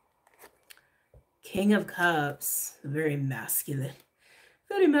 King of Cups, very masculine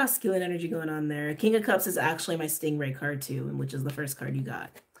energy going on there. King of Cups is actually my Stingray card too, which is the first card you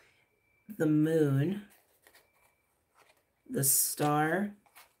got. The Moon, the Star,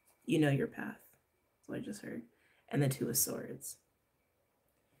 you know your path. That's what I just heard. And the Two of Swords.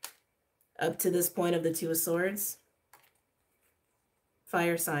 Up to this point of the Two of Swords,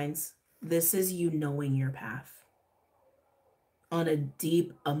 fire signs, this is you knowing your path on a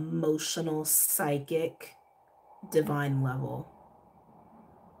deep, emotional, psychic, divine level.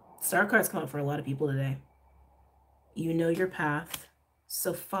 Star cards come up for a lot of people today. You know your path,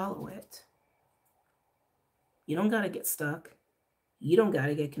 so follow it. You don't got to get stuck. You don't got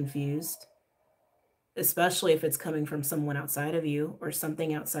to get confused, especially if it's coming from someone outside of you or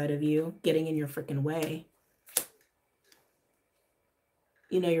something outside of you getting in your freaking way.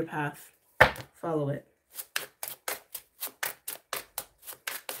 You know your path. Follow it.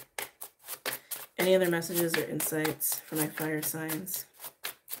 Any other messages or insights for my fire signs?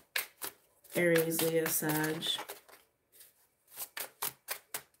 Aries, Leo, Sag.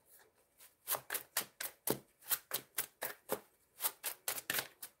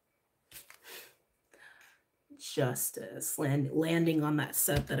 Justice. Landing on that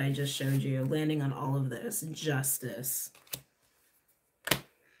set that I just showed you. Landing on all of this. Justice.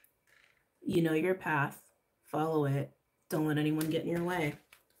 You know your path. Follow it. Don't let anyone get in your way.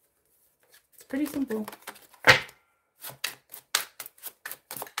 It's pretty simple.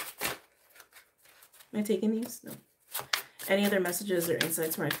 Am I taking these? No. Any other messages or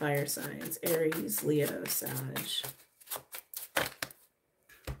insights for my fire signs? Aries, Leo, Sag.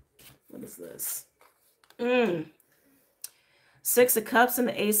 What is this? Six of Cups and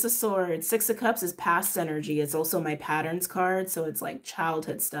the Ace of Swords. Six of Cups is past energy. It's also my patterns card. So it's like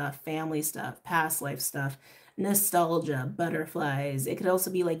childhood stuff, family stuff, past life stuff, nostalgia, butterflies. It could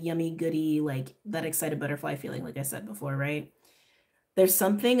also be like yummy goody, like that excited butterfly feeling, like I said before, right? There's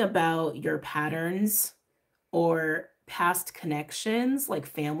something about your patterns or past connections, like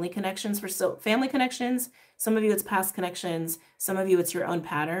family connections. Family connections, some of you it's past connections, some of you it's your own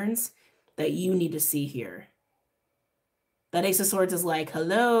patterns that you need to see here. That Ace of Swords is like,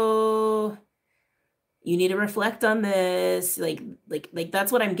 hello, you need to reflect on this. Like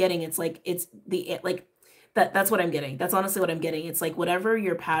that's what I'm getting. It's like, that's what I'm getting. That's honestly what I'm getting. It's like whatever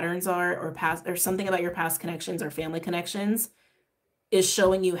your patterns are or something about your past connections or family connections is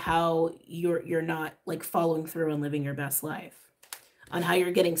showing you how you're not like following through and living your best life, on how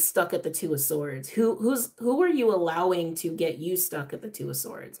you're getting stuck at the Two of Swords. Who are you allowing to get you stuck at the Two of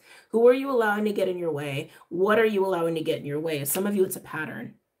Swords? Who are you allowing to get in your way? What are you allowing to get in your way? Some of you, it's a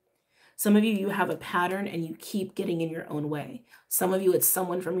pattern. Some of you, you have a pattern and you keep getting in your own way. Some of you, it's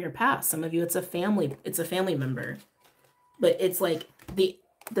someone from your past. Some of you, it's a family member. But it's like the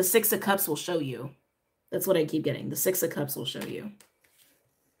Six of Cups will show you. That's what I keep getting. The Six of Cups will show you.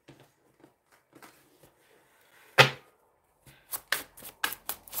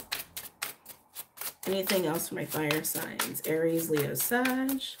 Anything else for my fire signs? Aries, Leo,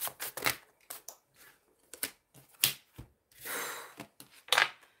 Sag.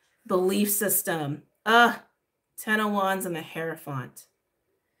 Belief system. Ten of Wands and the Hierophant.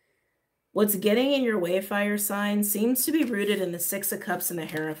 What's getting in your way, fire sign, seems to be rooted in the Six of Cups and the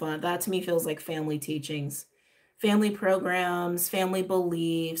Hierophant. That to me feels like family teachings, family programs, family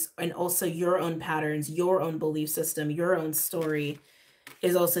beliefs, and also your own patterns, your own belief system, your own story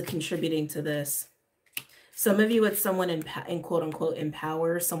is also contributing to this. Some of you, it's someone in quote unquote in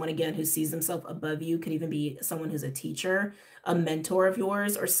power, someone again who sees themselves above you. Could even be someone who's a teacher, a mentor of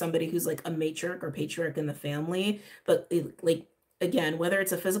yours, or somebody who's like a matriarch or patriarch in the family. But like, again, whether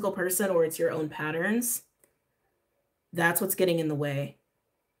it's a physical person or it's your own patterns, that's what's getting in the way.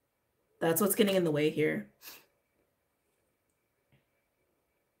 That's what's getting in the way here.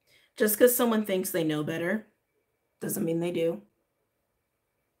 Just because someone thinks they know better doesn't mean they do.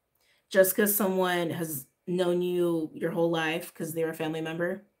 Just because someone has known you your whole life because they're a family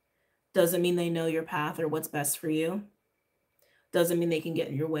member doesn't mean they know your path or what's best for you. Doesn't mean they can get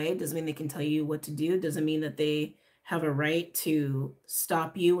in your way. Doesn't mean they can tell you what to do. Doesn't mean that they have a right to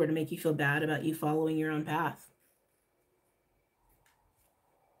stop you or to make you feel bad about you following your own path.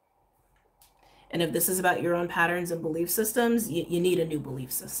 And if this is about your own patterns and belief systems, you need a new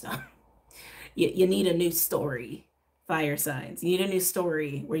belief system. You need a new story. Fire signs. You need a new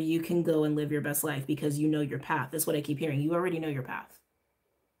story where you can go and live your best life because you know your path. That's what I keep hearing. You already know your path.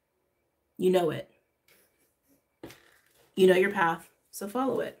 You know it. You know your path, so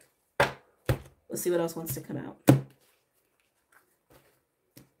follow it. Let's see what else wants to come out.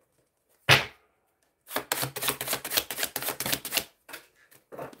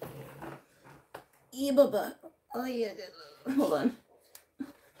 Oh, yeah. Hold on.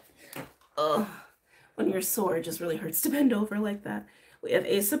 Oh. When you're sore, it just really hurts to bend over like that. We have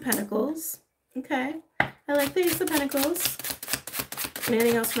Ace of Pentacles. Okay. I like the Ace of Pentacles.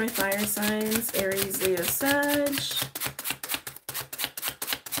 Anything else for my fire signs? Aries, Leo, Sag.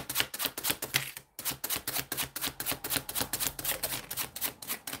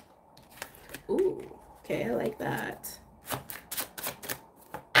 Ooh. Okay, I like that.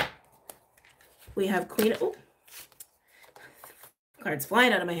 We have Queen. Oh. Cards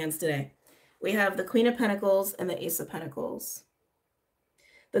flying out of my hands today. We have the Queen of Pentacles and the Ace of Pentacles.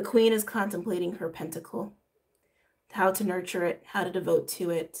 The Queen is contemplating her pentacle, how to nurture it, how to devote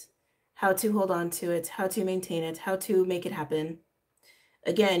to it, how to hold on to it, how to maintain it, how to make it happen.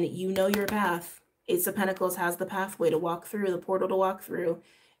 Again, you know your path. Ace of Pentacles has the pathway to walk through, the portal to walk through.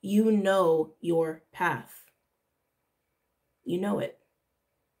 You know your path. You know it.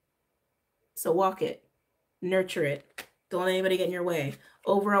 So walk it, nurture it. Don't let anybody get in your way.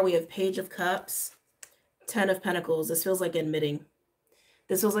 Overall, we have Page of Cups, 10 of Pentacles. This feels like admitting.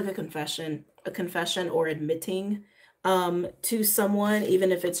 This feels like a confession or admitting to someone,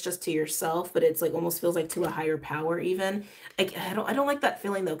 even if it's just to yourself, but it's like almost feels like to a higher power even. I don't like that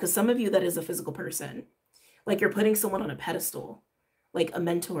feeling though, because some of you, that is a physical person. Like you're putting someone on a pedestal, like a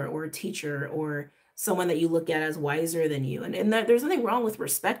mentor or a teacher or someone that you look at as wiser than you. And there's nothing wrong with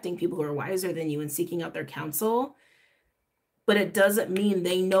respecting people who are wiser than you and seeking out their counsel. But it doesn't mean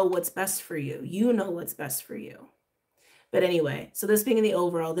they know what's best for you. You know what's best for you. But anyway, so this being in the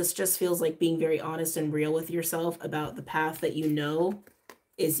overall, this just feels like being very honest and real with yourself about the path that you know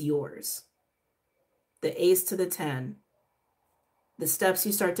is yours. The ace to the 10. The steps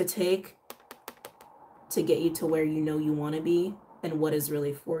you start to take to get you to where you know you want to be and what is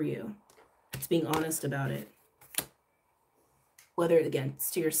really for you. It's being honest about it. Whether, again, it's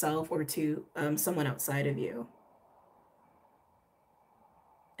to yourself or to someone outside of you.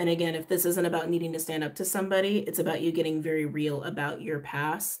 And again, if this isn't about needing to stand up to somebody, it's about you getting very real about your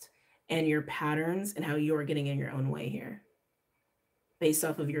past and your patterns and how you're getting in your own way here, based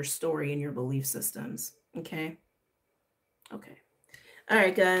off of your story and your belief systems. Okay? Okay. All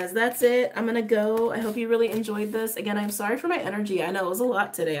right, guys, that's it. I'm going to go. I hope you really enjoyed this. Again, I'm sorry for my energy. I know it was a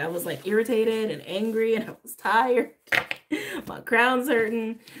lot today. I was like irritated and angry and I was tired. My crown's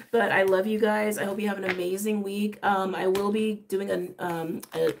hurting, but I love you guys. I hope you have an amazing week. I will be doing a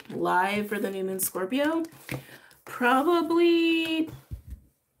live for the new moon Scorpio, probably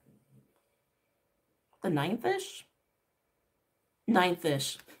the 9th-ish.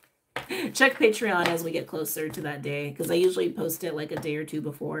 Check Patreon as we get closer to that day, because I usually post it like a day or two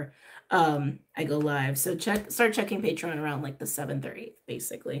before I go live. So start checking Patreon around like the 7th or 8th,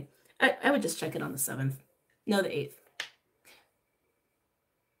 basically. I would just check it on the 7th. No, the 8th.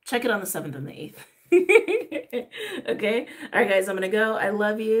 Check it on the 7th and the 8th. Okay? All right, guys, I'm going to go. I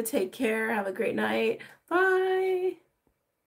love you. Take care. Have a great night. Bye.